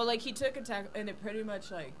 Well, like he took a tackle, and it pretty much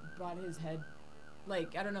like brought his head,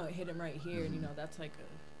 like I don't know, it hit him right here, and that's like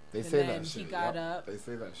a. They and say that then shit. he got Yep. up. They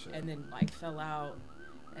say that shit. And then like fell out,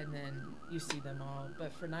 and then you see them all.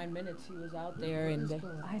 But for 9 minutes he was out there, and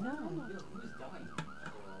I know. he was dying.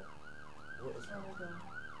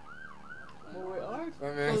 Well, we are.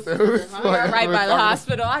 I mean, close so to it's the like- hospital. Right by the talking-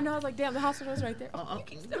 hospital. I know. I was like, damn, the hospital's right there.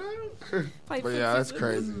 But yeah, that's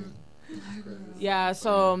crazy. Yeah,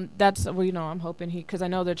 so that's I'm hoping because I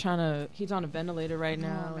know they're trying to. He's on a ventilator right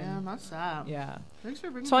now. Oh man, that's sad. Yeah. Thanks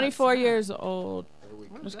for bringing 24 that sad. years old. What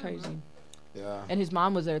That's is that, crazy. man? Yeah. And his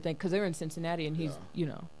mom was there, because they were in Cincinnati, and he's,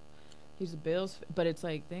 he's a Bills, but it's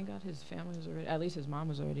like, thank God his family was already, at least his mom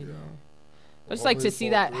was already there. But it's like to see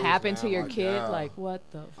that happen to your kid, like what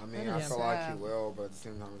the? I mean, I feel like he will, but at the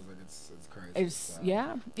same time, it's like it's crazy. It's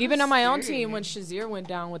Even on my own team, when Shazier went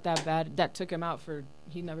down with that took him out for.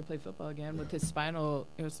 He never played football again with his spinal.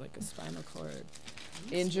 It was like a spinal cord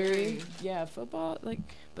injury. scary. Yeah, football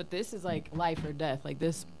but this is like life or death. Like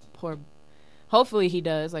this poor. Hopefully he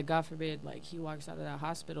does. Like God forbid, like he walks out of that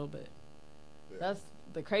hospital. But that's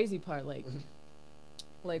the crazy part. Like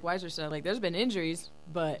like Weiser said, like there's been injuries,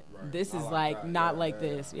 but this is like not like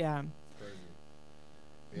this. Yeah.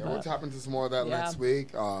 Yeah, we'll tap into some more of that next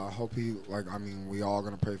week. Hope he, we all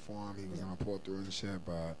gonna pray for him. He was gonna pull through and shit,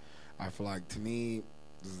 but I feel like, to me,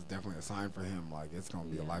 this is definitely a sign for him. Like, it's gonna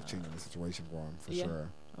be a life-changing situation for him, for sure.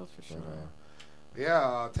 Oh, for sure.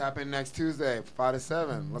 But, tap in next Tuesday, 5 to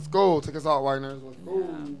 7. Let's go. Take us out, Wagner's. Let's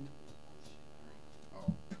go.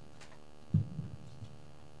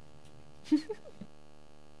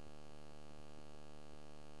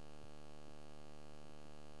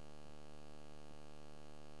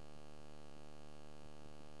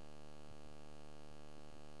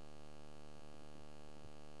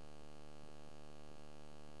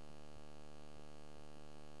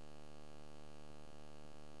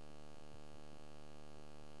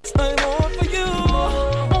 I want for you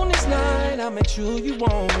on this night. I make sure you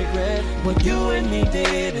won't regret what you and me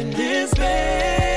did in this bed.